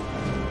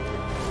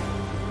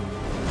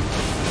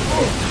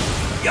 Oh.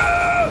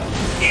 Yeah!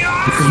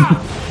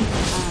 Yeah!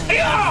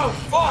 Yeah!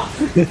 Fuck!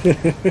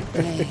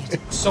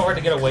 So hard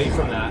to get away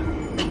from that.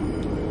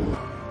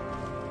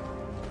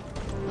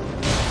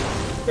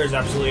 There's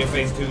absolutely a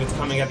phase 2 that's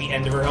coming at the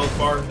end of her health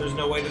bar. There's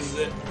no way this is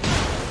it.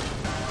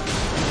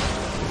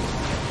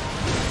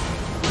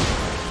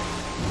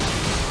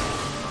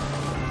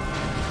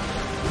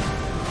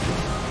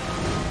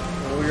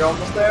 Oh, you're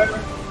almost there.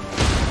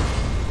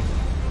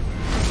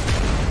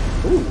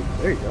 Ooh,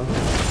 there you go.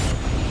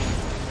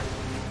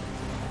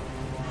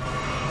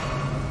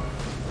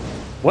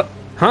 What?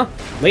 Huh?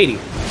 Lady.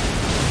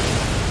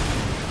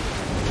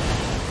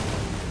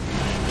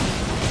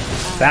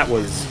 That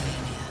was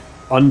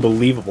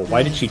unbelievable.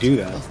 Why did she do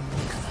that?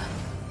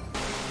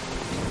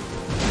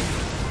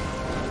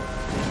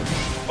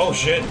 Oh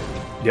shit.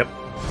 Yep.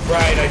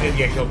 Right, I did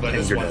get killed by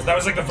this You're one. dead. That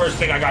was like the first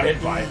thing I got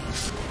hit by.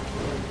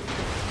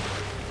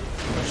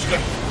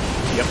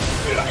 Yep.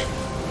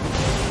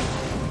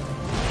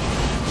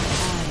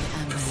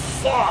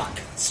 Fuck!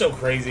 It's so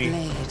crazy.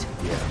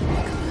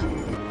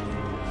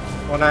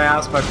 When I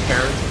asked my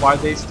parents why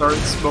they started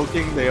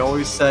smoking, they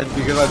always said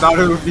because I thought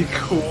it would be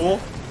cool.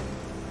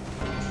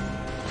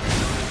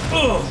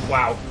 Oh,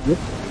 wow.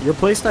 Your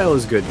playstyle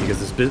is good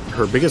because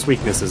her biggest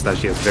weakness is that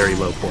she has very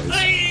low poise.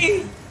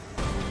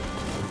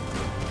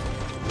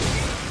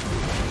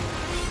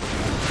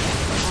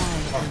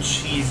 Oh,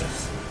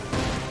 Jesus.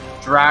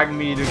 Drag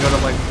me to go to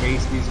like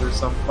Macy's or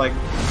some like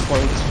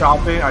clothes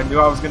shopping. I knew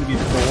I was gonna be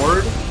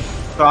bored.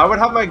 So I would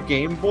have my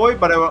Game Boy,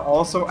 but I would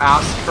also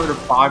ask her to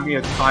buy me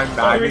a Time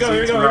magazine.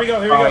 Here we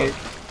go.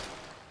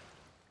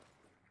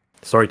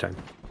 Story time.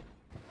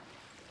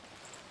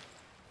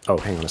 Oh,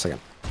 hang on a second.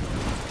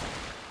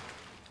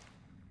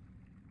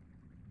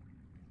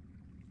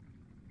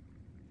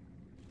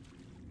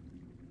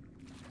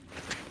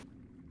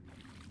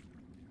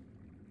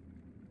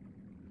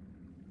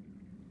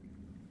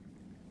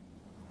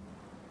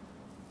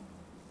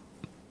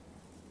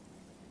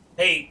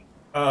 Hey,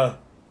 the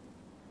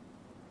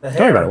hair.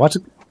 Sorry about it. Watch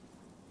it.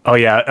 Oh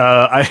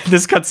yeah,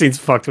 this cutscene's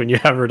fucked when you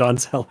have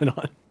Radon's helmet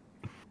on.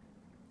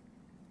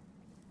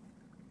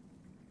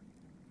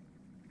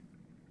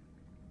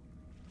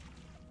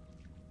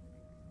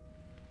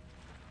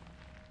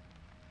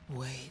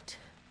 Wait.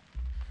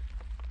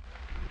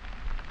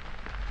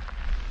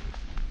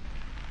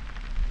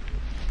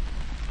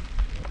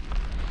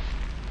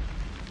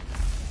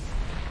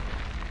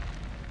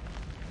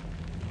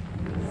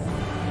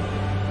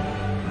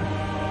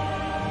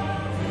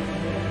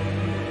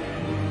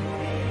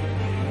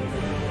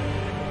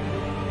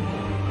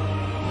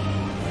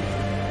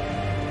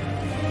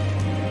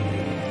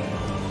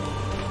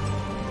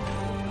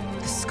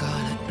 The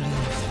scarlet bloom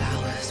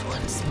flowers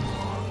once more.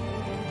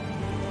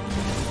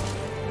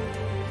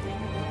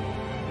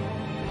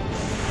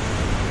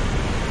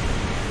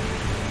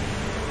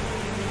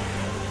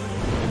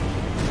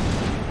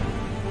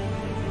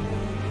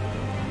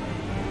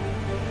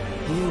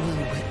 You will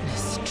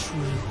witness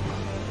true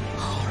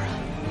horror.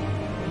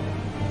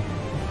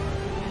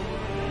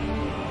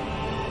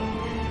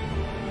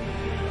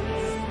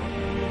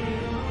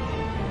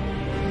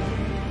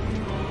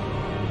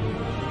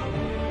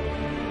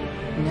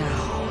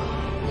 Now,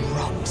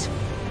 rot.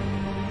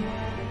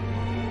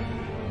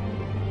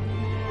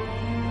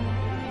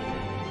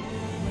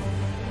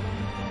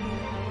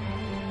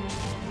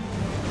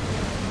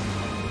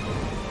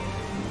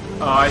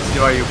 Oh, I see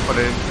why you put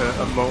it into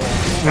a mode.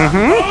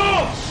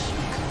 Oh!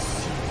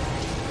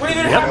 What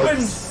even Yep.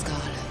 happened?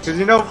 Because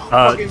you know,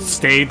 fucking...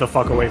 Stay the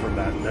fuck away from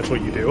that. That's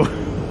what you do.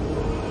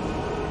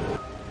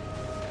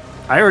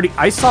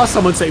 I saw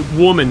someone say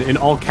 "woman" in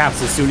all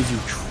caps as soon as you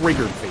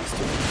triggered phase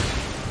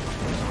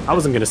 2. I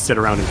wasn't gonna sit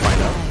around and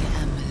find out.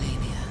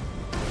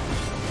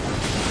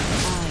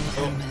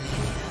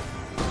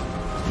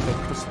 The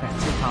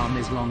prospective arm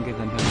is longer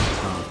than her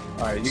guitar.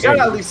 Alright, you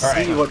gotta at least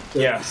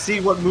see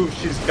what move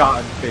she's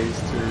got in phase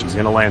 2. She's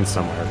gonna land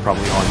somewhere,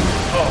 probably on.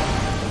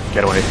 Oh.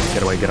 Get away!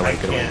 Get away! Get away!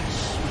 Get away!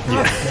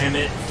 God damn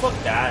it. Fuck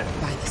that.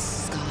 By the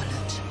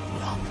scarlet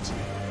rot.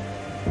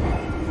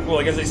 Well,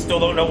 I guess I still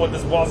don't know what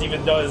this boss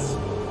even does.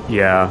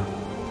 Yeah.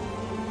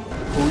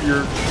 Who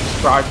you're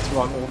subscribed to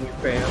on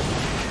OnlyFans.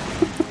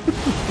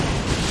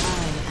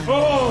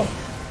 Oh!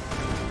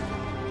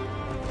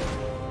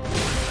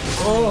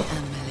 Oh!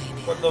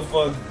 What the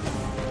fuck?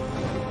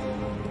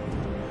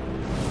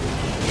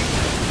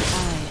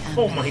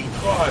 Oh my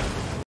god.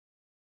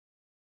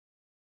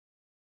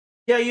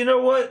 Yeah, you know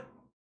what?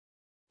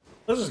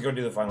 Let's just go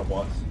do the final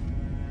boss.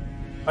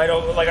 I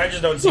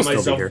just don't see We'll still be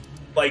myself, here.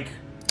 like,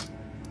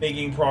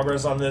 making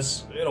progress on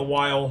this in a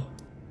while.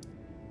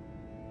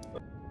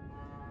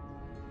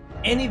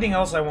 Anything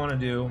else I want to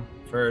do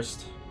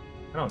first?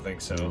 I don't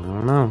think so. I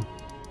don't know.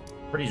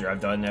 Pretty sure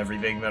I've done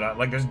everything that I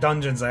like. There's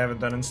dungeons I haven't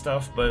done and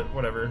stuff, but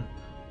whatever.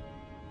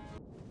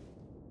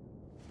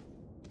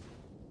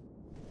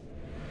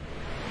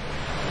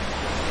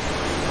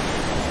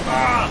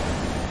 Ah!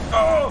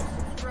 Oh!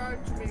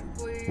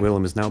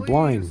 Willem is now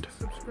blind.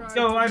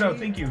 Yo, I know.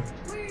 Thank you.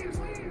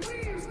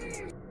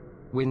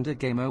 Winda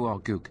Game or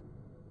Gook.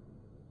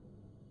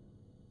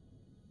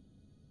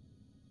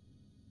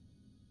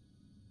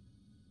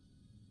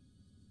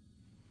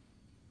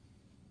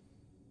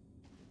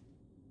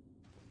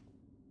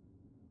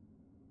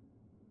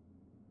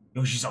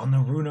 Yo, she's on the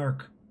rune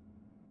arc.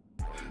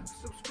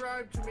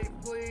 Subscribe to me,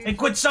 please. Hey,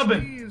 quit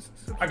subbing!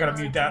 I gotta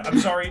mute that. I'm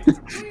sorry.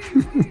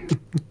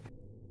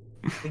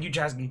 Thank you,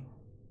 Chasky.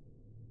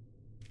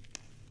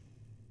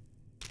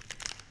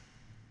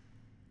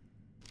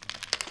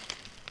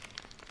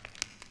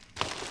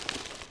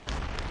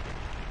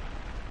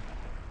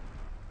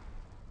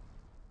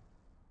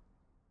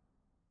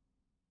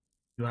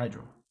 Do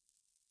hydro.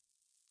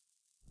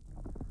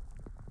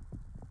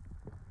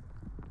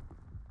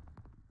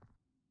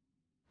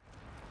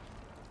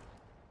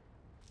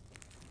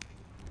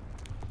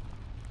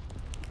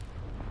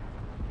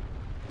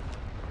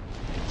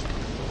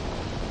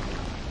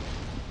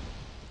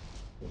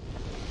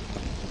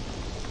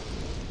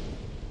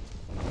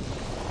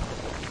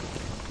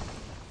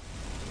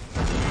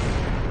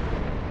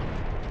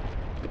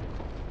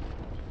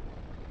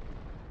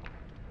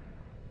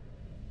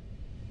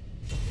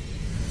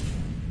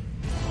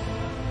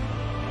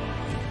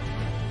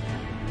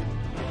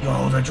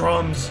 Yo, the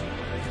drums.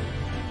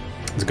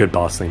 It's a good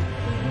boss thing.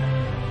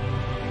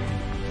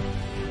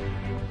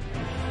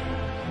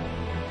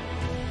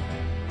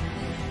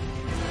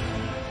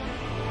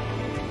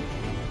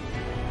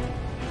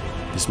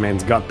 This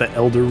man's got the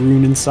Elder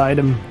Rune inside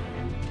him.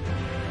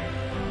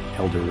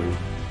 Elder Rune.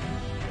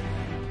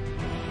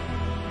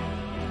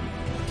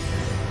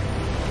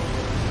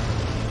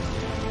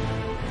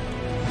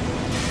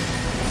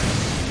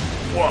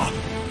 Whoa.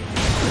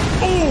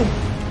 Oh!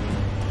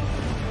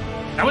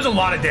 That was a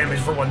lot of damage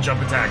for one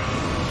jump attack.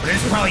 But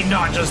it's probably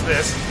not just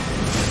this.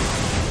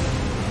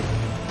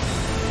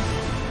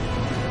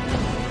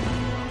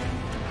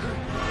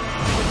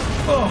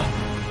 Oh.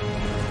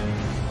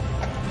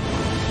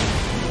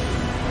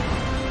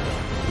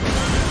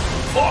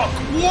 Fuck!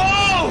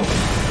 Whoa!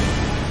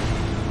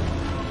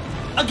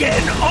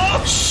 Again!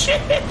 Oh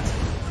shit!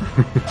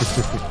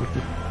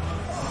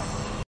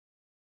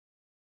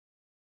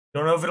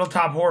 Don't know if it'll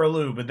top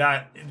Horaloo, but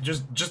that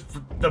just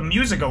the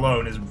music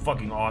alone is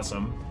fucking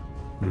awesome.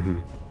 Mm-hmm.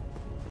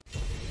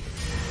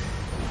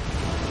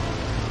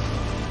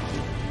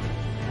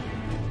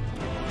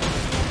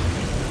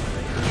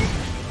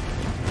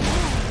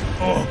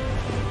 Oh.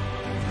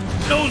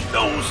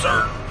 No,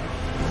 sir.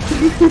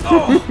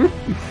 Oh.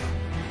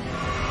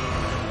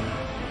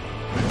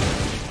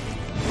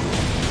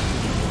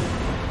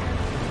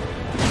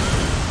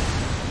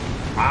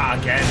 Ah,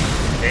 again.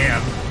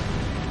 Damn.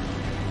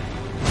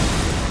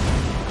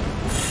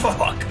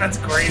 Fuck, that's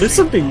crazy. There's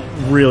something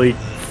really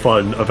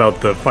fun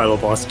about the final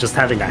boss just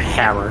having a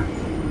hammer.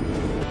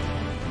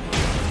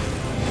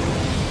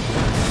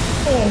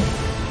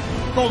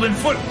 Oh, golden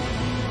foot.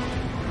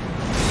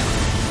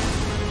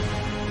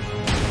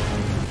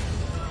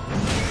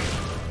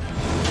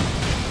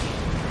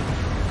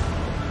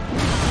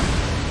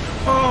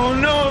 Oh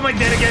no, am I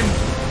dead again?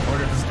 Or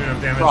did this do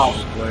enough damage?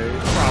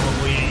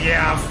 Probably,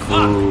 yeah.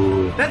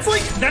 Fuck. That's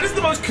like, that is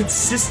the most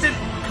consistent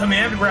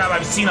command grab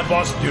I've seen a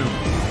boss do.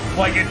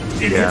 Like, it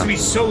hits me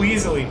so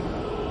easily.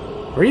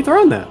 Where are you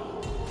throwing that?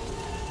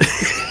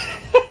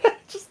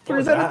 Just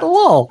threw that at the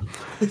wall.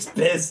 He's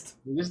pissed.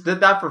 You just did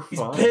that for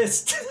fun. He's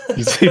pissed.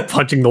 He's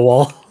punching the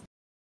wall.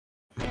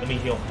 Let me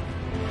heal.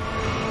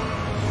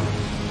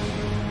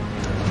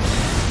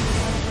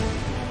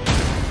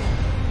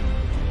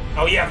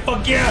 Oh yeah,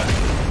 fuck yeah!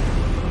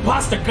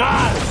 Pasta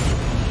God!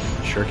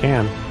 Sure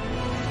can.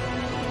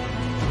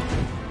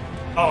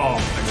 Oh,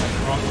 I got it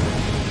wrong.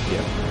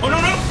 Yeah. Oh no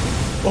no!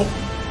 Oh.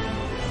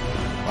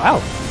 Wow.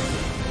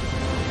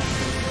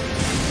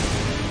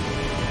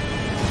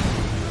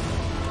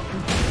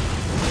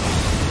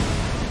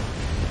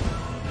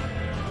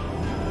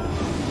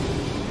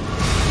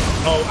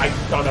 Oh, I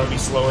thought that would be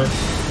slower.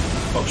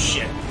 Oh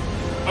shit.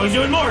 I was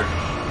doing more!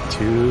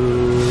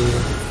 2,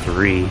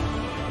 3.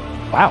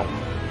 Wow.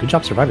 Good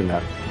job surviving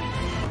that.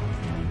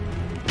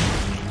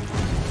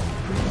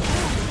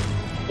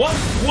 What?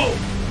 Whoa!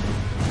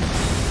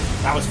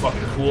 That was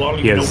fucking cool. I don't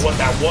even know what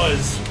that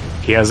was.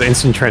 He has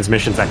instant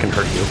transmissions that can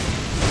hurt you.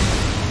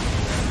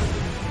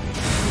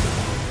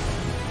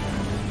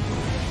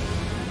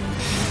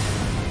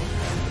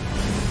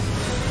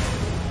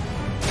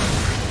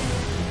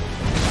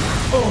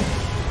 Oh!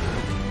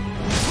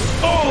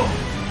 Oh!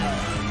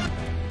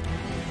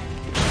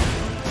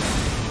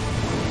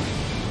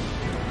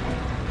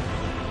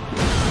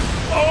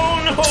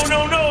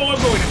 Oh no! I'm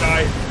going to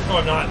die. No,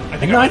 I'm not. I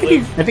think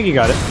I think you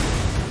got it.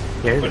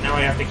 Yeah. But now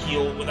I have to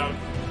heal without.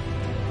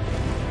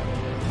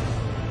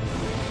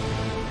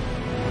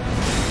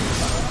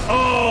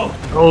 Oh!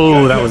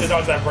 Oh, that you was. have to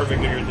dodge that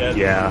perfectly. You're dead.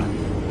 Yeah.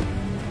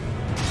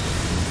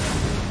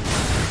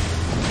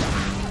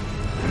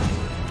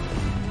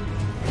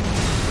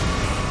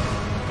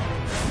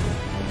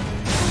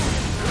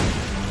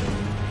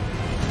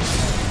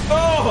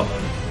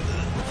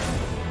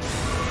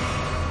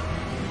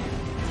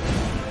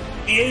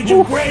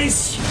 of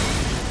grace!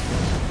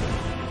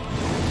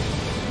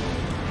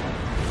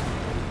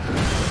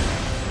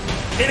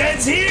 It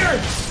ends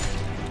here!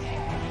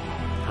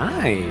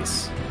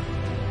 Nice.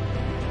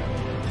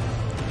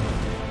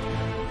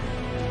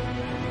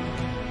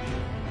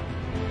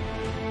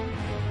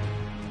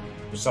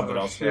 There's something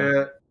else Shit.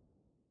 there.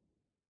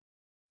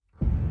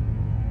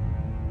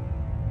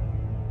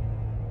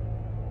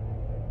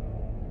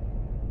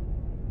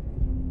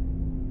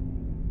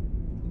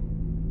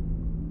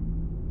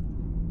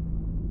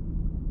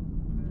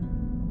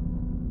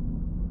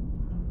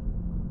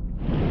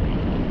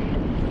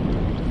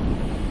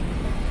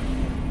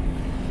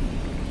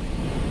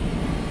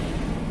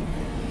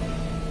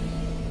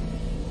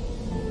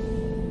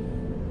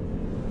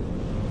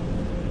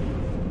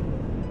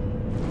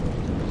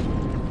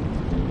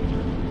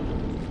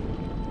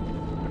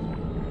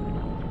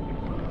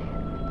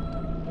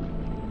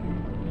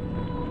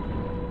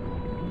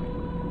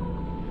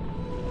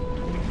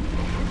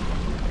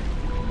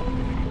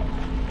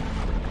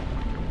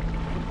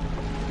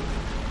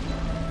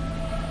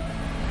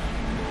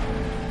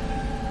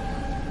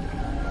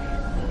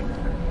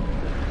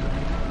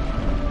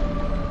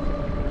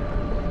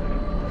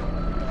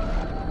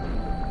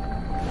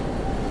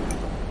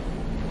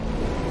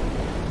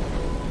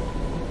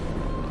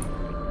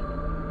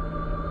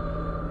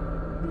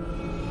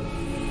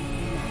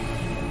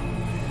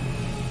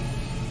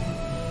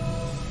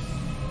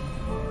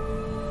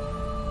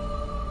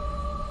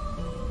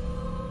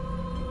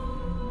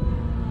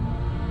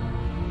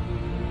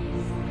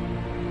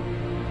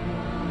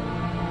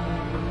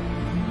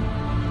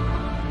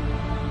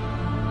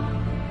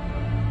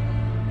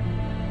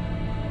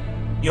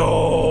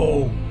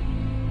 Yo!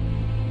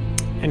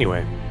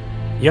 Anyway,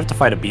 you have to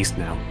fight a beast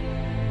now.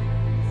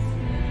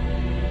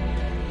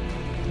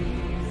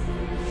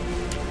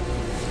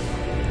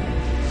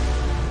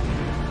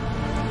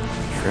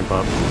 Shrimp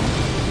up.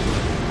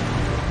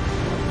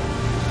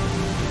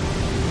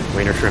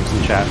 Waiter shrimps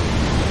in chat.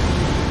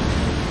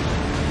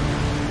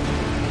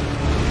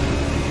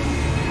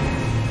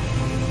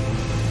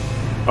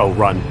 Oh,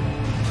 run.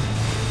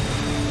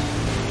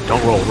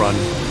 Don't roll, run.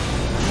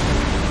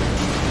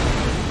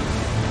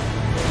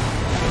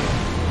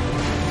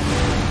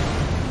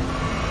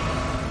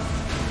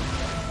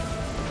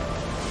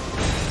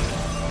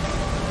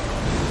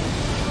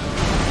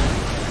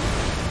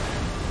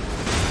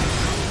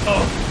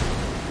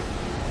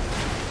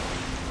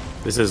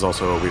 This is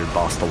also a weird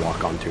boss to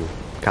walk onto.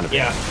 Kind of.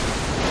 Yeah. You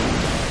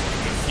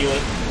can feel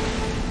it.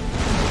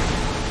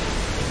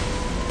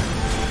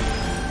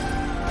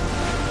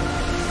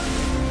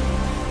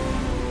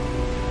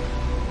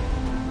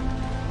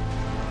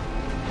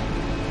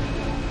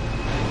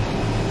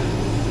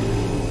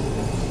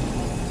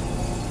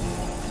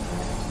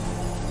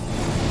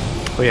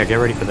 Oh yeah, get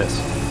ready for this.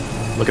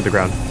 Look at the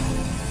ground.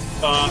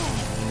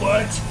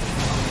 What?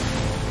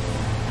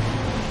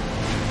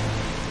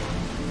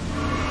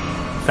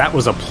 That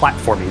was a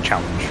platforming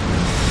challenge.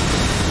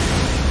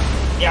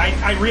 Yeah,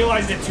 I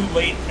realized it too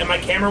late, and my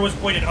camera was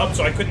pointed up,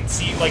 so I couldn't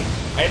see, like,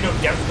 I had no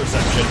depth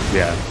perception.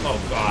 Yeah. Oh,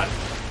 God.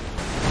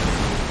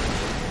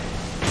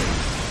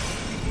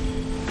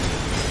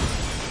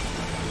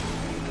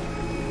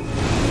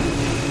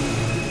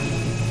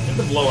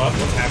 Did it blow up?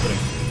 What's happening?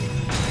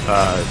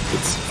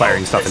 It's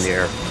firing stuff in the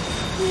air.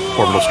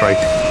 Orbital strike.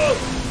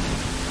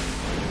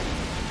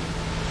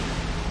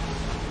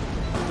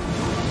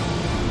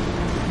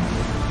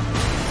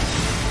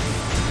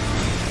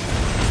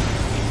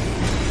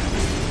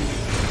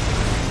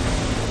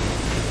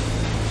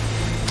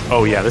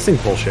 Oh yeah, this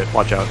thing's bullshit.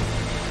 Watch out.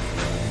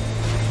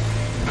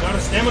 I'm out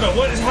of stamina.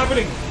 What is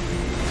happening?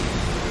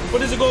 What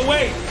does it go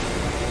away?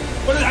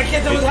 What is? I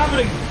can't tell what's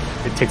happening.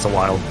 It takes a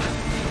while.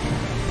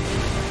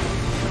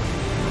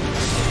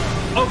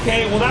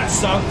 Okay, well that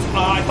sucked.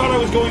 I thought I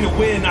was going to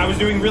win. I was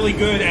doing really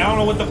good, and I don't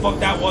know what the fuck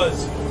that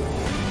was.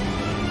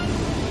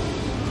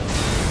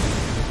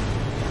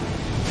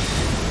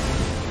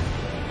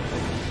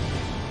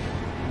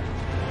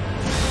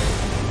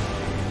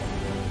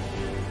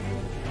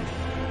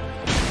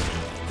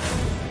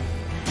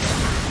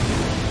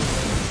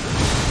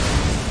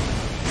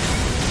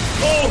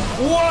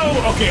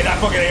 Whoa! Okay, that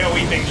fucking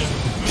AoE thing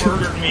just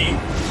murdered me.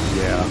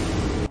 Yeah.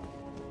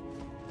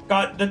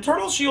 God, the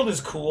turtle shield is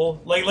cool.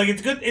 Like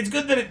it's good. It's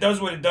good that it does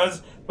what it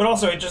does, but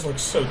also it just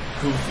looks so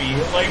goofy.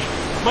 Like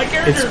my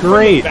character. It's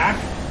great. Back,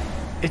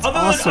 It's other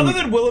awesome. Than,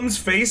 other than Willem's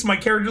face, my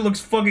character looks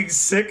fucking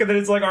sick. And then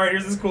it's like, all right,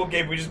 here's this cool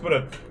game. We just put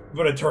a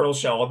turtle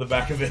shell on the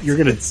back of it. You're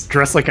gonna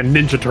dress like a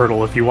Ninja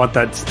Turtle if you want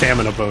that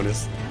stamina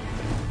bonus.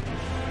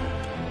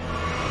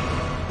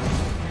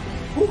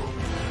 Woo!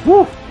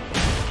 Woo!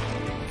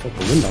 Felt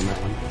the wind on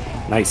that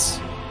one. Nice.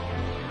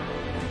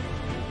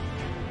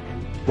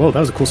 Whoa, that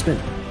was a cool spin.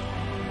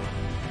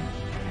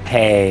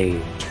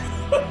 Hey.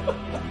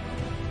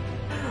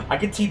 I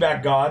can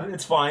teabag God.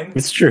 It's fine.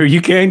 It's true. You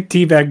can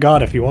teabag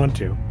God if you want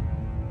to.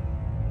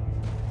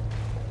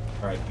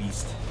 All right,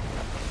 beast.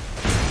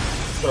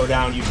 Throw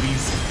down, you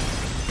beast.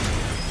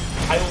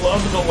 I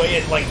love the way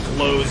it like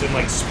glows and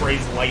like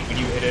sprays light when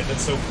you hit it.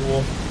 That's so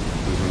cool.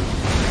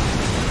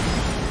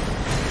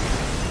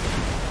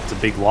 It's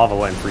a big lava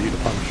line for you to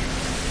punch.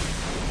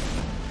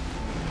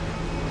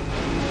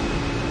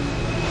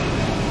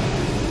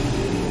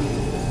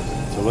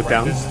 So look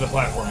down. This is the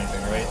platforming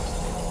thing, right?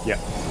 Yeah.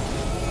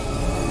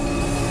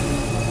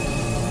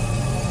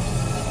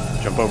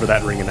 Jump over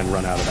that ring and then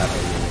run out of that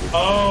ring.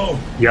 Oh!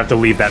 You have to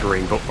leave that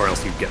ring, or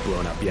else you get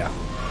blown up. Yeah.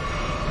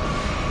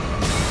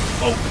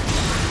 Oh!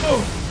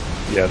 Oh!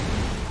 Yeah.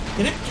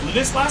 Did it do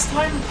this last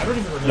time? I don't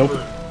even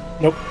remember.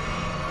 Nope.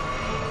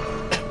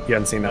 You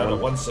haven't seen that one.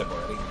 One sip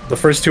already. The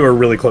first two are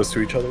really close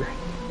to each other.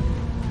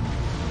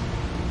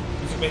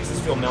 This makes us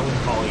feel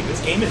melancholy.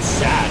 This game is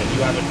sad if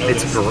you haven't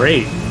noticed. It's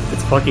great.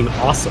 It's fucking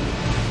awesome.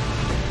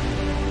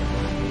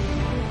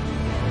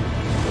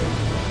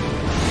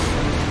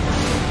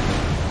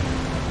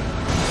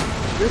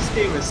 This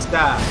game is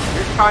sad.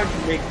 You're trying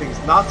to make things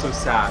not so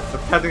sad,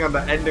 depending on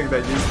the ending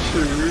that you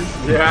choose.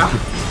 Yeah.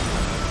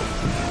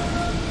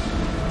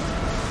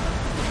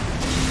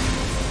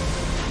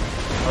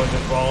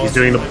 He's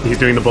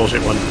doing the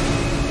bullshit one.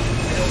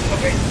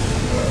 Okay.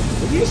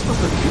 What are you supposed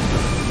to do?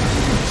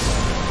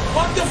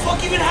 What the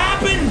fuck even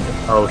happened?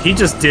 Oh, he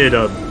just did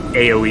a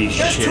AoE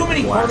shit. There's too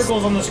many blast.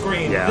 particles on the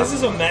screen. Yeah. This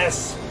is a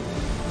mess.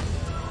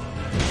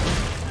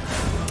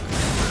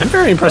 I'm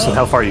very impressed with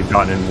how far you've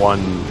gotten in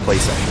one play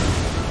session.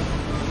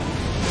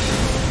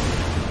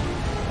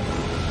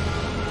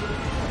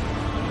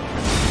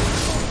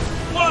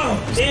 Whoa,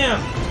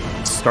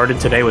 damn. Started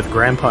today with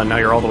Grandpa, and now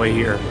you're all the way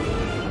here.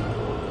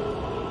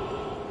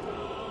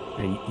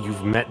 And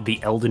you've met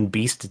the Elden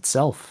Beast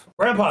itself.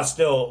 Grandpa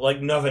still,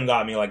 like, nothing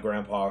got me like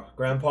Grandpa.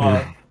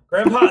 Grandpa,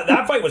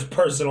 that fight was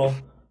personal.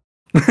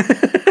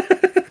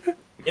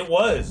 It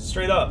was,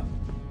 straight up.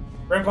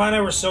 Grandpa and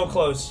I were so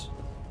close.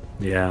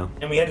 Yeah.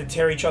 And we had to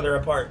tear each other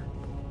apart.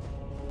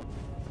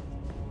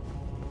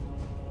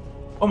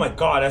 Oh my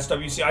god,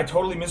 SWC, I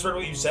totally misread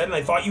what you said, and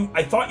I thought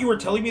you were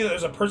telling me that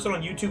there's a person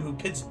on YouTube who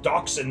pits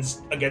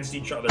dachshunds against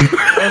each other. And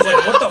I was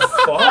like, what the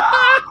fuck?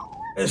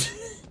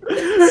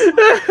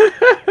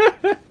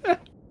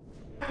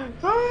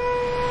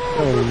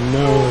 Oh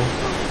no.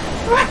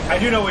 I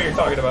do know what you're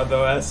talking about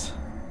though, S.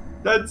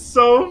 That's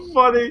so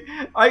funny.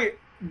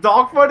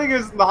 Dogfighting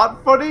is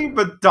not funny,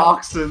 but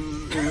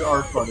dachshunds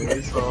are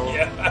funny, so...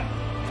 Yeah.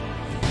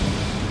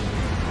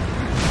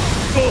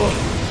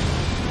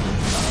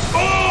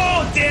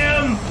 Oh,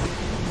 damn!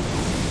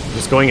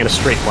 Just going in a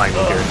straight line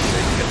here to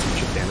get some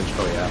chip damage.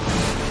 Oh yeah.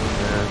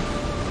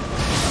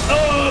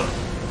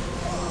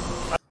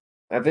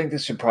 I think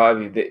this would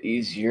probably be a bit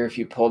easier if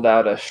you pulled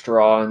out a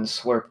straw and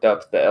slurped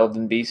up the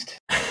Elden Beast.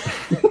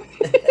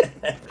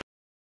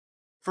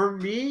 For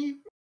me,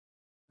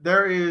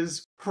 there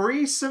is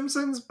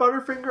pre-Simpsons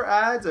Butterfinger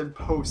ads and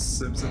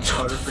post-Simpsons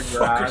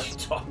Butterfinger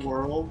ads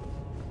world.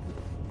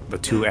 The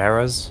two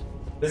eras?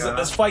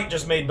 This fight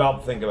just made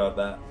Bob think about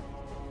that.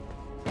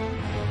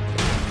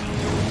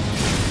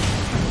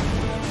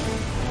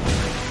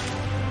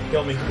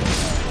 Kill me.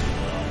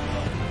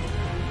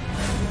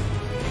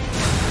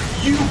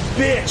 You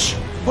bitch!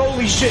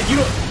 Holy shit,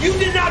 you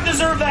did not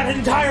deserve that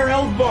entire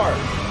health bar!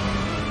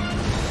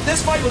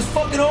 This fight was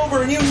fucking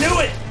over and you knew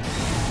it!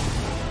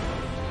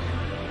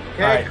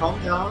 Okay, right.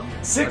 Calm down.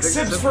 6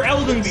 sips for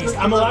Elden Beast.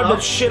 I'm allowed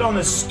to shit on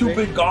this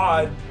stupid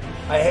god.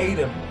 I hate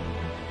him.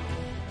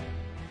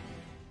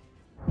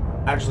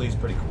 Actually, he's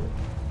pretty cool.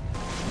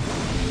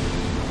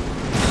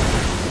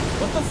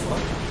 What the fuck?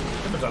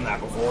 I've never done that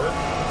before.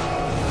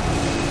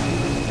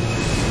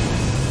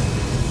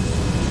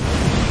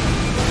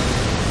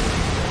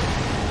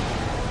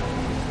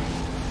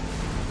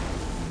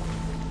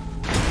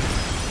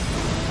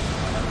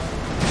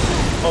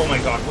 Oh my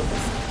god, what the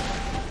fuck?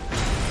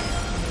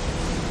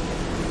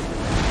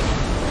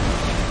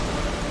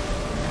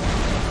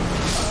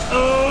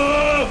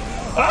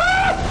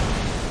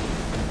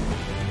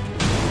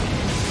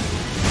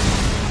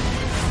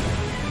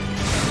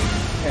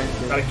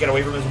 Gotta get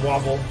away from his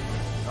wobble.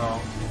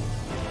 Oh.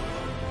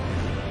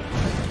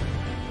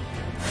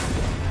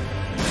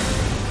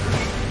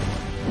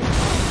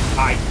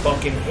 I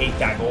fucking hate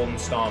that golden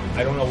stomp.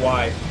 I don't know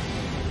why.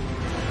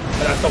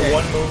 But that's the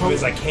one move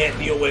is I can't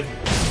deal with.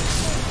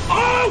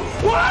 Oh!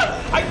 What?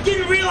 I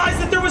didn't realize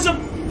that there was a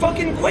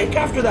fucking quake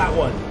after that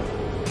one.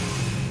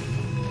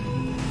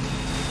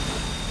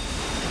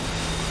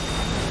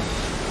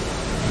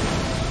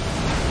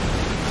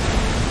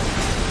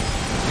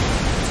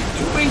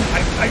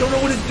 I don't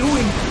know what it's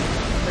doing.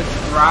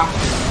 It's dropping.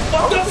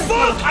 What the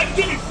fuck? I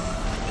didn't.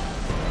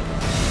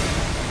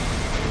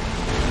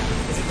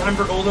 Is it time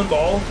for Golden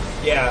Ball?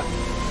 Yeah.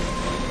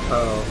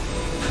 Oh.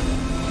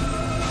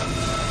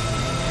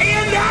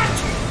 And that?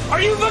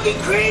 Are you fucking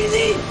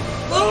crazy?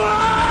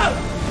 Ah!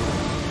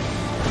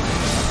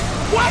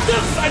 What the?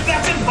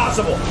 That's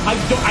impossible.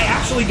 I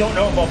actually don't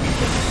know about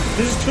people.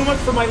 This is too much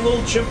for my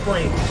little chimp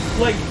brain.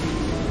 Like,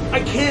 I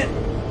can't.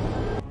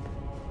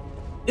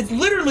 It's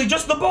literally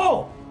just the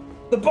ball.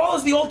 The ball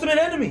is the ultimate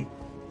enemy.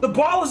 The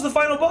ball is the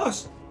final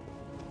boss.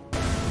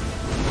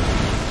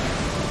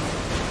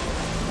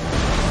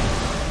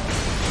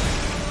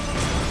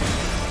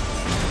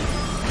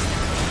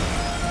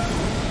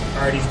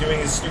 Alright, he's doing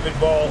his stupid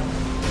ball.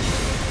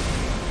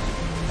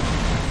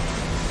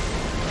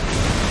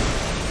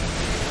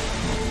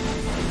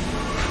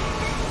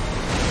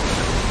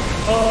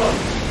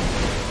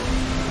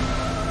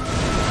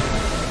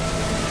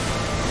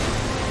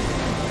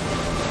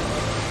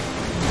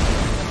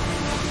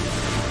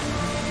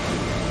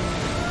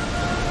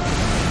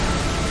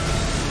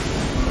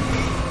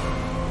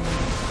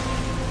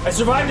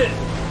 survived it!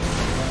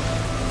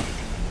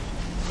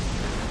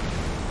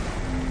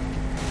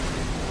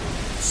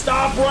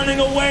 Stop running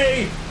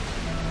away!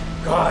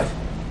 God.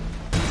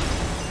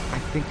 I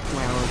think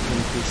Flowers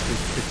and Beast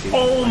is pretty.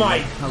 Oh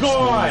my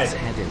God!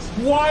 Head is.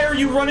 Why are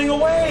you running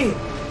away?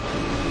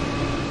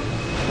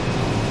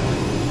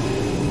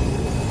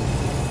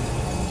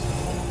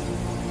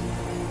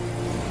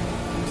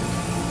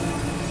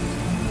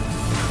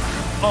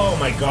 Oh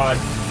my God.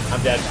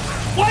 I'm dead.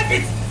 What?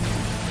 It's...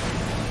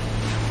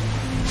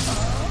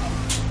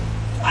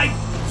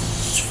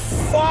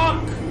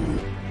 Fuck!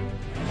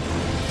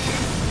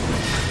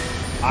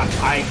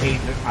 I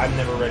hate this. I'm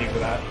never ready for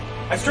that.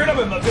 I straight up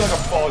feel like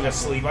I'm falling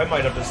asleep. I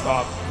might have to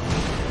stop.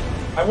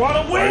 I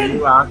want to win! Are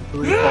you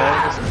actually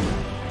falling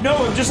asleep? No,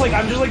 I'm just like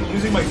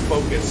losing my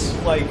focus.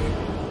 Like,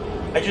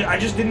 I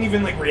just didn't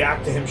even like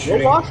react to him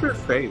shooting. Wash your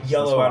face.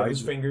 Yellow out of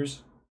his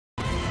fingers.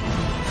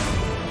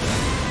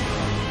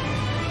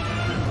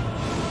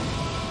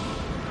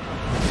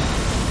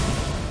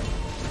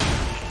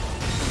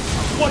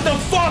 What the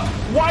fuck?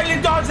 Why did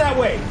it dodge that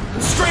way?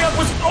 Straight up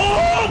was...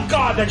 Oh,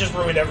 God, that just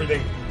ruined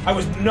everything. I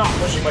was not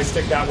pushing my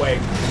stick that way,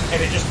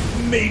 and it just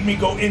made me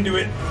go into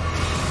it.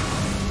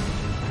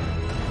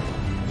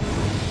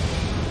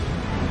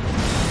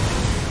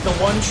 The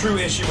one true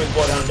issue with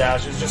Bloodhound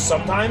Dash is just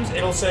sometimes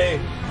it'll say,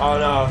 oh,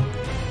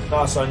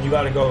 no, son, you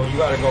gotta go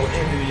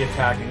into the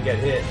attack and get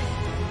hit.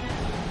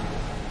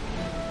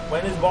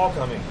 When is ball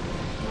coming?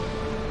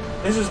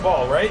 This is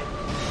ball, right?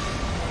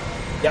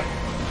 Yep.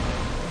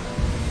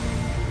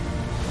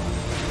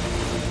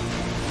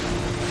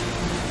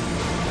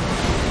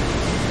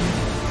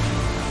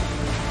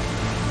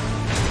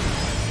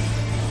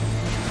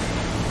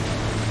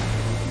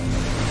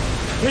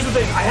 Here's the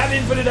thing, I have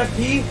infinite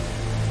FP,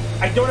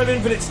 I don't have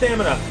infinite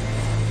stamina.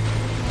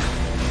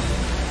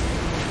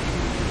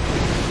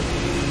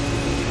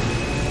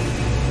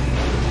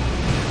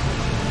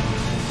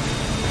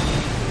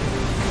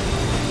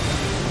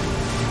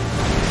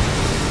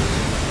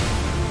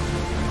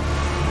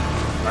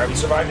 Alright, we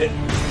survived it.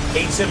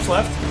 8 sips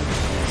left.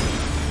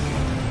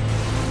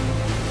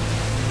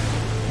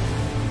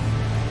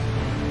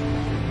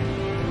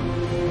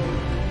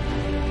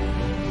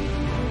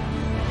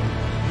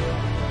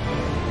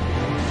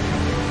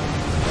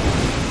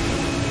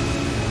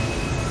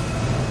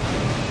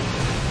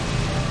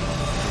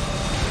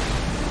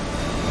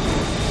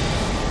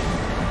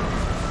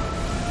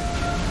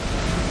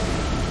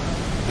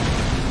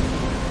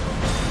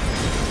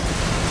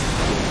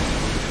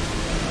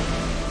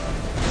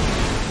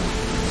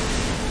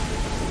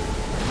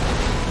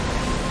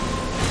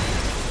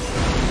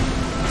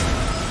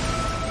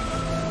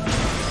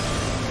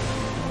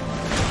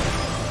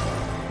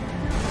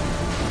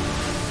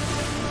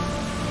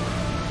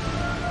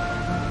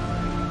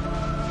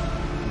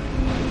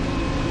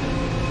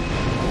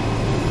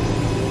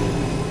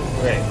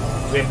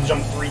 We have to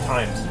jump 3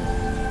 times,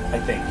 I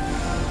think.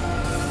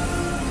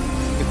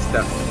 It's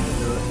definitely gonna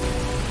do it.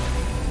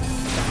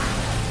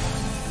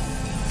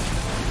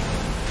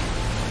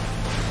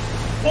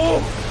 Oh!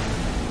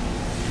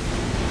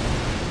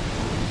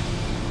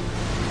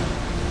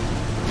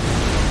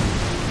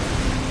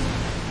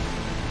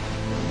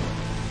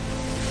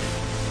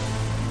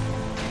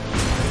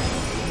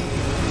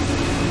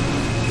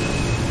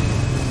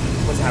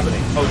 What's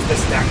happening? Oh, it's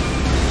this stack.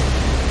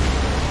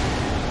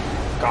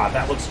 God,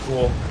 that looks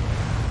cool.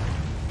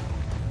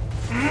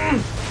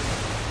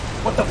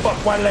 What the fuck?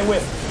 Why did I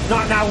whiff?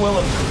 Not now,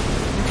 Willem.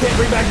 You can't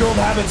bring back your old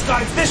habits.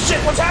 God, it's this shit!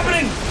 What's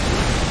happening?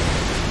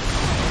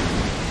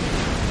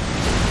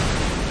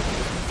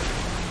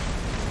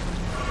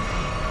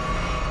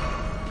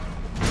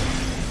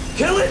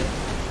 Kill it!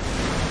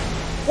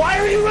 Why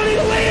are you running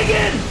away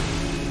again?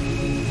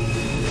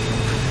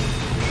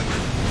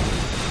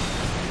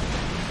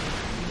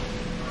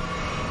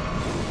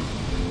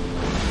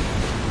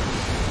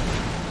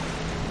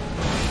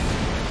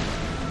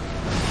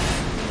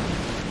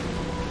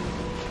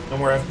 No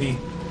more FP.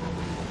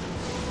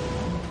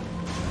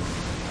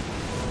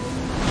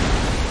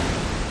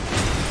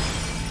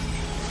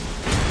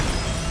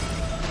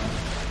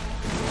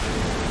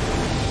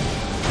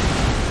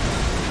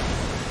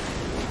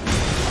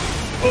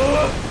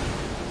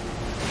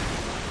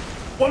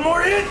 One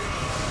more hit!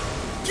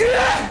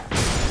 Yeah!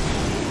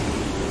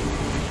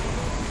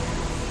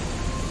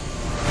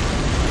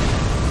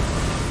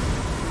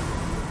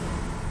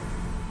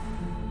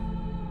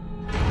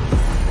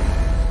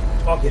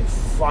 Fucking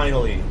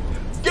finally.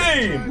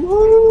 Game!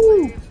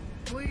 Woo!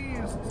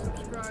 Please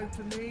subscribe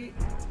to me.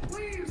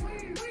 Please.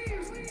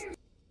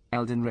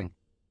 Elden Ring.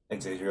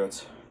 Thanks,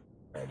 Adriot.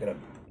 Alright, I gotta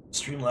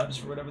Streamlabs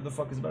for whatever the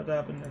fuck is about to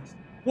happen next.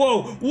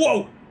 Whoa!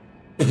 Whoa!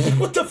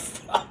 What the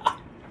fuck?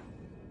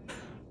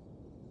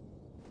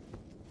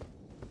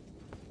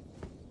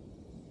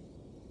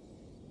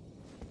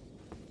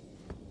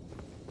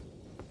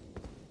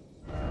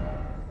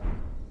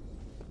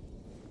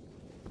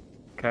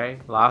 Okay,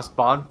 last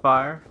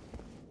bonfire.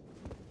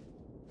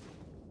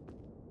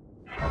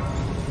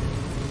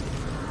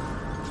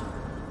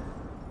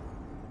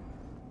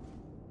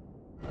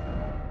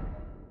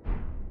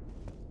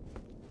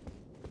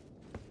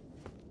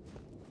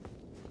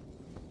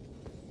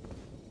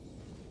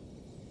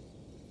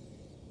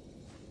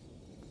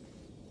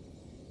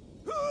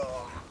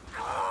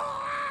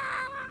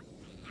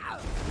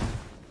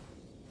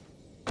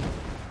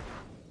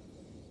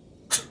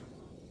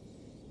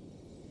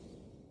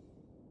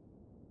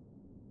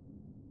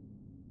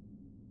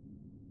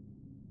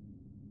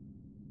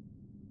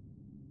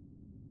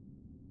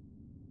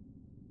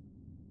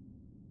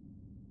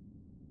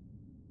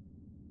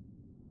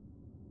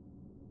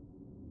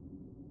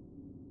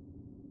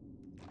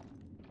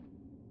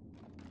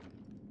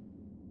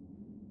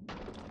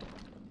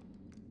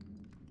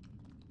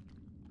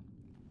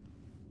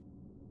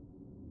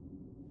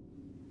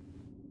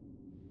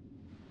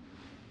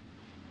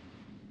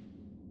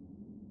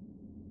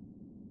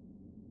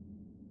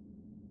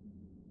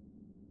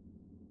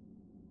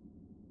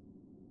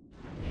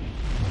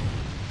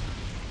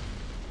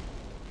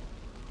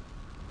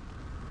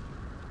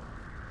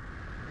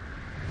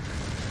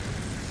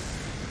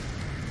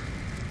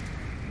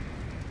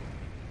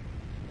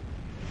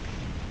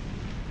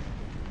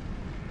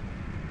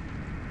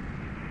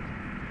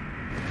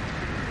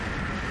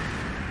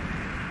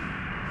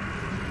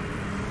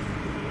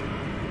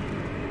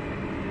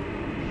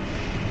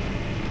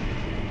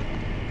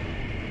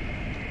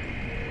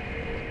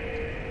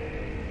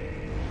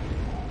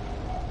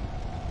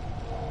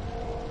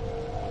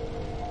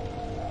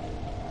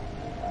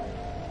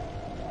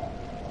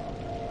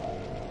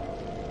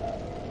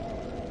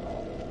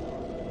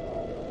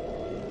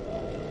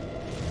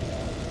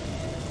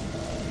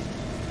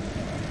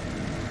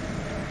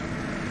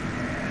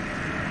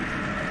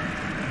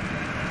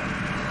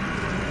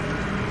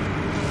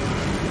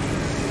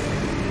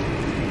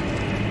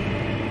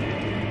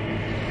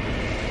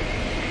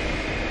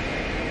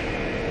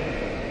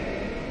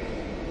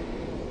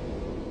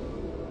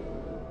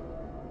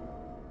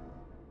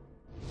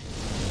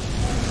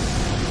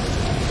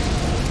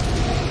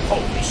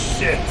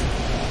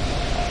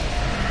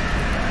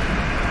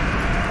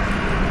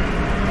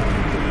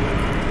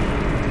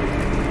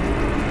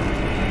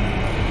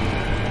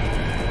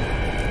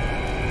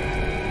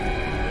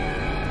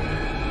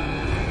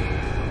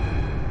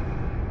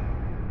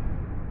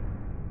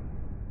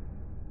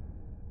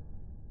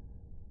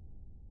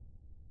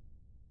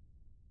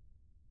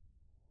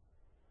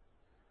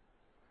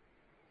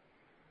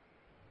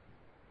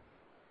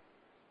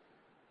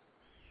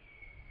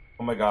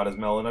 Oh my god, is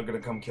Melina gonna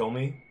come kill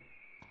me?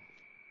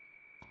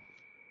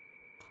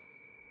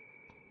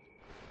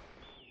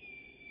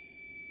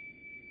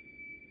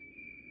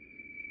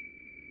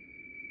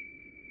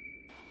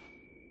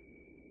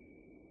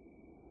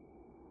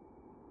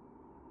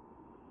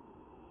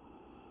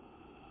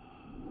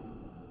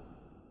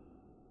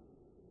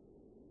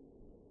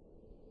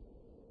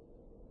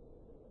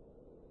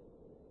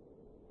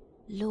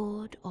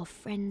 Lord of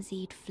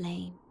frenzied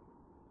flame.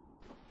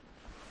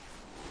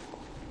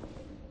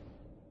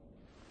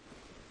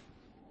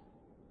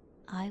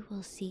 I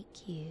will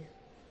seek you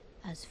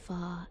as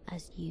far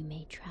as you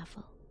may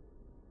travel.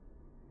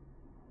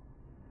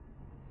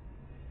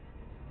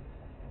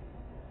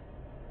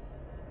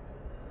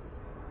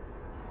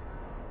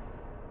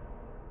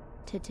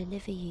 To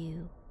deliver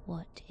you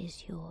what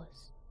is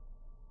yours.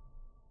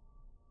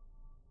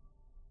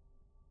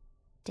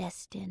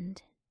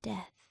 Destined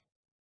death.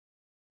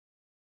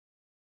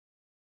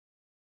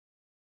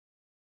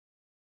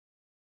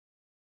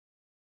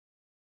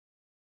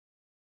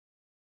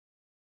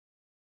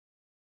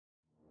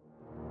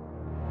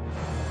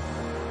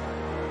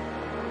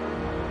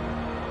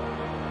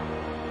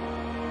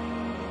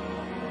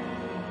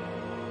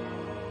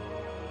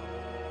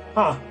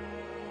 Huh.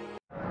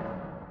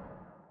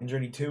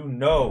 Journey 2?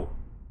 No.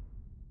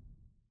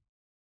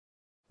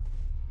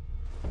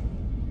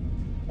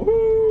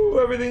 Woo!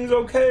 Everything's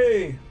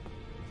okay.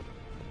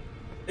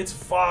 It's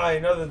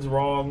fine. Nothing's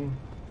wrong.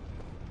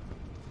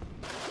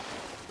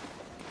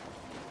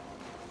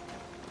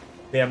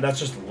 Damn, that's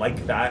just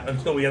like that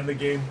until we end the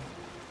game.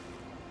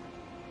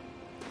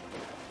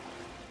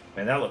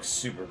 Man, that looks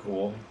super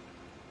cool.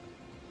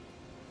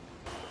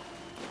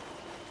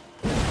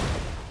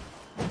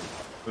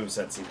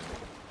 Moveset seems like.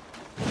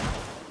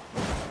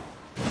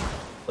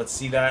 Let's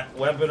see that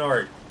weapon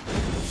art.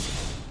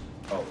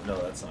 Oh,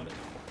 no, that's not it.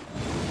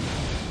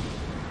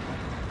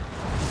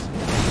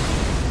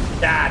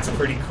 That's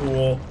pretty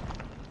cool.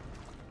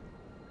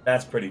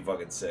 That's pretty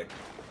fucking sick.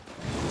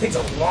 Takes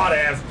a lot of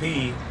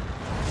FP.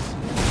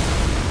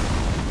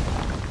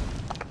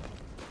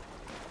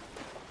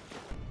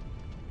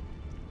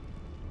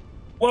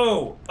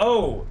 Whoa!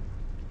 Oh!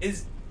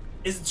 Is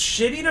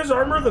Shit-Eater's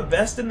armor the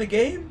best in the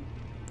game?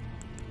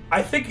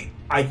 I think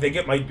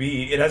it might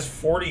be. It has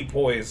 40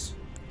 poise.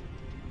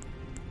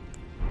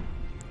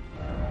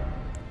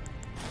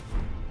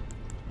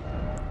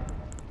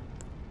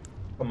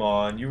 Come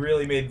on, you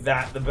really made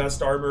that the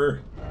best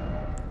armor.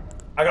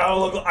 I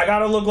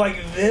gotta look like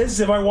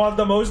this if I want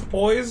the most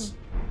poise?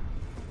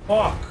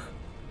 Fuck.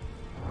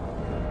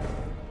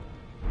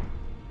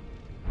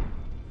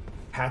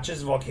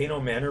 Patches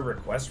Volcano Manor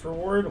request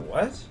reward?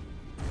 What?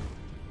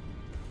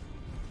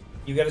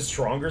 You get a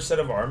stronger set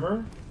of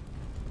armor?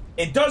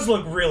 It does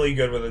look really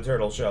good with a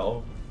turtle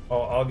shell.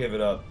 I'll give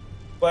it up.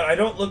 But I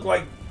don't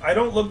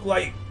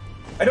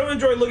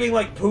enjoy looking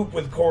like poop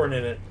with corn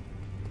in it.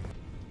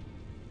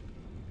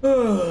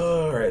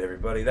 Alright,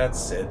 everybody,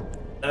 that's it.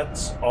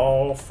 That's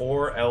all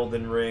for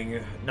Elden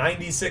Ring.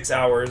 96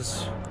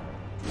 hours.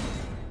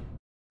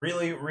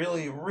 Really,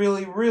 really,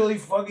 really, really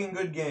fucking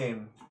good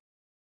game.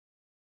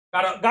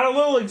 Got a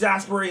little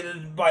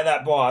exasperated by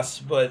that boss,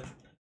 but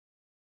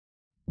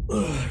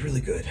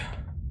really good.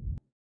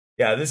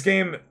 Yeah, this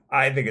game,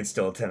 I think it's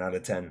still a 10 out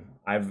of 10.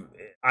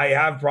 I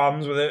have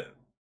problems with it,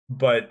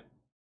 but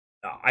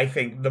I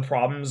think the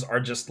problems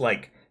are just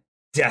like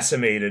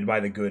decimated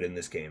by the good in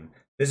this game.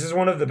 This is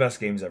one of the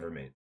best games ever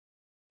made.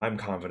 I'm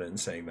confident in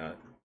saying that.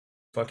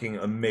 Fucking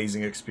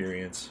amazing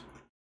experience.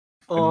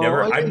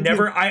 I've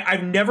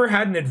never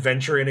had an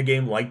adventure in a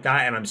game like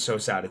that, and I'm so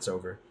sad it's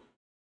over.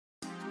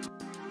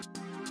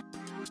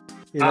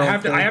 I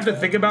have to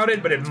think about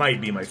it, but it might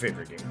be my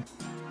favorite game.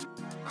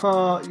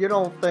 You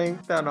don't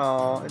think that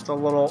it's a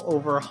little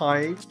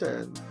overhyped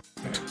and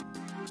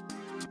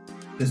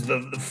This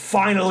is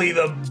finally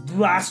the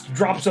last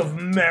drops of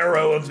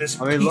marrow of this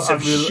piece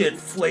of shit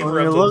flavor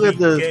of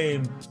the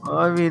game.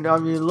 I mean,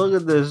 look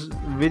at this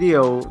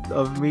video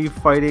of me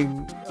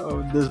fighting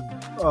this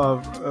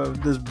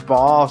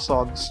boss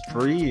on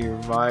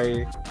stream.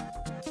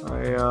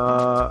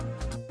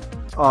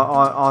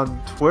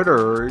 On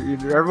Twitter,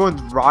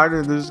 everyone's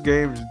riding this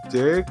game's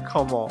dick.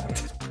 Come on.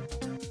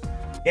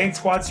 Gang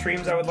Squad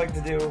streams I would like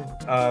to do.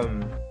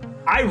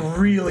 I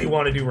really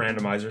want to do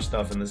randomizer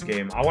stuff in this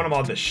game. I want to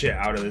mod the shit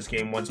out of this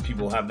game once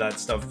people have that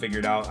stuff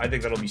figured out. I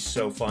think that'll be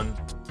so fun.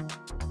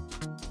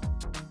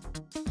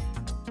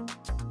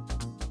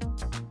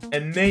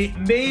 And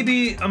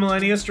maybe a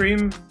Millennia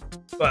stream,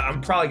 but I'm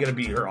probably going to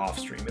beat her off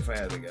stream if I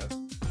had to guess.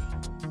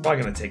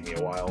 Probably going to take me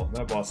a while.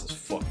 That boss is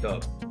fucked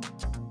up.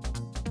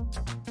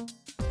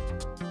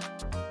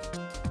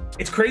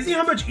 It's crazy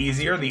how much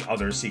easier the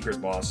other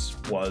secret boss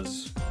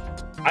was.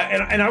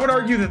 And I would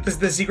argue that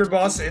the secret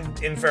boss in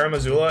Farum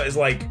Azula is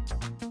like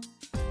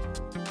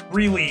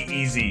really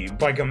easy.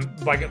 Like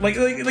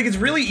it's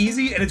really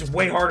easy and it's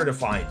way harder to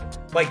find.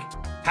 Like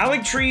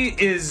Haligtree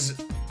is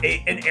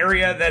an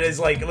area that is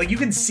like you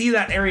can see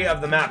that area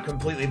of the map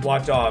completely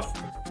blocked off.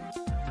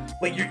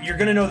 Like you're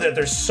gonna know that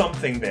there's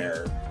something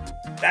there.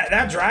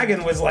 That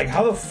dragon was like,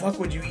 how the fuck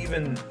would you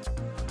even...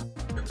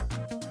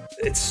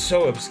 It's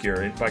so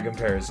obscure by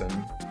comparison.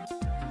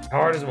 How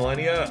hard is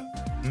Millennia?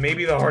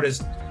 Maybe the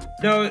hardest...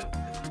 No,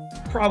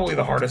 probably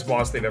the hardest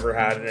boss they've ever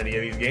had in any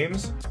of these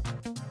games.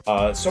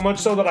 So much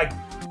so that I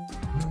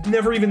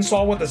never even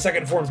saw what the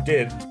second form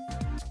did.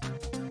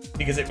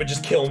 Because it would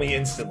just kill me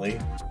instantly.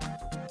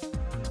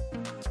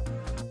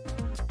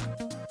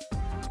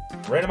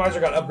 Randomizer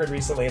got upgraded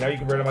recently, and now you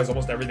can randomize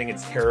almost everything.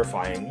 It's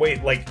terrifying.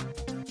 Wait, like...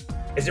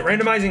 Is it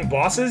randomizing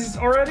bosses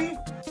already?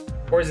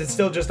 Or is it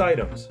still just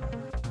items?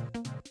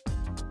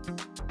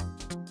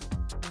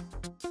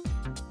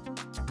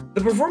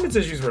 The performance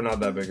issues were not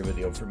that big of a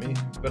deal for me,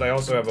 but I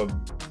also have a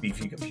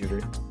beefy computer.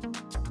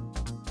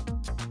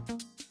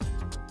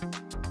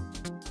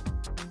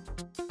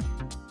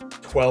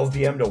 $12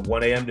 p.m. to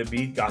 1 a.m. to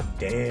beat? God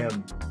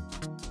damn.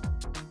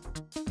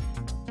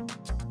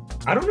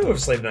 I don't know if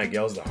Slave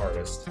Nightingale is the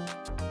hardest.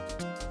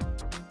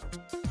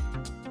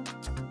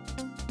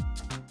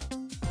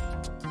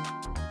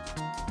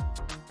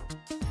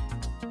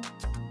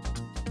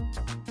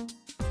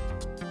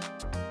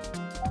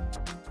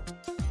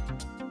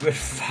 With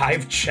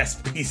 5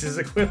 chest pieces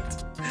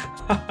equipped.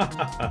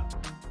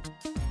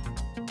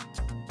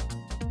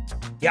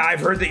 Yeah,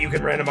 I've heard that you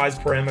can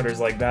randomize parameters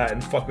like that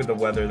and fuck with the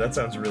weather. That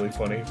sounds really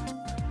funny.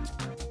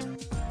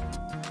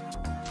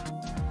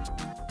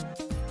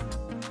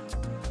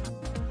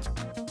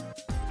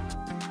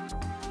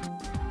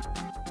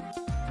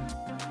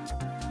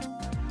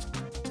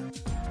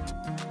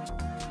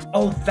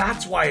 Oh,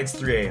 that's why it's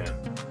 3 a.m.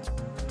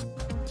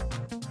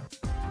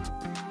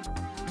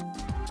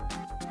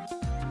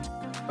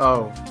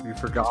 Oh, you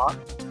forgot?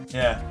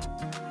 Yeah.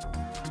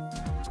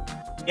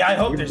 Yeah, I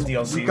hope there's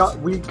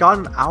DLCs. We got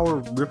an hour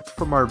ripped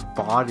from our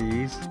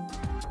bodies.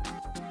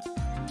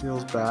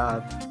 Feels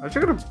bad. I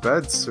should go to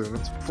bed soon.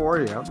 It's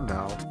 4 a.m.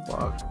 now.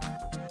 Fuck.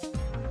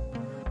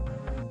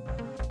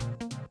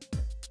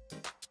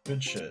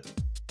 Good shit.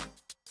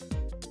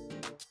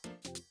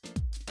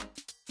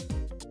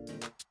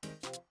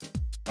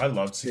 I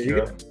love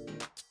Sekiro.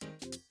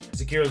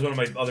 Sekiro is one of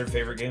my other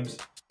favorite games.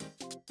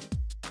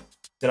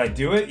 Did I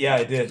do it? Yeah,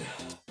 I did.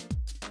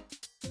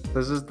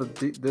 This is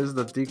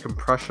the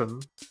decompression.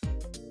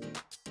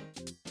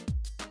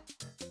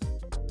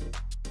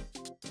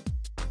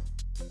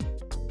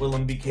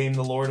 Willem became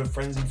the Lord of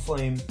Frenzied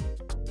Flame.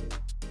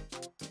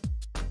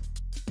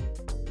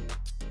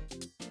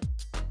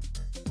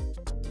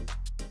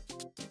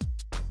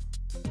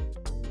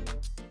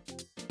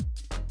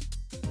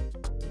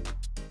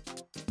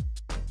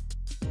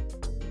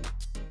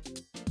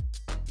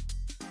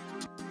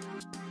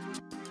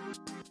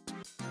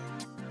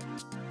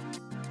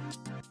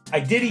 I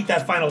did eat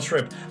that final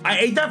shrimp. I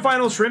ate that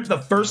final shrimp the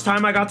first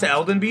time I got to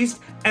Elden Beast,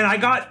 and I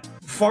got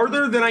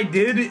farther than I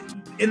did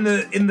in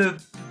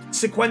the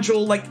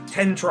sequential, like,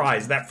 10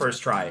 tries that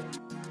first try.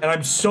 And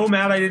I'm so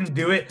mad I didn't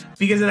do it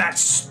because of that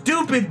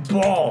stupid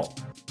ball.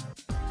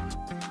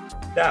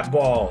 That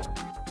ball.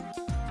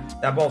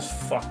 That ball's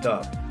fucked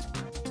up.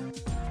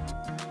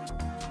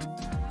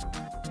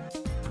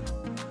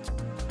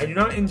 I do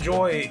not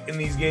enjoy in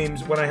these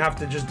games when I have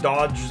to just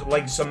dodge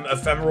like some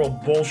ephemeral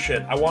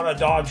bullshit. I want to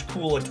dodge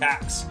cool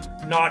attacks,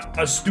 not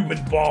a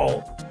stupid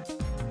ball.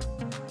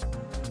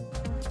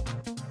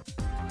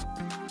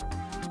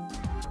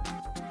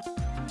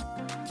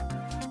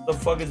 The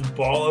fuck is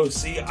ball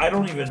OC? I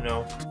don't even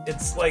know.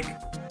 It's like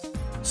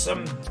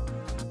some...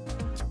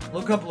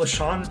 Look up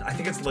Lashana. I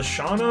think it's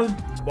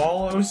Lashana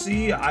ball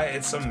OC.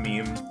 It's some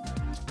meme.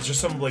 It's just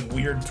some like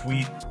weird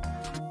tweet.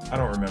 I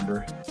don't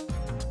remember.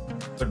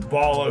 But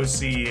ball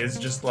OC is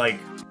just like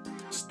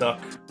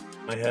stuck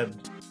in my head.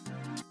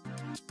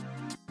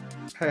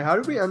 Hey, how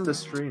do we end the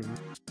stream?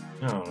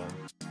 I don't know.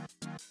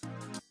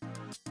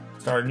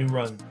 Start a new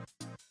run.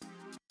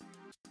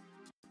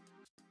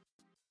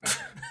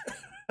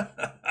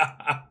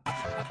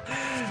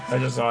 I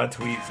just saw a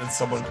tweet and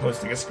someone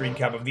posting a screen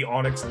cap of the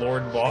Onyx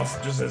Lord boss.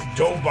 It just says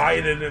Joe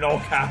Biden in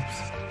all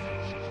caps.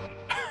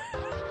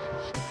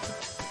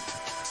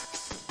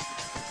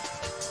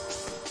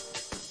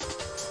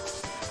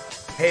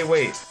 Hey,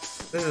 wait.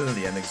 This isn't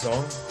the ending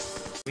song.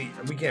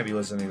 We can't be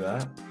listening to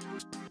that.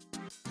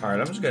 Alright,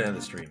 I'm just gonna end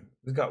the stream.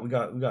 We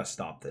gotta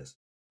stop this.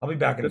 I'll be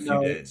back in a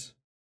few days.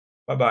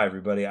 Bye-bye,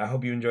 everybody. I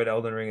hope you enjoyed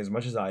Elden Ring as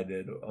much as I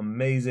did.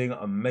 Amazing,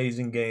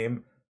 amazing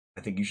game.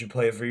 I think you should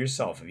play it for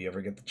yourself if you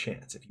ever get the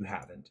chance, if you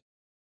haven't.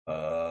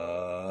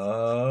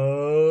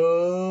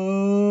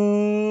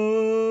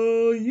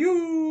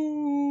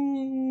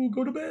 You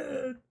go to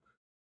bed.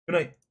 Good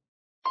night.